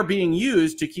that they are being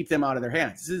used to keep them out of their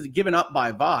hands. This is given up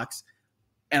by Vox,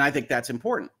 and I think that's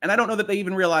important. And I don't know that they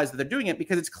even realize that they're doing it,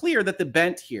 because it's clear that the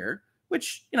bent here,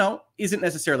 which, isn't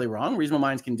necessarily wrong, reasonable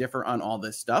minds can differ on all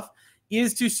this stuff,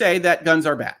 is to say that guns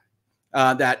are bad,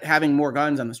 that having more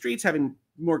guns on the streets, having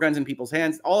more guns in people's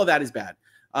hands, all of that is bad.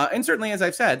 And certainly, as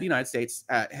I've said, the United States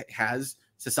has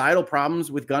societal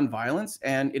problems with gun violence,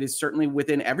 and it is certainly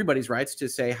within everybody's rights to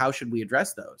say, how should we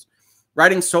address those?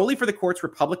 Writing solely for the court's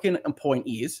Republican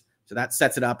appointees, so that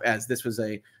sets it up as this was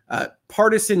a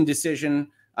partisan decision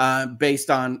based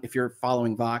on, if you're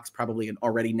following Vox, probably an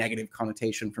already negative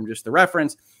connotation from just the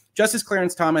reference. Justice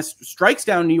Clarence Thomas strikes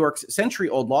down New York's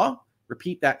century-old law,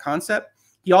 repeat that concept.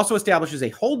 He also establishes a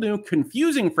whole new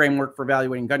confusing framework for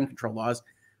evaluating gun control laws.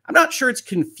 I'm not sure it's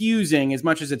confusing as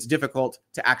much as it's difficult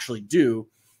to actually do.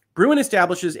 Bruen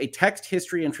establishes a text,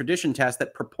 history, and tradition test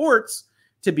that purports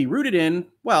to be rooted in,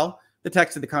 well, the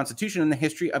text of the Constitution and the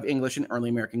history of English and early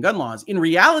American gun laws. In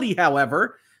reality,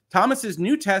 however, Thomas's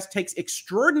new test takes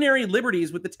extraordinary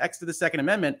liberties with the text of the Second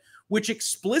Amendment, which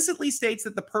explicitly states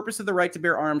that the purpose of the right to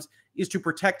bear arms is to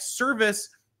protect service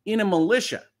in a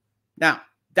militia. Now,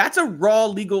 that's a raw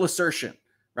legal assertion,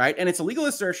 right? And it's a legal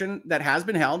assertion that has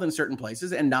been held in certain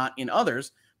places and not in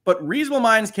others. But reasonable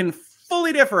minds can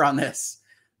fully differ on this,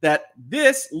 that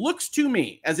this looks to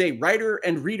me as a writer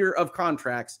and reader of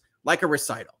contracts like a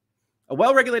recital. A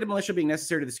well-regulated militia being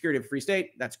necessary to the security of a free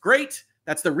state, that's great.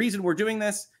 That's the reason we're doing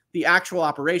this. The actual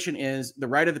operation is the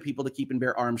right of the people to keep and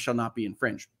bear arms shall not be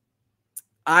infringed.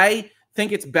 I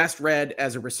think it's best read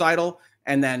as a recital,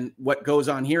 and then what goes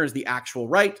on here is the actual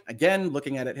right. Again,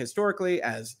 looking at it historically,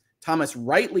 as Thomas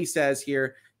rightly says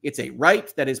here, it's a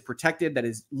right that is protected, that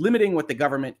is limiting what the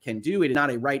government can do. It is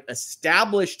not a right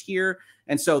established here.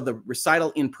 And so the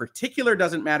recital in particular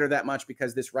doesn't matter that much,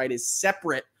 because this right is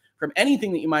separate from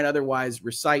anything that you might otherwise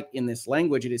recite in this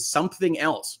language. It is something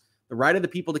else. The right of the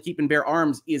people to keep and bear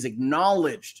arms is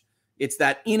acknowledged. It's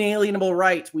that inalienable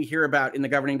right we hear about in the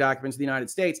governing documents of the United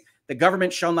States. The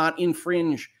government shall not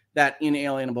infringe that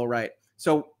inalienable right.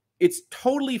 So it's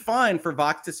totally fine for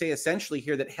Vox to say essentially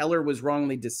here that Heller was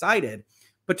wrongly decided.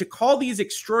 But to call these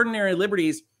extraordinary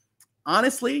liberties,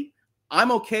 honestly,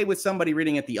 I'm okay with somebody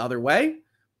reading it the other way.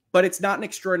 But it's not an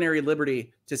extraordinary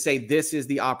liberty to say this is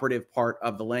the operative part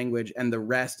of the language, and the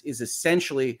rest is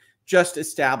essentially just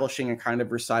establishing a kind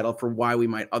of recital for why we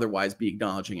might otherwise be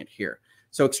acknowledging it here.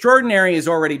 So extraordinary is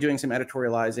already doing some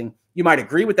editorializing. You might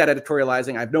agree with that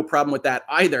editorializing. I have no problem with that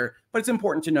either, but it's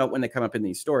important to note when they come up in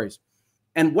these stories.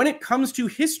 And when it comes to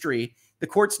history, the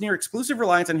court's near exclusive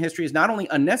reliance on history is not only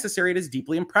unnecessary, it is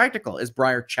deeply impractical, as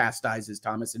Breyer chastises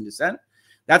Thomas in dissent.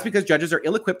 That's because judges are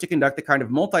ill-equipped to conduct the kind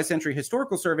of multi-century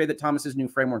historical survey that Thomas's new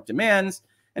framework demands.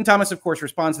 And Thomas, of course,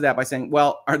 responds to that by saying,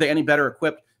 well, are they any better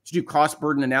equipped to do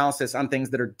cost-burden analysis on things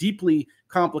that are deeply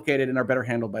complicated and are better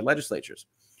handled by legislatures?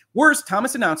 Worse,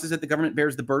 Thomas announces that the government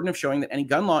bears the burden of showing that any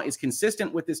gun law is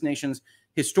consistent with this nation's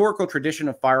historical tradition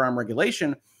of firearm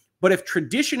regulation. But if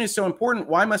tradition is so important,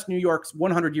 why must New York's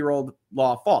 100-year-old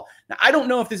law fall? Now, I don't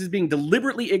know if this is being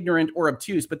deliberately ignorant or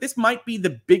obtuse, but this might be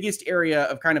the biggest area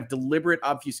of kind of deliberate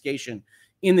obfuscation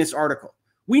in this article.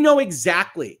 We know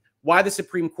exactly why the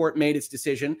Supreme Court made its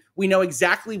decision. We know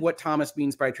exactly what Thomas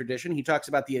means by tradition. He talks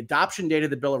about the adoption date of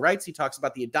the Bill of Rights. He talks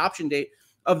about the adoption date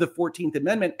of the 14th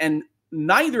Amendment, and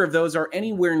neither of those are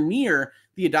anywhere near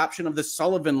the adoption of the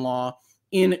Sullivan Law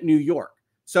in New York.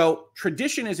 So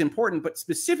tradition is important, but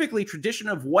specifically tradition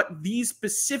of what these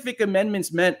specific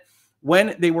amendments meant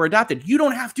when they were adopted. You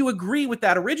don't have to agree with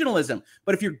that originalism,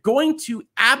 but if you're going to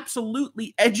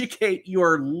absolutely educate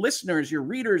your listeners, your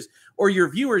readers, or your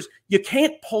viewers, you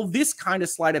can't pull this kind of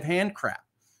sleight of hand crap,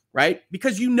 right?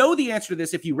 Because you know the answer to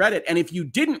this if you read it, and if you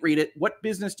didn't read it, what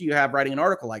business do you have writing an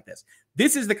article like this?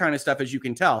 This is the kind of stuff, as you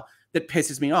can tell, that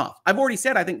pisses me off. I've already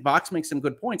said I think Vox makes some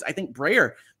good points. I think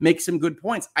Breyer makes some good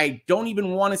points. I don't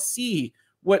even want to see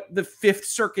what the Fifth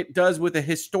Circuit does with a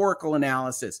historical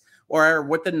analysis, or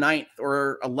what the Ninth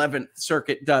or 11th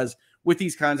Circuit does with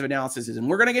these kinds of analyses. And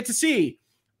we're going to get to see.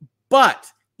 But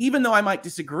even though I might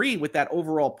disagree with that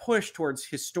overall push towards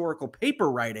historical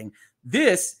paper writing,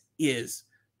 this is,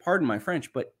 pardon my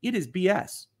French, but it is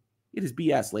BS. It is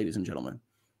BS, ladies and gentlemen.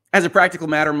 As a practical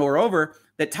matter, moreover,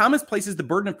 that Thomas places the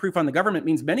burden of proof on the government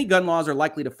means many gun laws are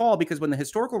likely to fall, because when the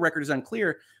historical record is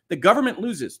unclear, the government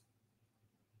loses.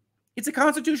 It's a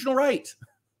constitutional right,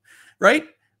 right?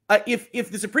 If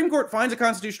the Supreme Court finds a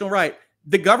constitutional right,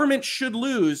 the government should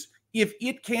lose if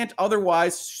it can't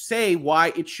otherwise say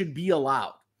why it should be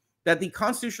allowed. That the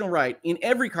constitutional right in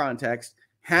every context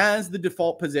has the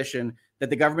default position that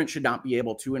the government should not be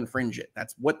able to infringe it.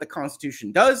 That's what the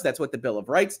Constitution does. That's what the Bill of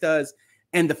Rights does.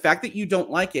 And the fact that you don't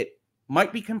like it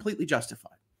might be completely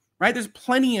justified, right? There's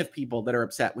plenty of people that are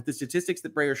upset with the statistics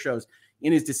that Breyer shows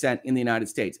in his dissent in the United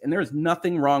States. And there is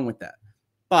nothing wrong with that.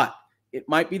 But it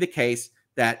might be the case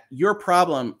that your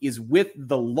problem is with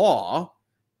the law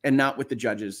and not with the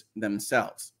judges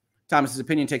themselves. Thomas's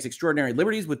opinion takes extraordinary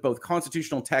liberties with both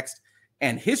constitutional text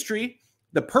and history.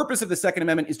 The purpose of the Second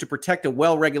Amendment is to protect a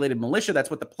well-regulated militia. That's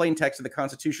what the plain text of the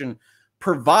Constitution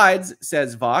provides,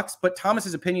 says Vox. But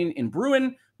Thomas's opinion in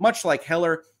Bruen, much like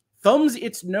Heller, thumbs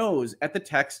its nose at the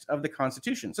text of the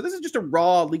Constitution. So this is just a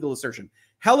raw legal assertion.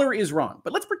 Heller is wrong.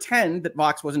 But let's pretend that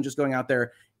Vox wasn't just going out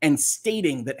there and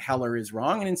stating that Heller is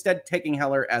wrong and instead taking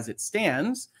Heller as it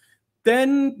stands.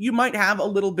 Then you might have a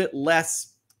little bit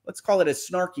less, let's call it a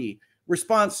snarky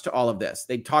response to all of this.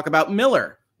 They talk about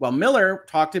Miller. Well, Miller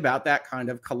talked about that kind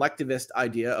of collectivist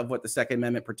idea of what the Second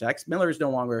Amendment protects. Miller is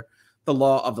no longer the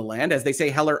law of the land. As they say,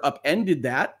 Heller upended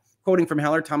that. Quoting from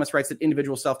Heller, Thomas writes that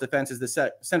individual self-defense is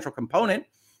the central component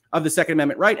of the Second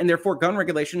Amendment right, and therefore gun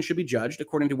regulations should be judged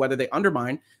according to whether they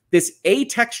undermine this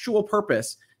atextual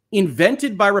purpose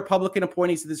invented by Republican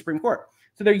appointees to the Supreme Court.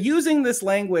 So they're using this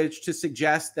language to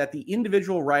suggest that the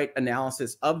individual right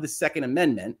analysis of the Second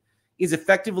Amendment is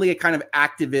effectively a kind of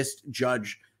activist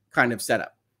judge kind of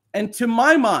setup. And to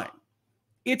my mind,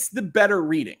 it's the better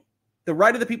reading. The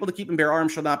right of the people to keep and bear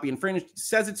arms shall not be infringed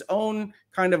says its own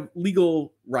kind of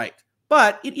legal right.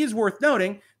 But it is worth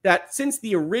noting that since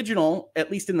the original,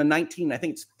 at least in the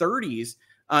 30s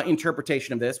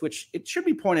interpretation of this, which it should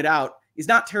be pointed out is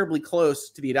not terribly close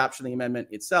to the adoption of the amendment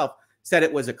itself, said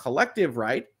it was a collective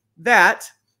right, that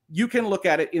you can look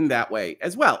at it in that way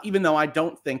as well, even though I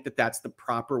don't think that that's the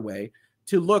proper way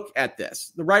to look at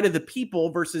this. The right of the people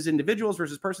versus individuals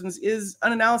versus persons is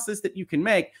an analysis that you can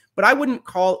make, but I wouldn't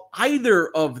call either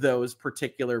of those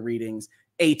particular readings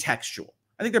atextual.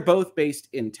 I think they're both based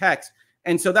in text.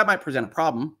 And so that might present a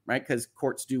problem, right? Because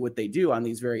courts do what they do on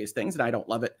these various things, and I don't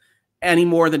love it any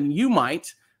more than you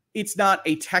might. It's not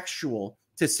atextual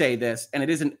to say this, and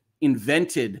it isn't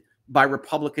invented by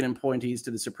Republican appointees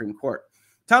to the Supreme Court.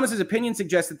 Thomas's opinion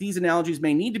suggests that these analogies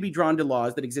may need to be drawn to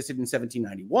laws that existed in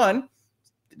 1791.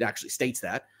 It actually states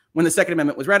that, when the Second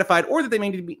Amendment was ratified, or that they may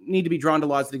need to be drawn to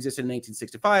laws that existed in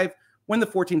 1865, when the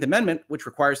 14th Amendment, which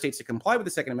requires states to comply with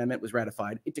the Second Amendment, was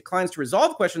ratified. It declines to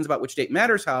resolve questions about which state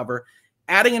matters, however,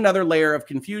 adding another layer of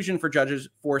confusion for judges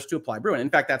forced to apply Bruen. In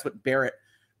fact, that's what Barrett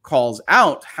calls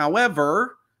out.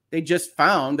 However, they just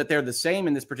found that they're the same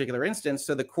in this particular instance,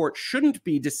 so the court shouldn't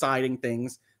be deciding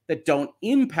things that don't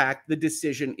impact the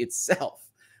decision itself,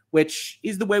 which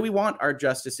is the way we want our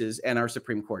justices and our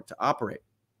Supreme Court to operate.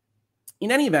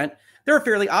 In any event, there are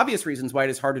fairly obvious reasons why it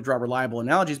is hard to draw reliable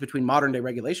analogies between modern-day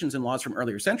regulations and laws from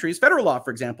earlier centuries. Federal law, for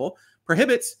example,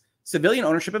 prohibits civilian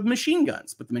ownership of machine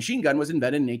guns, but the machine gun was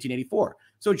invented in 1884.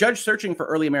 So a judge searching for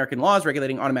early American laws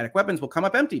regulating automatic weapons will come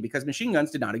up empty because machine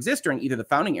guns did not exist during either the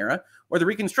founding era or the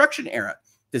Reconstruction era.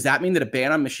 Does that mean that a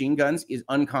ban on machine guns is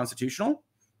unconstitutional?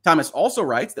 Thomas also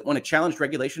writes that when a challenged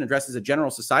regulation addresses a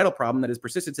general societal problem that has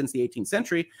persisted since the 18th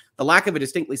century, the lack of a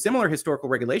distinctly similar historical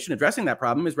regulation addressing that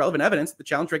problem is relevant evidence that the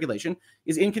challenged regulation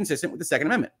is inconsistent with the Second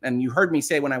Amendment. And you heard me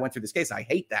say when I went through this case, I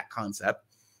hate that concept.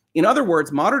 In other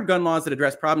words, modern gun laws that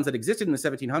address problems that existed in the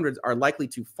 1700s are likely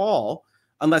to fall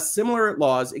unless similar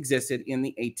laws existed in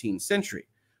the 18th century.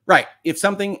 Right. If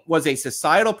something was a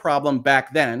societal problem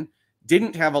back then,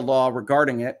 didn't have a law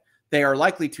regarding it, they are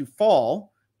likely to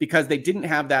fall because they didn't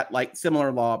have that like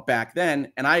similar law back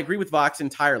then. And I agree with Vox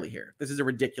entirely here. This is a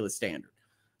ridiculous standard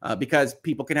because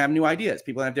people can have new ideas.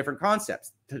 People have different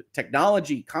concepts,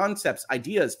 technology, concepts,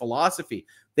 ideas, philosophy.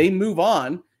 They move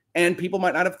on and people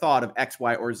might not have thought of X,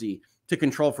 Y, or Z to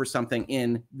control for something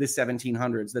in the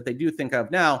 1700s that they do think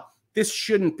of now. This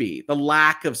shouldn't be, the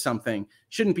lack of something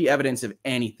shouldn't be evidence of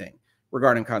anything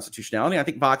regarding constitutionality. I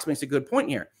think Vox makes a good point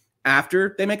here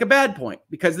after they make a bad point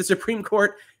because the Supreme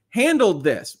Court handled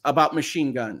this about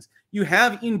machine guns. You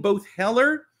have in both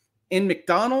Heller, in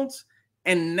McDonald's,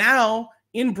 and now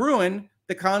in Bruen,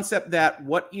 the concept that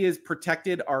what is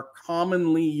protected are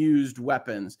commonly used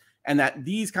weapons and that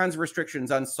these kinds of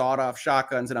restrictions on sawed-off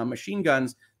shotguns and on machine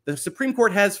guns, the Supreme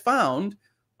Court has found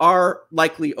are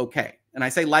likely okay. And I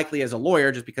say likely as a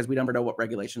lawyer just because we never know what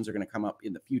regulations are going to come up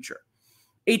in the future.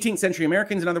 18th century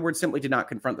Americans, in other words, simply did not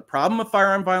confront the problem of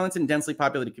firearm violence in densely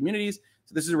populated communities.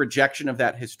 So this is a rejection of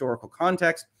that historical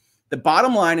context. The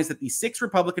bottom line is that the 6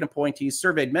 Republican appointees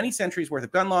surveyed many centuries worth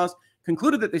of gun laws,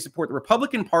 concluded that they support the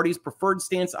Republican Party's preferred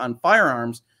stance on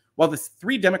firearms, while the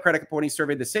 3 Democratic appointees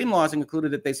surveyed the same laws and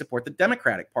concluded that they support the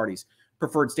Democratic Party's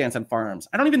preferred stance on firearms.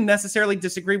 I don't even necessarily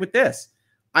disagree with this.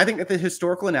 I think that the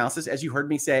historical analysis, as you heard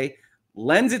me say,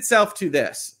 lends itself to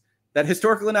this. That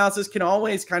historical analysis can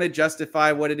always kind of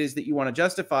justify what it is that you want to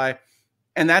justify.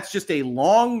 And that's just a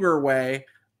longer way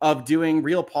of doing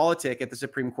realpolitik at the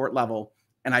Supreme Court level.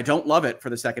 And I don't love it for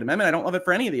the Second Amendment. I don't love it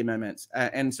for any of the amendments.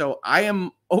 And so I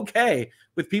am okay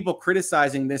with people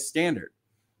criticizing this standard.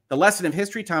 The lesson of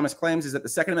history, Thomas claims, is that the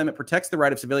Second Amendment protects the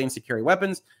right of civilians to carry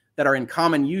weapons that are in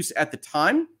common use at the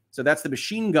time. So that's the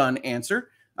machine gun answer,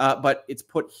 but it's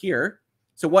put here.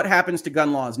 So what happens to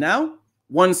gun laws now?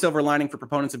 One silver lining for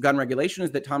proponents of gun regulation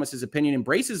is that Thomas's opinion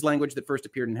embraces language that first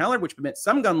appeared in Heller, which permits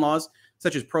some gun laws,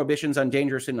 such as prohibitions on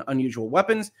dangerous and unusual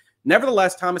weapons.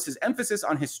 Nevertheless, Thomas's emphasis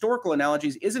on historical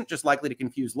analogies isn't just likely to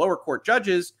confuse lower court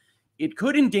judges. It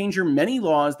could endanger many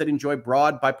laws that enjoy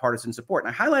broad bipartisan support.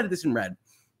 And I highlighted this in red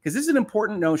because this is an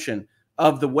important notion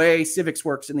of the way civics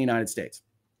works in the United States.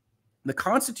 The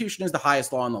Constitution is the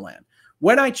highest law in the land.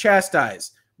 When I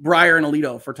chastise Breyer and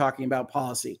Alito for talking about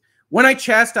policy, when I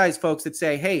chastise folks that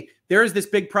say, hey, there is this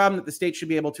big problem that the state should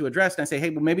be able to address, and I say, hey,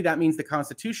 well, maybe that means the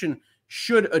Constitution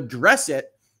should address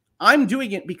it, I'm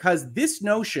doing it because this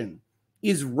notion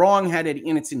is wrong-headed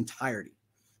in its entirety.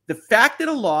 The fact that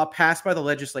a law passed by the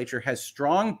legislature has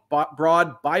strong,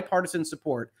 broad, bipartisan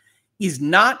support is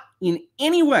not in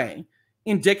any way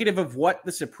indicative of what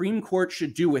the Supreme Court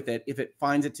should do with it if it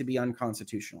finds it to be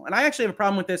unconstitutional. And I actually have a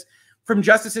problem with this from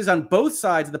justices on both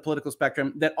sides of the political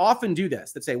spectrum that often do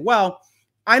this, that say, well,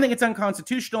 I think it's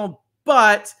unconstitutional,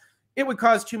 but it would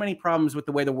cause too many problems with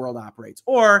the way the world operates.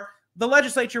 Or the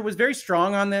legislature was very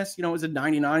strong on this. You know, it was a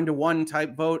 99-1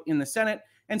 type vote in the Senate.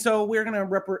 And so we're going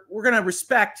to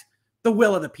respect the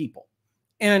will of the people.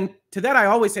 And to that, I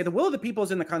always say the will of the people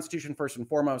is in the Constitution first and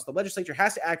foremost. The legislature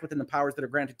has to act within the powers that are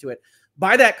granted to it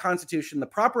by that Constitution. The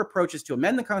proper approach is to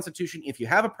amend the Constitution if you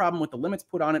have a problem with the limits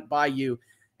put on it by you.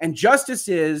 And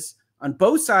justices on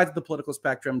both sides of the political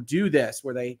spectrum do this,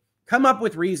 where they come up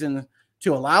with reasons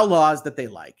to allow laws that they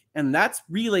like. And that's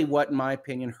really what, in my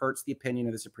opinion, hurts the opinion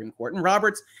of the Supreme Court. And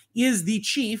Roberts is the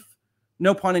chief,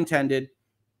 no pun intended,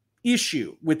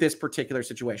 issue with this particular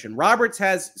situation. Roberts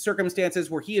has circumstances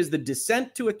where he is the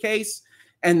dissent to a case,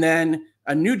 and then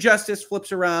a new justice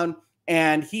flips around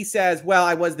and he says, well,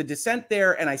 I was the dissent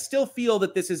there and I still feel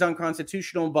that this is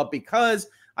unconstitutional, but because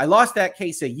I lost that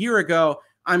case a year ago,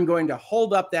 I'm going to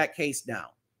hold up that case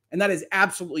now. And that is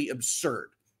absolutely absurd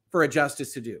for a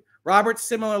justice to do. Roberts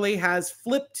similarly has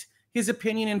flipped his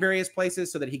opinion in various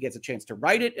places so that he gets a chance to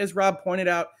write it, as Rob pointed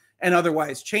out, and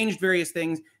otherwise changed various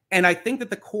things. And I think that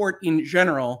the court in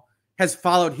general has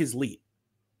followed his lead,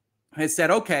 has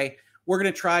said, okay, we're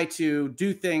going to try to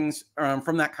do things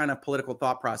from that kind of political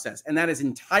thought process. And that is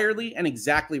entirely and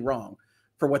exactly wrong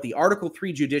for what the Article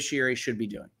 3 judiciary should be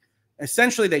doing.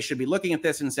 Essentially, they should be looking at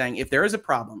this and saying, if there is a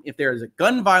problem, if there is a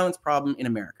gun violence problem in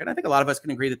America, and I think a lot of us can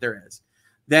agree that there is,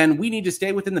 then we need to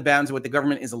stay within the bounds of what the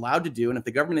government is allowed to do. And if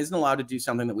the government isn't allowed to do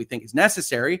something that we think is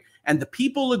necessary, and the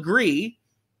people agree,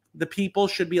 the people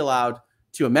should be allowed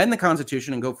to amend the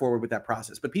Constitution and go forward with that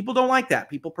process. But people don't like that.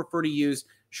 People prefer to use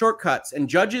shortcuts, and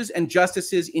judges and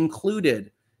justices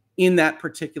included in that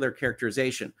particular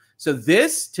characterization. So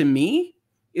this, to me,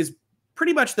 is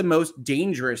pretty much the most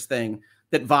dangerous thing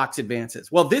that Vox advances.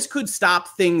 Well, this could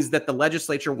stop things that the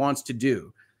legislature wants to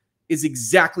do, is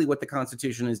exactly what the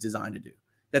Constitution is designed to do.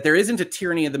 That there isn't a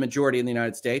tyranny of the majority in the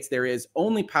United States. There is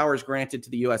only powers granted to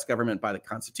the U.S. government by the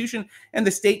Constitution, and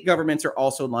the state governments are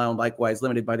also likewise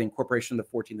limited by the incorporation of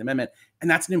the 14th Amendment, and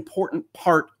that's an important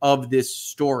part of this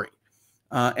story.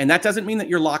 And that doesn't mean that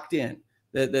you're locked in.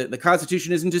 The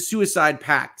Constitution isn't a suicide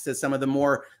pact, says some of the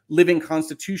more living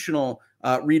constitutional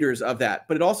readers of that,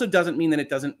 but it also doesn't mean that it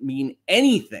doesn't mean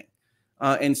anything.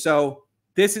 And so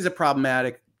this is a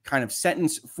problematic kind of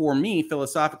sentence for me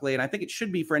philosophically, and I think it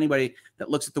should be for anybody that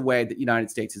looks at the way that the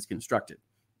United States is constructed.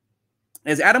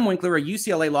 As Adam Winkler, a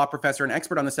UCLA law professor and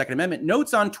expert on the Second Amendment,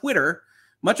 notes on Twitter,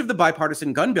 much of the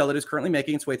bipartisan gun bill that is currently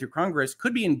making its way through Congress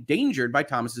could be endangered by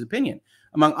Thomas's opinion.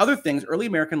 Among other things, early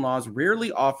American laws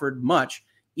rarely offered much,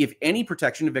 if any,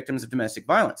 protection to victims of domestic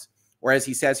violence. Or as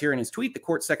he says here in his tweet, the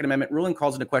court's Second Amendment ruling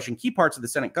calls into question key parts of the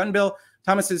Senate gun bill.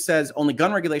 Thomas says only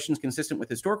gun regulations consistent with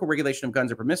historical regulation of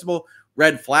guns are permissible.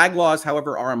 Red flag laws,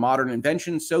 however, are a modern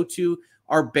invention. So too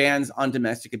are bans on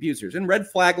domestic abusers. And red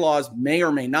flag laws may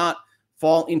or may not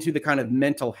fall into the kind of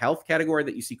mental health category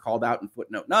that you see called out in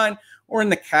footnote 9, or in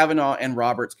the Kavanaugh and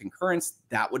Roberts concurrence.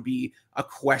 That would be a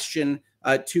question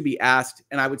to be asked.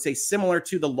 And I would say similar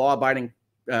to the law-abiding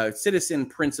citizen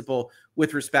principle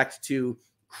with respect to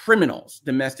criminals,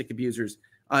 domestic abusers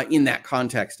in that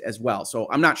context as well. So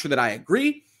I'm not sure that I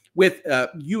agree with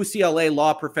UCLA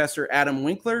law professor Adam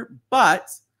Winkler, but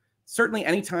certainly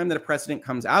anytime that a precedent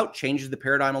comes out, changes the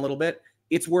paradigm a little bit,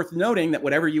 it's worth noting that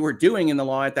whatever you were doing in the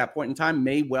law at that point in time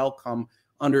may well come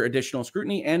under additional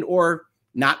scrutiny and or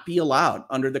not be allowed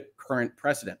under the current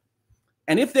precedent.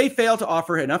 And if they fail to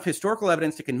offer enough historical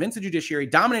evidence to convince a judiciary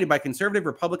dominated by conservative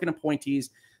Republican appointees,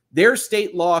 their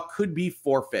state law could be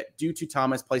forfeit due to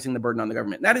Thomas placing the burden on the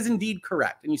government. And that is indeed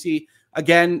correct. And you see,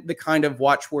 again, the kind of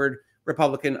watchword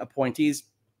Republican appointees.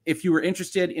 If you were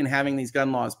interested in having these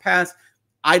gun laws passed,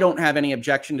 I don't have any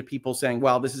objection to people saying,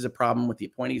 well, this is a problem with the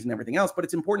appointees and everything else. But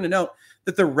it's important to note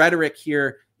that the rhetoric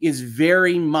here is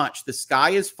very much the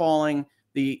sky is falling.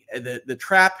 The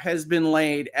trap has been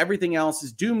laid. Everything else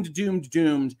is doomed, doomed,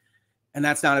 doomed. And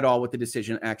that's not at all what the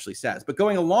decision actually says. But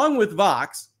going along with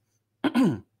Vox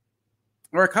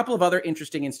are a couple of other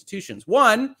interesting institutions.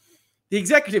 One, the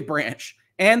executive branch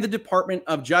and the Department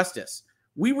of Justice.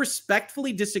 We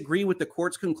respectfully disagree with the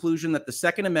court's conclusion that the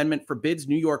Second Amendment forbids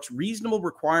New York's reasonable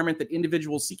requirement that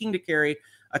individuals seeking to carry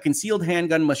a concealed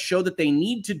handgun must show that they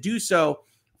need to do so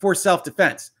for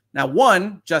self-defense. Now,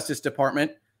 one, Justice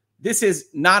Department, this is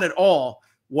not at all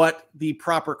what the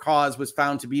proper cause was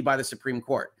found to be by the Supreme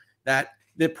Court. That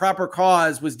the proper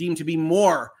cause was deemed to be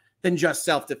more than just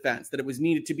self-defense, that it was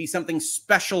needed to be something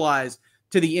specialized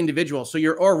to the individual. So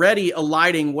you're already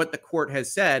eliding what the court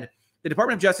has said. The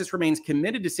Department of Justice remains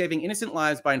committed to saving innocent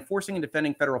lives by enforcing and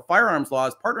defending federal firearms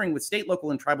laws, partnering with state, local,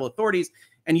 and tribal authorities,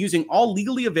 and using all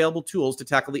legally available tools to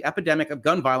tackle the epidemic of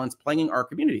gun violence plaguing our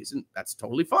communities. And that's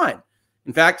totally fine.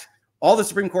 In fact, all the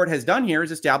Supreme Court has done here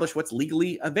is establish what's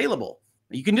legally available.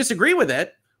 You can disagree with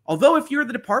it, although if you're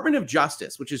the Department of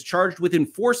Justice, which is charged with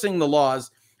enforcing the laws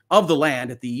of the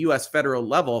land at the U.S. federal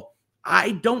level,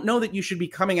 I don't know that you should be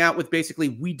coming out with basically,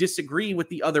 we disagree with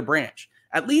the other branch,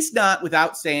 at least not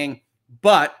without saying,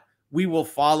 but we will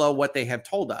follow what they have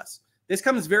told us. This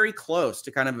comes very close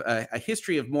to kind of a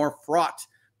history of more fraught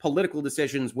political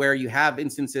decisions where you have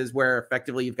instances where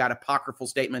effectively you've got apocryphal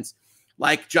statements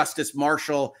like Justice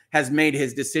Marshall has made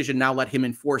his decision, now let him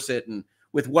enforce it. And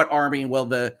with what army will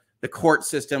the court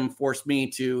system force me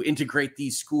to integrate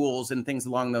these schools and things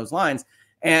along those lines?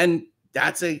 And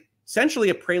that's essentially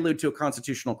a prelude to a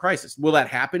constitutional crisis. Will that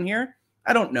happen here?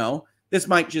 I don't know. This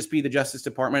might just be the Justice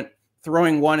Department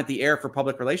throwing one at the air for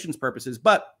public relations purposes.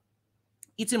 But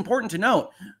it's important to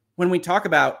note when we talk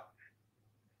about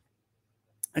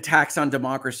attacks on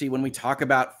democracy, when we talk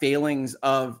about failings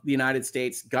of the United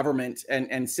States government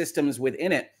and systems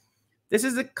within it, this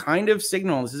is a kind of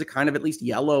signal. This is a kind of at least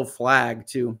yellow flag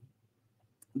to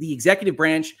the executive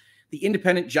branch, the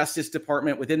independent Justice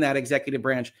Department within that executive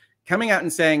branch coming out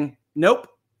and saying, nope,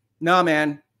 nah,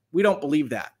 man, we don't believe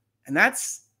that. And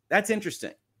that's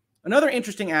interesting. Another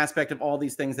interesting aspect of all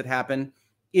these things that happen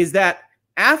is that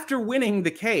after winning the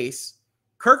case,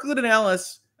 Kirkland and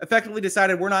Ellis effectively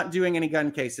decided we're not doing any gun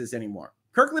cases anymore.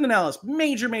 Kirkland and Ellis,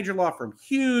 major law firm,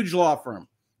 huge law firm,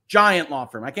 giant law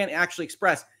firm. I can't actually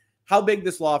express how big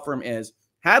this law firm is,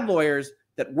 had lawyers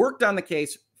that worked on the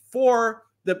case for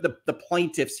the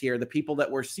plaintiffs here, the people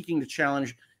that were seeking to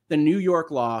challenge the New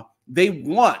York law. They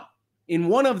won in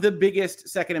one of the biggest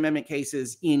Second Amendment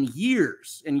cases in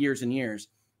years and years and years.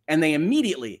 And they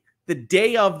immediately, the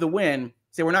day of the win,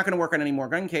 say, we're not going to work on any more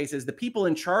gun cases. The people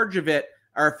in charge of it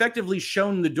are effectively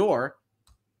shown the door.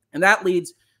 And that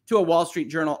leads to a Wall Street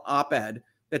Journal op-ed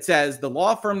that says, the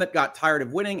law firm that got tired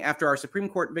of winning after our Supreme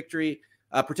Court victory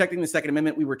protecting the Second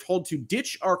Amendment, we were told to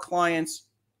ditch our clients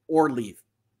or leave.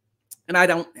 And I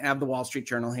don't have the Wall Street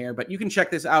Journal here, but you can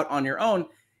check this out on your own.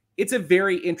 It's a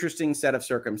very interesting set of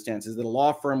circumstances that a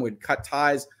law firm would cut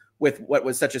ties with what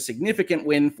was such a significant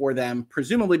win for them,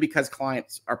 presumably because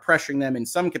clients are pressuring them in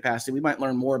some capacity. We might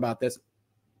learn more about this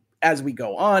as we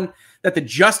go on, that the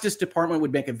Justice Department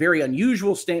would make a very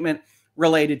unusual statement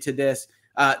related to this,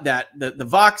 that the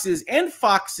Voxes and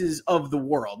Foxes of the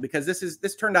world, because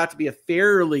this turned out to be a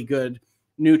fairly good,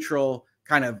 neutral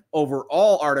kind of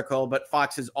overall article, but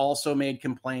Fox has also made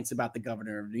complaints about the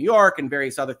governor of New York and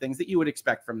various other things that you would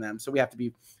expect from them. So we have to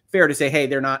be fair to say, hey,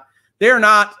 they're not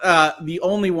the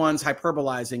only ones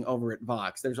hyperbolizing over at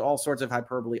Vox. There's all sorts of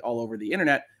hyperbole all over the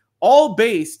internet, all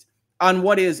based on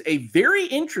what is a very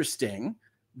interesting,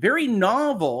 very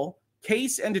novel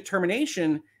case and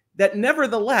determination that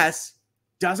nevertheless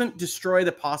doesn't destroy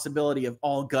the possibility of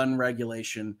all gun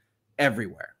regulation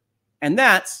everywhere. And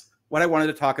that's what I wanted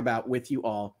to talk about with you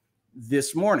all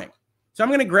this morning. So I'm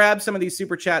going to grab some of these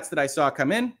super chats that I saw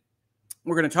come in.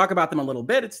 We're going to talk about them a little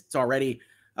bit. It's already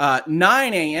 9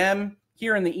 a.m.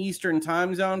 here in the Eastern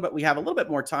time zone, but we have a little bit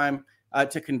more time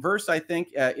to converse, I think,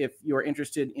 if you're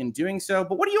interested in doing so.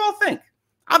 But what do you all think?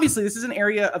 Obviously, this is an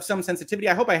area of some sensitivity.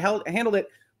 I hope I handled it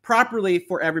properly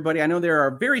for everybody. I know there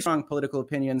are very strong political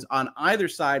opinions on either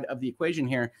side of the equation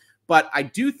here, but I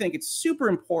do think it's super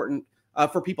important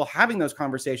for people having those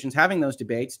conversations, having those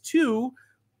debates, to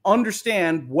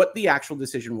understand what the actual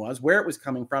decision was, where it was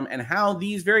coming from, and how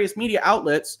these various media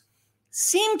outlets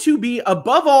seem to be,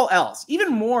 above all else,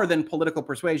 even more than political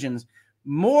persuasions,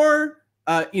 more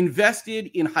invested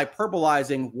in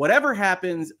hyperbolizing whatever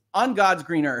happens on God's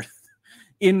green earth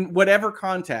in whatever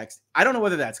context. I don't know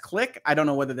whether that's click. I don't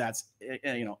know whether that's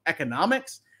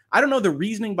economics. I don't know the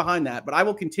reasoning behind that, but I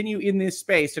will continue in this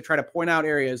space to try to point out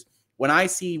areas when I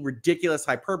see ridiculous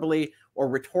hyperbole or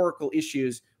rhetorical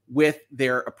issues with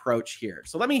their approach here.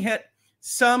 So let me hit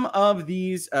some of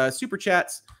these super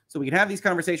chats so we can have these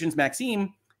conversations.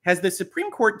 Maxime, has the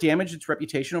Supreme Court damaged its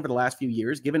reputation over the last few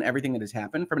years, given everything that has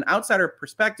happened? From an outsider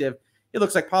perspective, it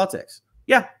looks like politics.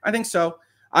 Yeah, I think so.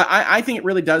 I think it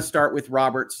really does start with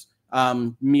Roberts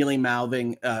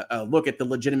mealy-mouthing a look at the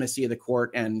legitimacy of the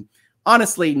court and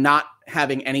honestly not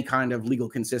having any kind of legal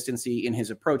consistency in his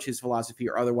approach, his philosophy,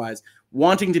 or otherwise,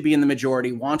 wanting to be in the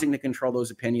majority, wanting to control those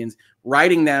opinions,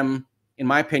 writing them, in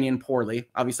my opinion, poorly.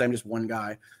 Obviously, I'm just one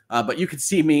guy, but you could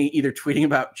see me either tweeting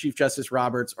about Chief Justice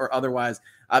Roberts or otherwise,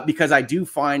 because I do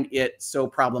find it so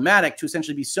problematic to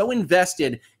essentially be so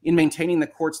invested in maintaining the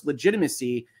court's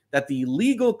legitimacy that the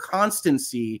legal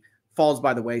constancy falls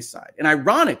by the wayside. And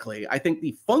ironically, I think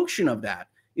the function of that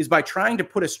is by trying to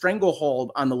put a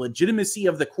stranglehold on the legitimacy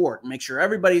of the court and make sure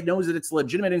everybody knows that it's a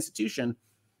legitimate institution.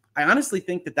 I honestly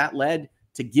think that that led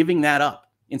to giving that up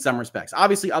in some respects.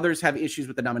 Obviously, others have issues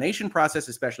with the nomination process,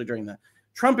 especially during the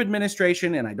Trump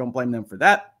administration, and I don't blame them for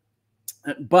that.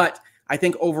 But I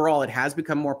think overall it has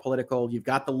become more political. You've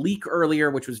got the leak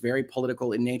earlier, which was very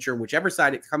political in nature, whichever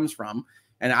side it comes from.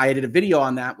 And I did a video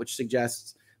on that, which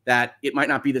suggests that it might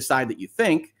not be the side that you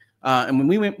think. And when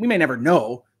we may never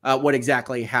know what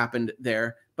exactly happened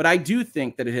there. But I do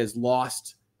think that it has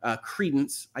lost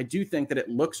credence. I do think that it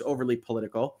looks overly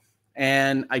political.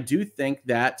 And I do think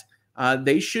that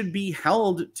they should be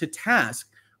held to task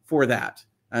for that.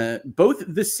 Both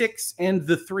the 6 and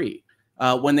the 3,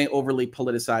 when they overly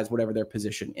politicize whatever their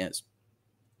position is.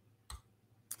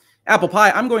 Apple Pie,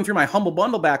 I'm going through my Humble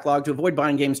Bundle backlog to avoid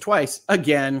buying games twice.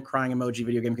 Again, crying emoji,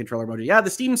 video game controller emoji. Yeah, the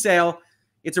Steam sale,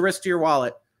 it's a risk to your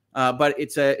wallet, but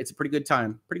it's a pretty good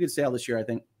time. Pretty good sale this year, I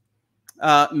think.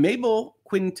 Mabel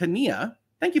Quintanilla,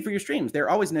 thank you for your streams. They're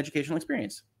always an educational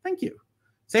experience. Thank you.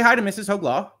 Say hi to Mrs.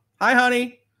 Hoglaw. Hi,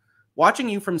 honey. Watching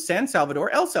you from San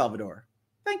Salvador, El Salvador.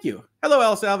 Thank you. Hello,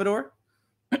 El Salvador.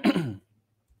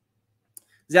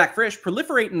 Zach Frisch,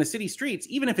 proliferate in the city streets.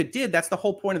 Even if it did, that's the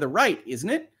whole point of the right, isn't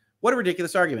it? What a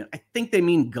ridiculous argument. I think they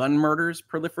mean gun murders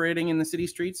proliferating in the city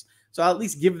streets. So I'll at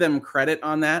least give them credit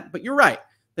on that. But you're right.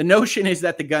 The notion is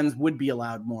that the guns would be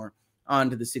allowed more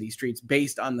onto the city streets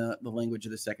based on the language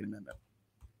of the Second Amendment.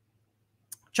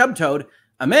 Chub Toad,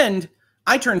 amend.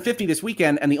 I turned 50 this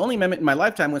weekend, and the only amendment in my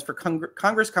lifetime was for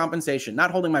Congress compensation.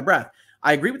 Not holding my breath.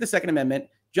 I agree with the Second Amendment.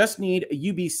 Just need a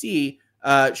UBC,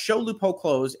 show loophole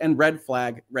close, and red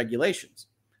flag regulations.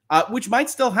 Which might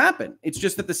still happen. It's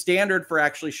just that the standard for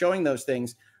actually showing those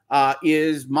things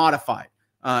is modified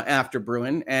after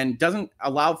Bruen and doesn't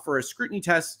allow for a scrutiny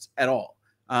test at all.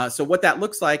 So what that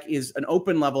looks like is an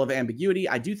open level of ambiguity.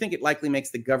 I do think it likely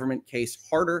makes the government case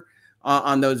harder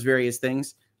on those various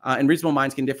things. And reasonable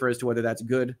minds can differ as to whether that's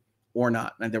good or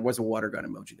not. And there was a water gun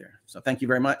emoji there. So thank you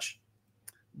very much.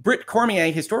 Britt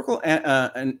Cormier, historical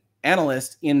an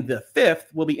analyst in the 5th,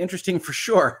 will be interesting for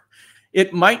sure.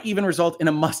 It might even result in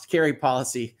a must-carry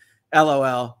policy.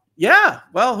 LOL. Yeah,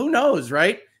 well, who knows,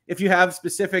 right? If you have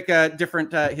specific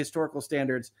different historical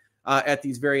standards at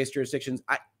these various jurisdictions.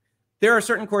 There are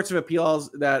certain courts of appeals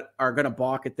that are going to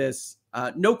balk at this,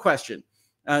 no question.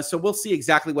 So we'll see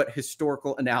exactly what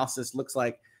historical analysis looks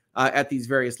like at these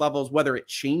various levels, whether it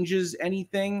changes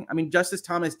anything. I mean, Justice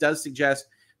Thomas does suggest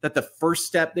that the first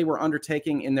step they were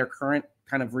undertaking in their current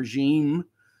kind of regime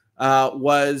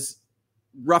was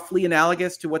roughly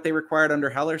analogous to what they required under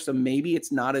Heller. So maybe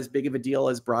it's not as big of a deal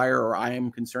as Breyer or I am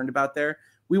concerned about there.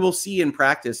 We will see in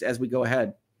practice as we go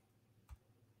ahead.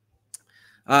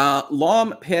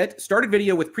 Lom Pitt started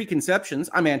video with preconceptions.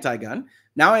 I'm anti-gun.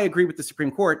 Now I agree with the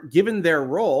Supreme Court. Given their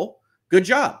role, good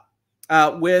job.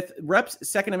 With Rep's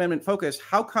Second Amendment focus,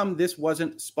 how come this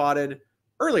wasn't spotted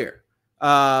earlier?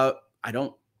 I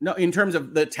don't know. In terms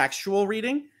of the textual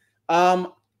reading,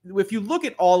 if you look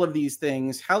at all of these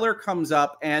things, Heller comes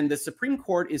up and the Supreme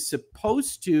Court is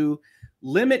supposed to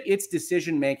limit its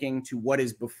decision-making to what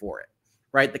is before it,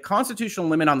 right? The constitutional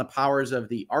limit on the powers of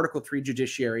the Article 3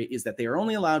 judiciary is that they are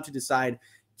only allowed to decide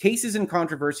cases and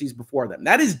controversies before them.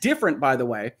 That is different, by the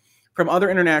way, from other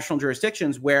international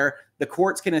jurisdictions where the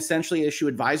courts can essentially issue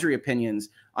advisory opinions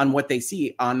on what they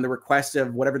see on the request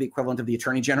of whatever the equivalent of the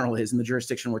attorney general is in the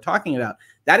jurisdiction we're talking about.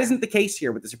 That isn't the case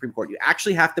here with the Supreme Court. You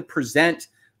actually have to present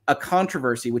a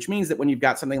controversy, which means that when you've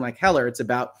got something like Heller, it's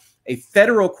about a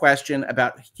federal question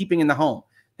about keeping in the home.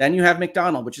 Then you have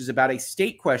McDonald, which is about a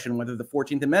state question, whether the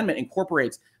 14th Amendment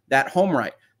incorporates that home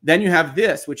right. Then you have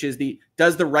this, which is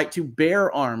does the right to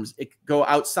bear arms go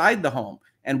outside the home?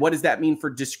 And what does that mean for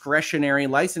discretionary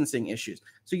licensing issues?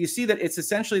 So you see that it's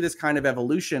essentially this kind of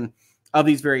evolution of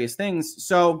these various things.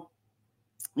 So,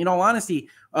 in all honesty,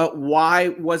 why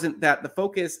wasn't that the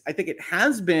focus? I think it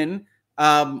has been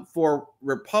for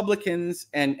Republicans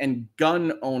and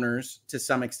gun owners to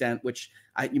some extent, which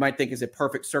you might think is a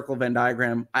perfect circle Venn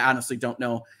diagram. I honestly don't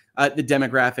know the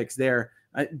demographics there.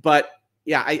 But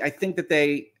yeah, I think that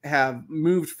they have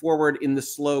moved forward in the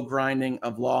slow grinding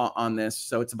of law on this.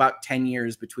 So it's about 10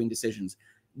 years between decisions,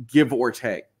 give or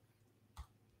take.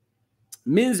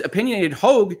 Ms. Opinionated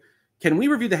Hogue, can we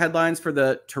review the headlines for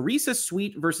the Teresa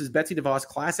Sweet versus Betsy DeVos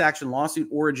class action lawsuit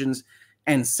origins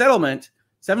and settlement?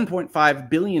 $7.5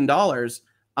 billion.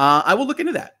 I will look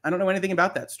into that. I don't know anything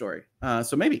about that story.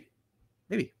 So maybe.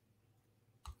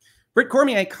 Britt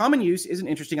Cormier, common use is an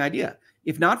interesting idea.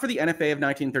 If not for the NFA of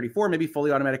 1934, maybe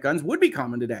fully automatic guns would be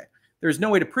common today. There's no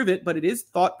way to prove it, but it is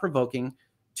thought-provoking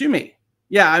to me.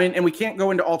 Yeah, I mean, and we can't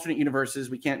go into alternate universes.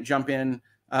 We can't jump in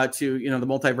to, the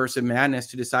multiverse of madness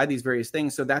to decide these various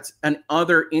things. So that's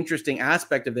another interesting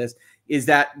aspect of this, is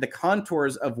that the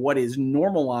contours of what is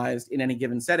normalized in any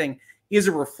given setting is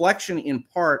a reflection in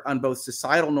part on both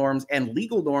societal norms and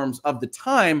legal norms of the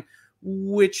time,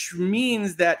 which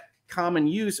means that common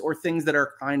use or things that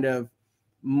are kind of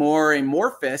more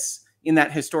amorphous in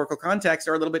that historical context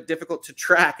are a little bit difficult to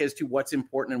track as to what's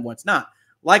important and what's not.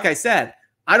 Like I said,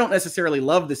 I don't necessarily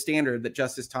love the standard that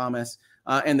Justice Thomas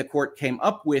and the court came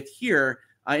up with here,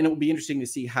 and it will be interesting to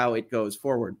see how it goes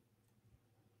forward.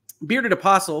 Bearded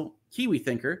Apostle, Kiwi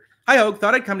Thinker. Hi, Hogue.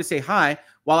 Thought I'd come to say hi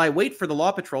while I wait for the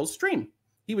Law Patrol's stream.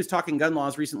 He was talking gun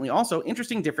laws recently also.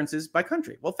 Interesting differences by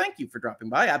country. Well, thank you for dropping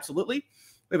by. Absolutely.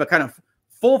 We have a kind of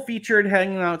full-featured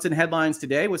hangouts and headlines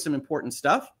today with some important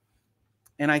stuff.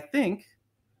 And I think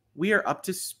we are up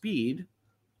to speed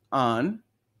on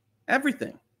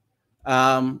everything.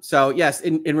 So, yes,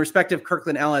 in respect of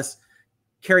Kirkland Ellis,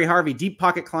 Kerry Harvey, deep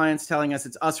pocket clients telling us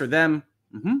it's us or them.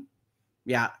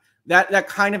 Yeah, that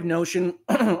kind of notion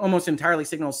almost entirely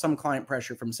signals some client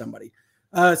pressure from somebody.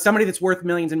 Somebody that's worth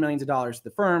millions and millions of dollars to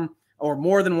the firm, or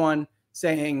more than one,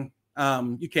 saying,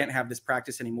 you can't have this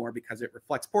practice anymore because it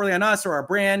reflects poorly on us or our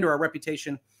brand or our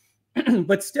reputation.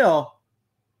 But still,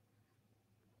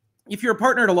 if you're a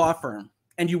partner at a law firm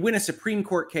and you win a Supreme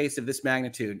Court case of this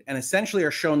magnitude and essentially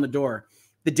are shown the door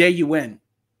the day you win,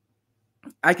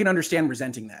 I can understand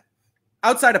resenting that.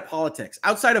 Outside of politics,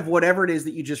 outside of whatever it is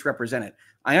that you just represented,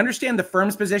 I understand the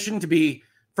firm's position to be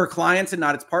for clients and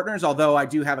not its partners, although I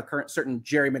do have a certain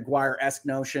Jerry Maguire-esque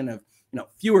notion of,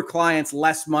 fewer clients,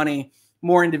 less money,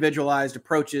 more individualized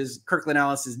approaches. Kirkland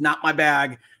Ellis is not my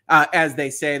bag, as they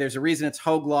say. There's a reason it's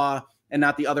Hogue Law and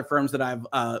not the other firms that I've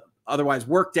otherwise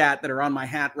worked at that are on my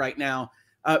hat right now.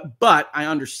 But I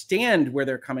understand where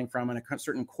they're coming from and a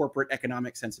certain corporate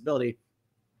economic sensibility.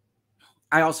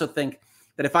 I also think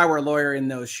that if I were a lawyer in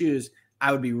those shoes,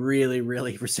 I would be really,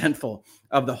 really resentful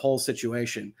of the whole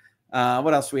situation.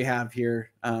 What else do we have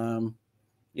here?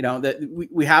 That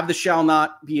we have the shall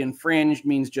not be infringed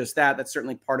means just that. That's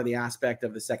certainly part of the aspect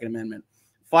of the Second Amendment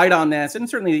fight on this, and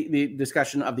certainly the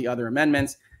discussion of the other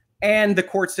amendments. And the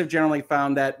courts have generally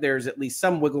found that there's at least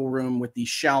some wiggle room with the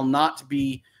shall not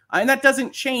be, and that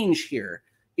doesn't change here.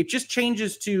 It just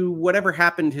changes to whatever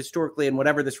happened historically and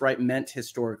whatever this right meant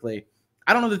historically.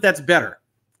 I don't know that that's better,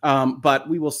 but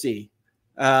we will see.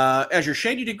 Azure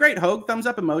Shade, you did great, Hogue. Thumbs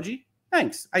up emoji.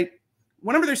 Thanks.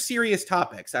 Whenever there's serious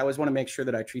topics, I always want to make sure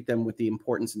that I treat them with the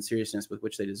importance and seriousness with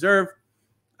which they deserve.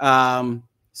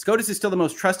 SCOTUS is still the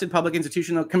most trusted public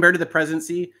institution, though, compared to the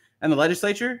presidency and the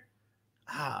legislature.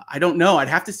 I don't know. I'd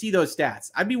have to see those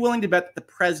stats. I'd be willing to bet that the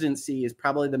presidency is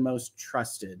probably the most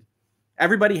trusted.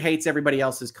 Everybody hates everybody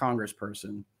else's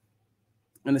congressperson.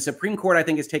 And the Supreme Court, I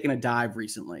think, has taken a dive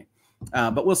recently.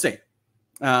 But we'll see.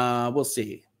 We'll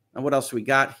see. What else we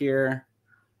got here?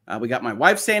 We got my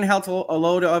wife saying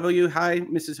hello to you. Hi,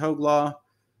 Mrs. Hogue Law.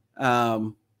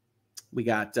 We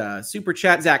got Super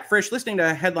Chat. Zach Frisch, listening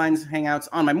to Headlines Hangouts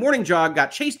on my morning jog,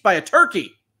 got chased by a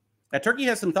turkey. That turkey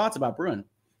has some thoughts about Bruen.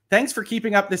 Thanks for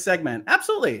keeping up this segment.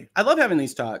 Absolutely. I love having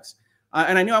these talks.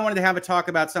 And I knew I wanted to have a talk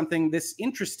about something this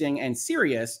interesting and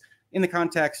serious in the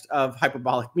context of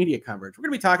hyperbolic media coverage. We're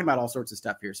going to be talking about all sorts of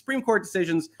stuff here. Supreme Court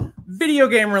decisions, video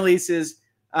game releases,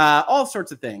 all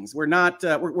sorts of things. We're not,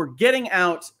 we're getting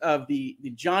out of the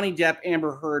Johnny Depp,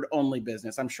 Amber Heard only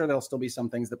business. I'm sure there'll still be some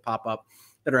things that pop up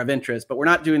that are of interest, but we're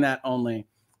not doing that only.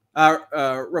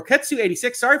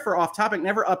 Roketsu86, sorry for off topic,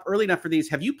 never up early enough for these.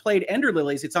 Have you played Ender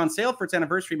Lilies? It's on sale for its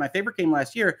anniversary. My favorite game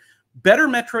last year. Better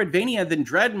Metroidvania than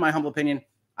Dread, in my humble opinion.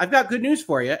 I've got good news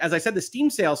for you. As I said, the Steam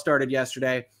sale started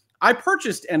yesterday. I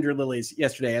purchased Ender Lilies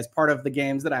yesterday as part of the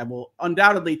games that I will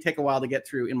undoubtedly take a while to get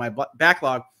through in my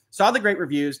backlog. Saw the great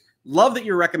reviews. Love that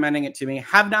you're recommending it to me.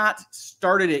 Have not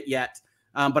started it yet,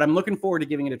 but I'm looking forward to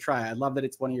giving it a try. I love that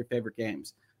it's one of your favorite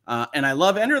games. And I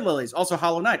love Ender Lilies. Also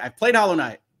Hollow Knight. I've played Hollow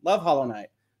Knight. Love Hollow Knight.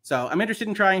 So I'm interested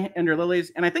in trying Ender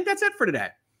Lilies. And I think that's it for today.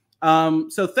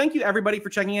 So thank you, everybody, for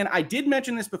checking in. I did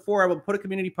mention this before. I will put a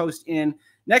community post in.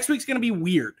 Next week's going to be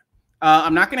weird.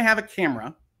 I'm not going to have a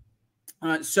camera.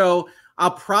 So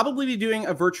I'll probably be doing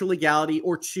a virtual legality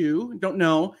or two. Don't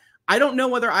know. I don't know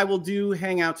whether I will do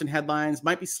Hangouts and headlines.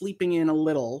 Might be sleeping in a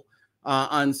little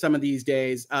on some of these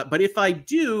days. But if I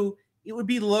do, it would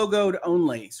be logoed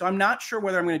only. So I'm not sure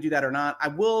whether I'm going to do that or not. I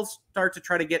will start to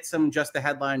try to get some just the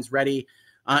headlines ready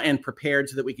and prepared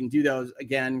so that we can do those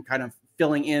again, kind of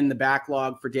filling in the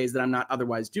backlog for days that I'm not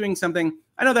otherwise doing something.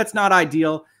 I know that's not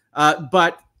ideal,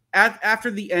 but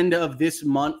after the end of this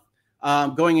month,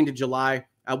 going into July,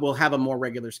 we'll have a more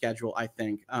regular schedule, I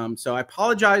think. So I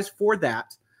apologize for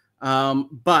that,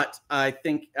 but I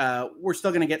think we're still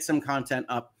going to get some content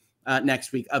up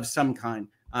next week of some kind.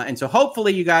 And so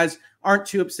hopefully you guys aren't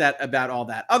too upset about all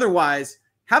that. Otherwise,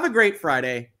 have a great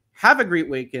Friday. Have a great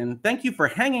weekend. Thank you for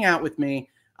hanging out with me.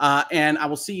 And I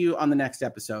will see you on the next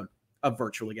episode of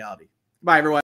Virtual Legality. Bye, everyone.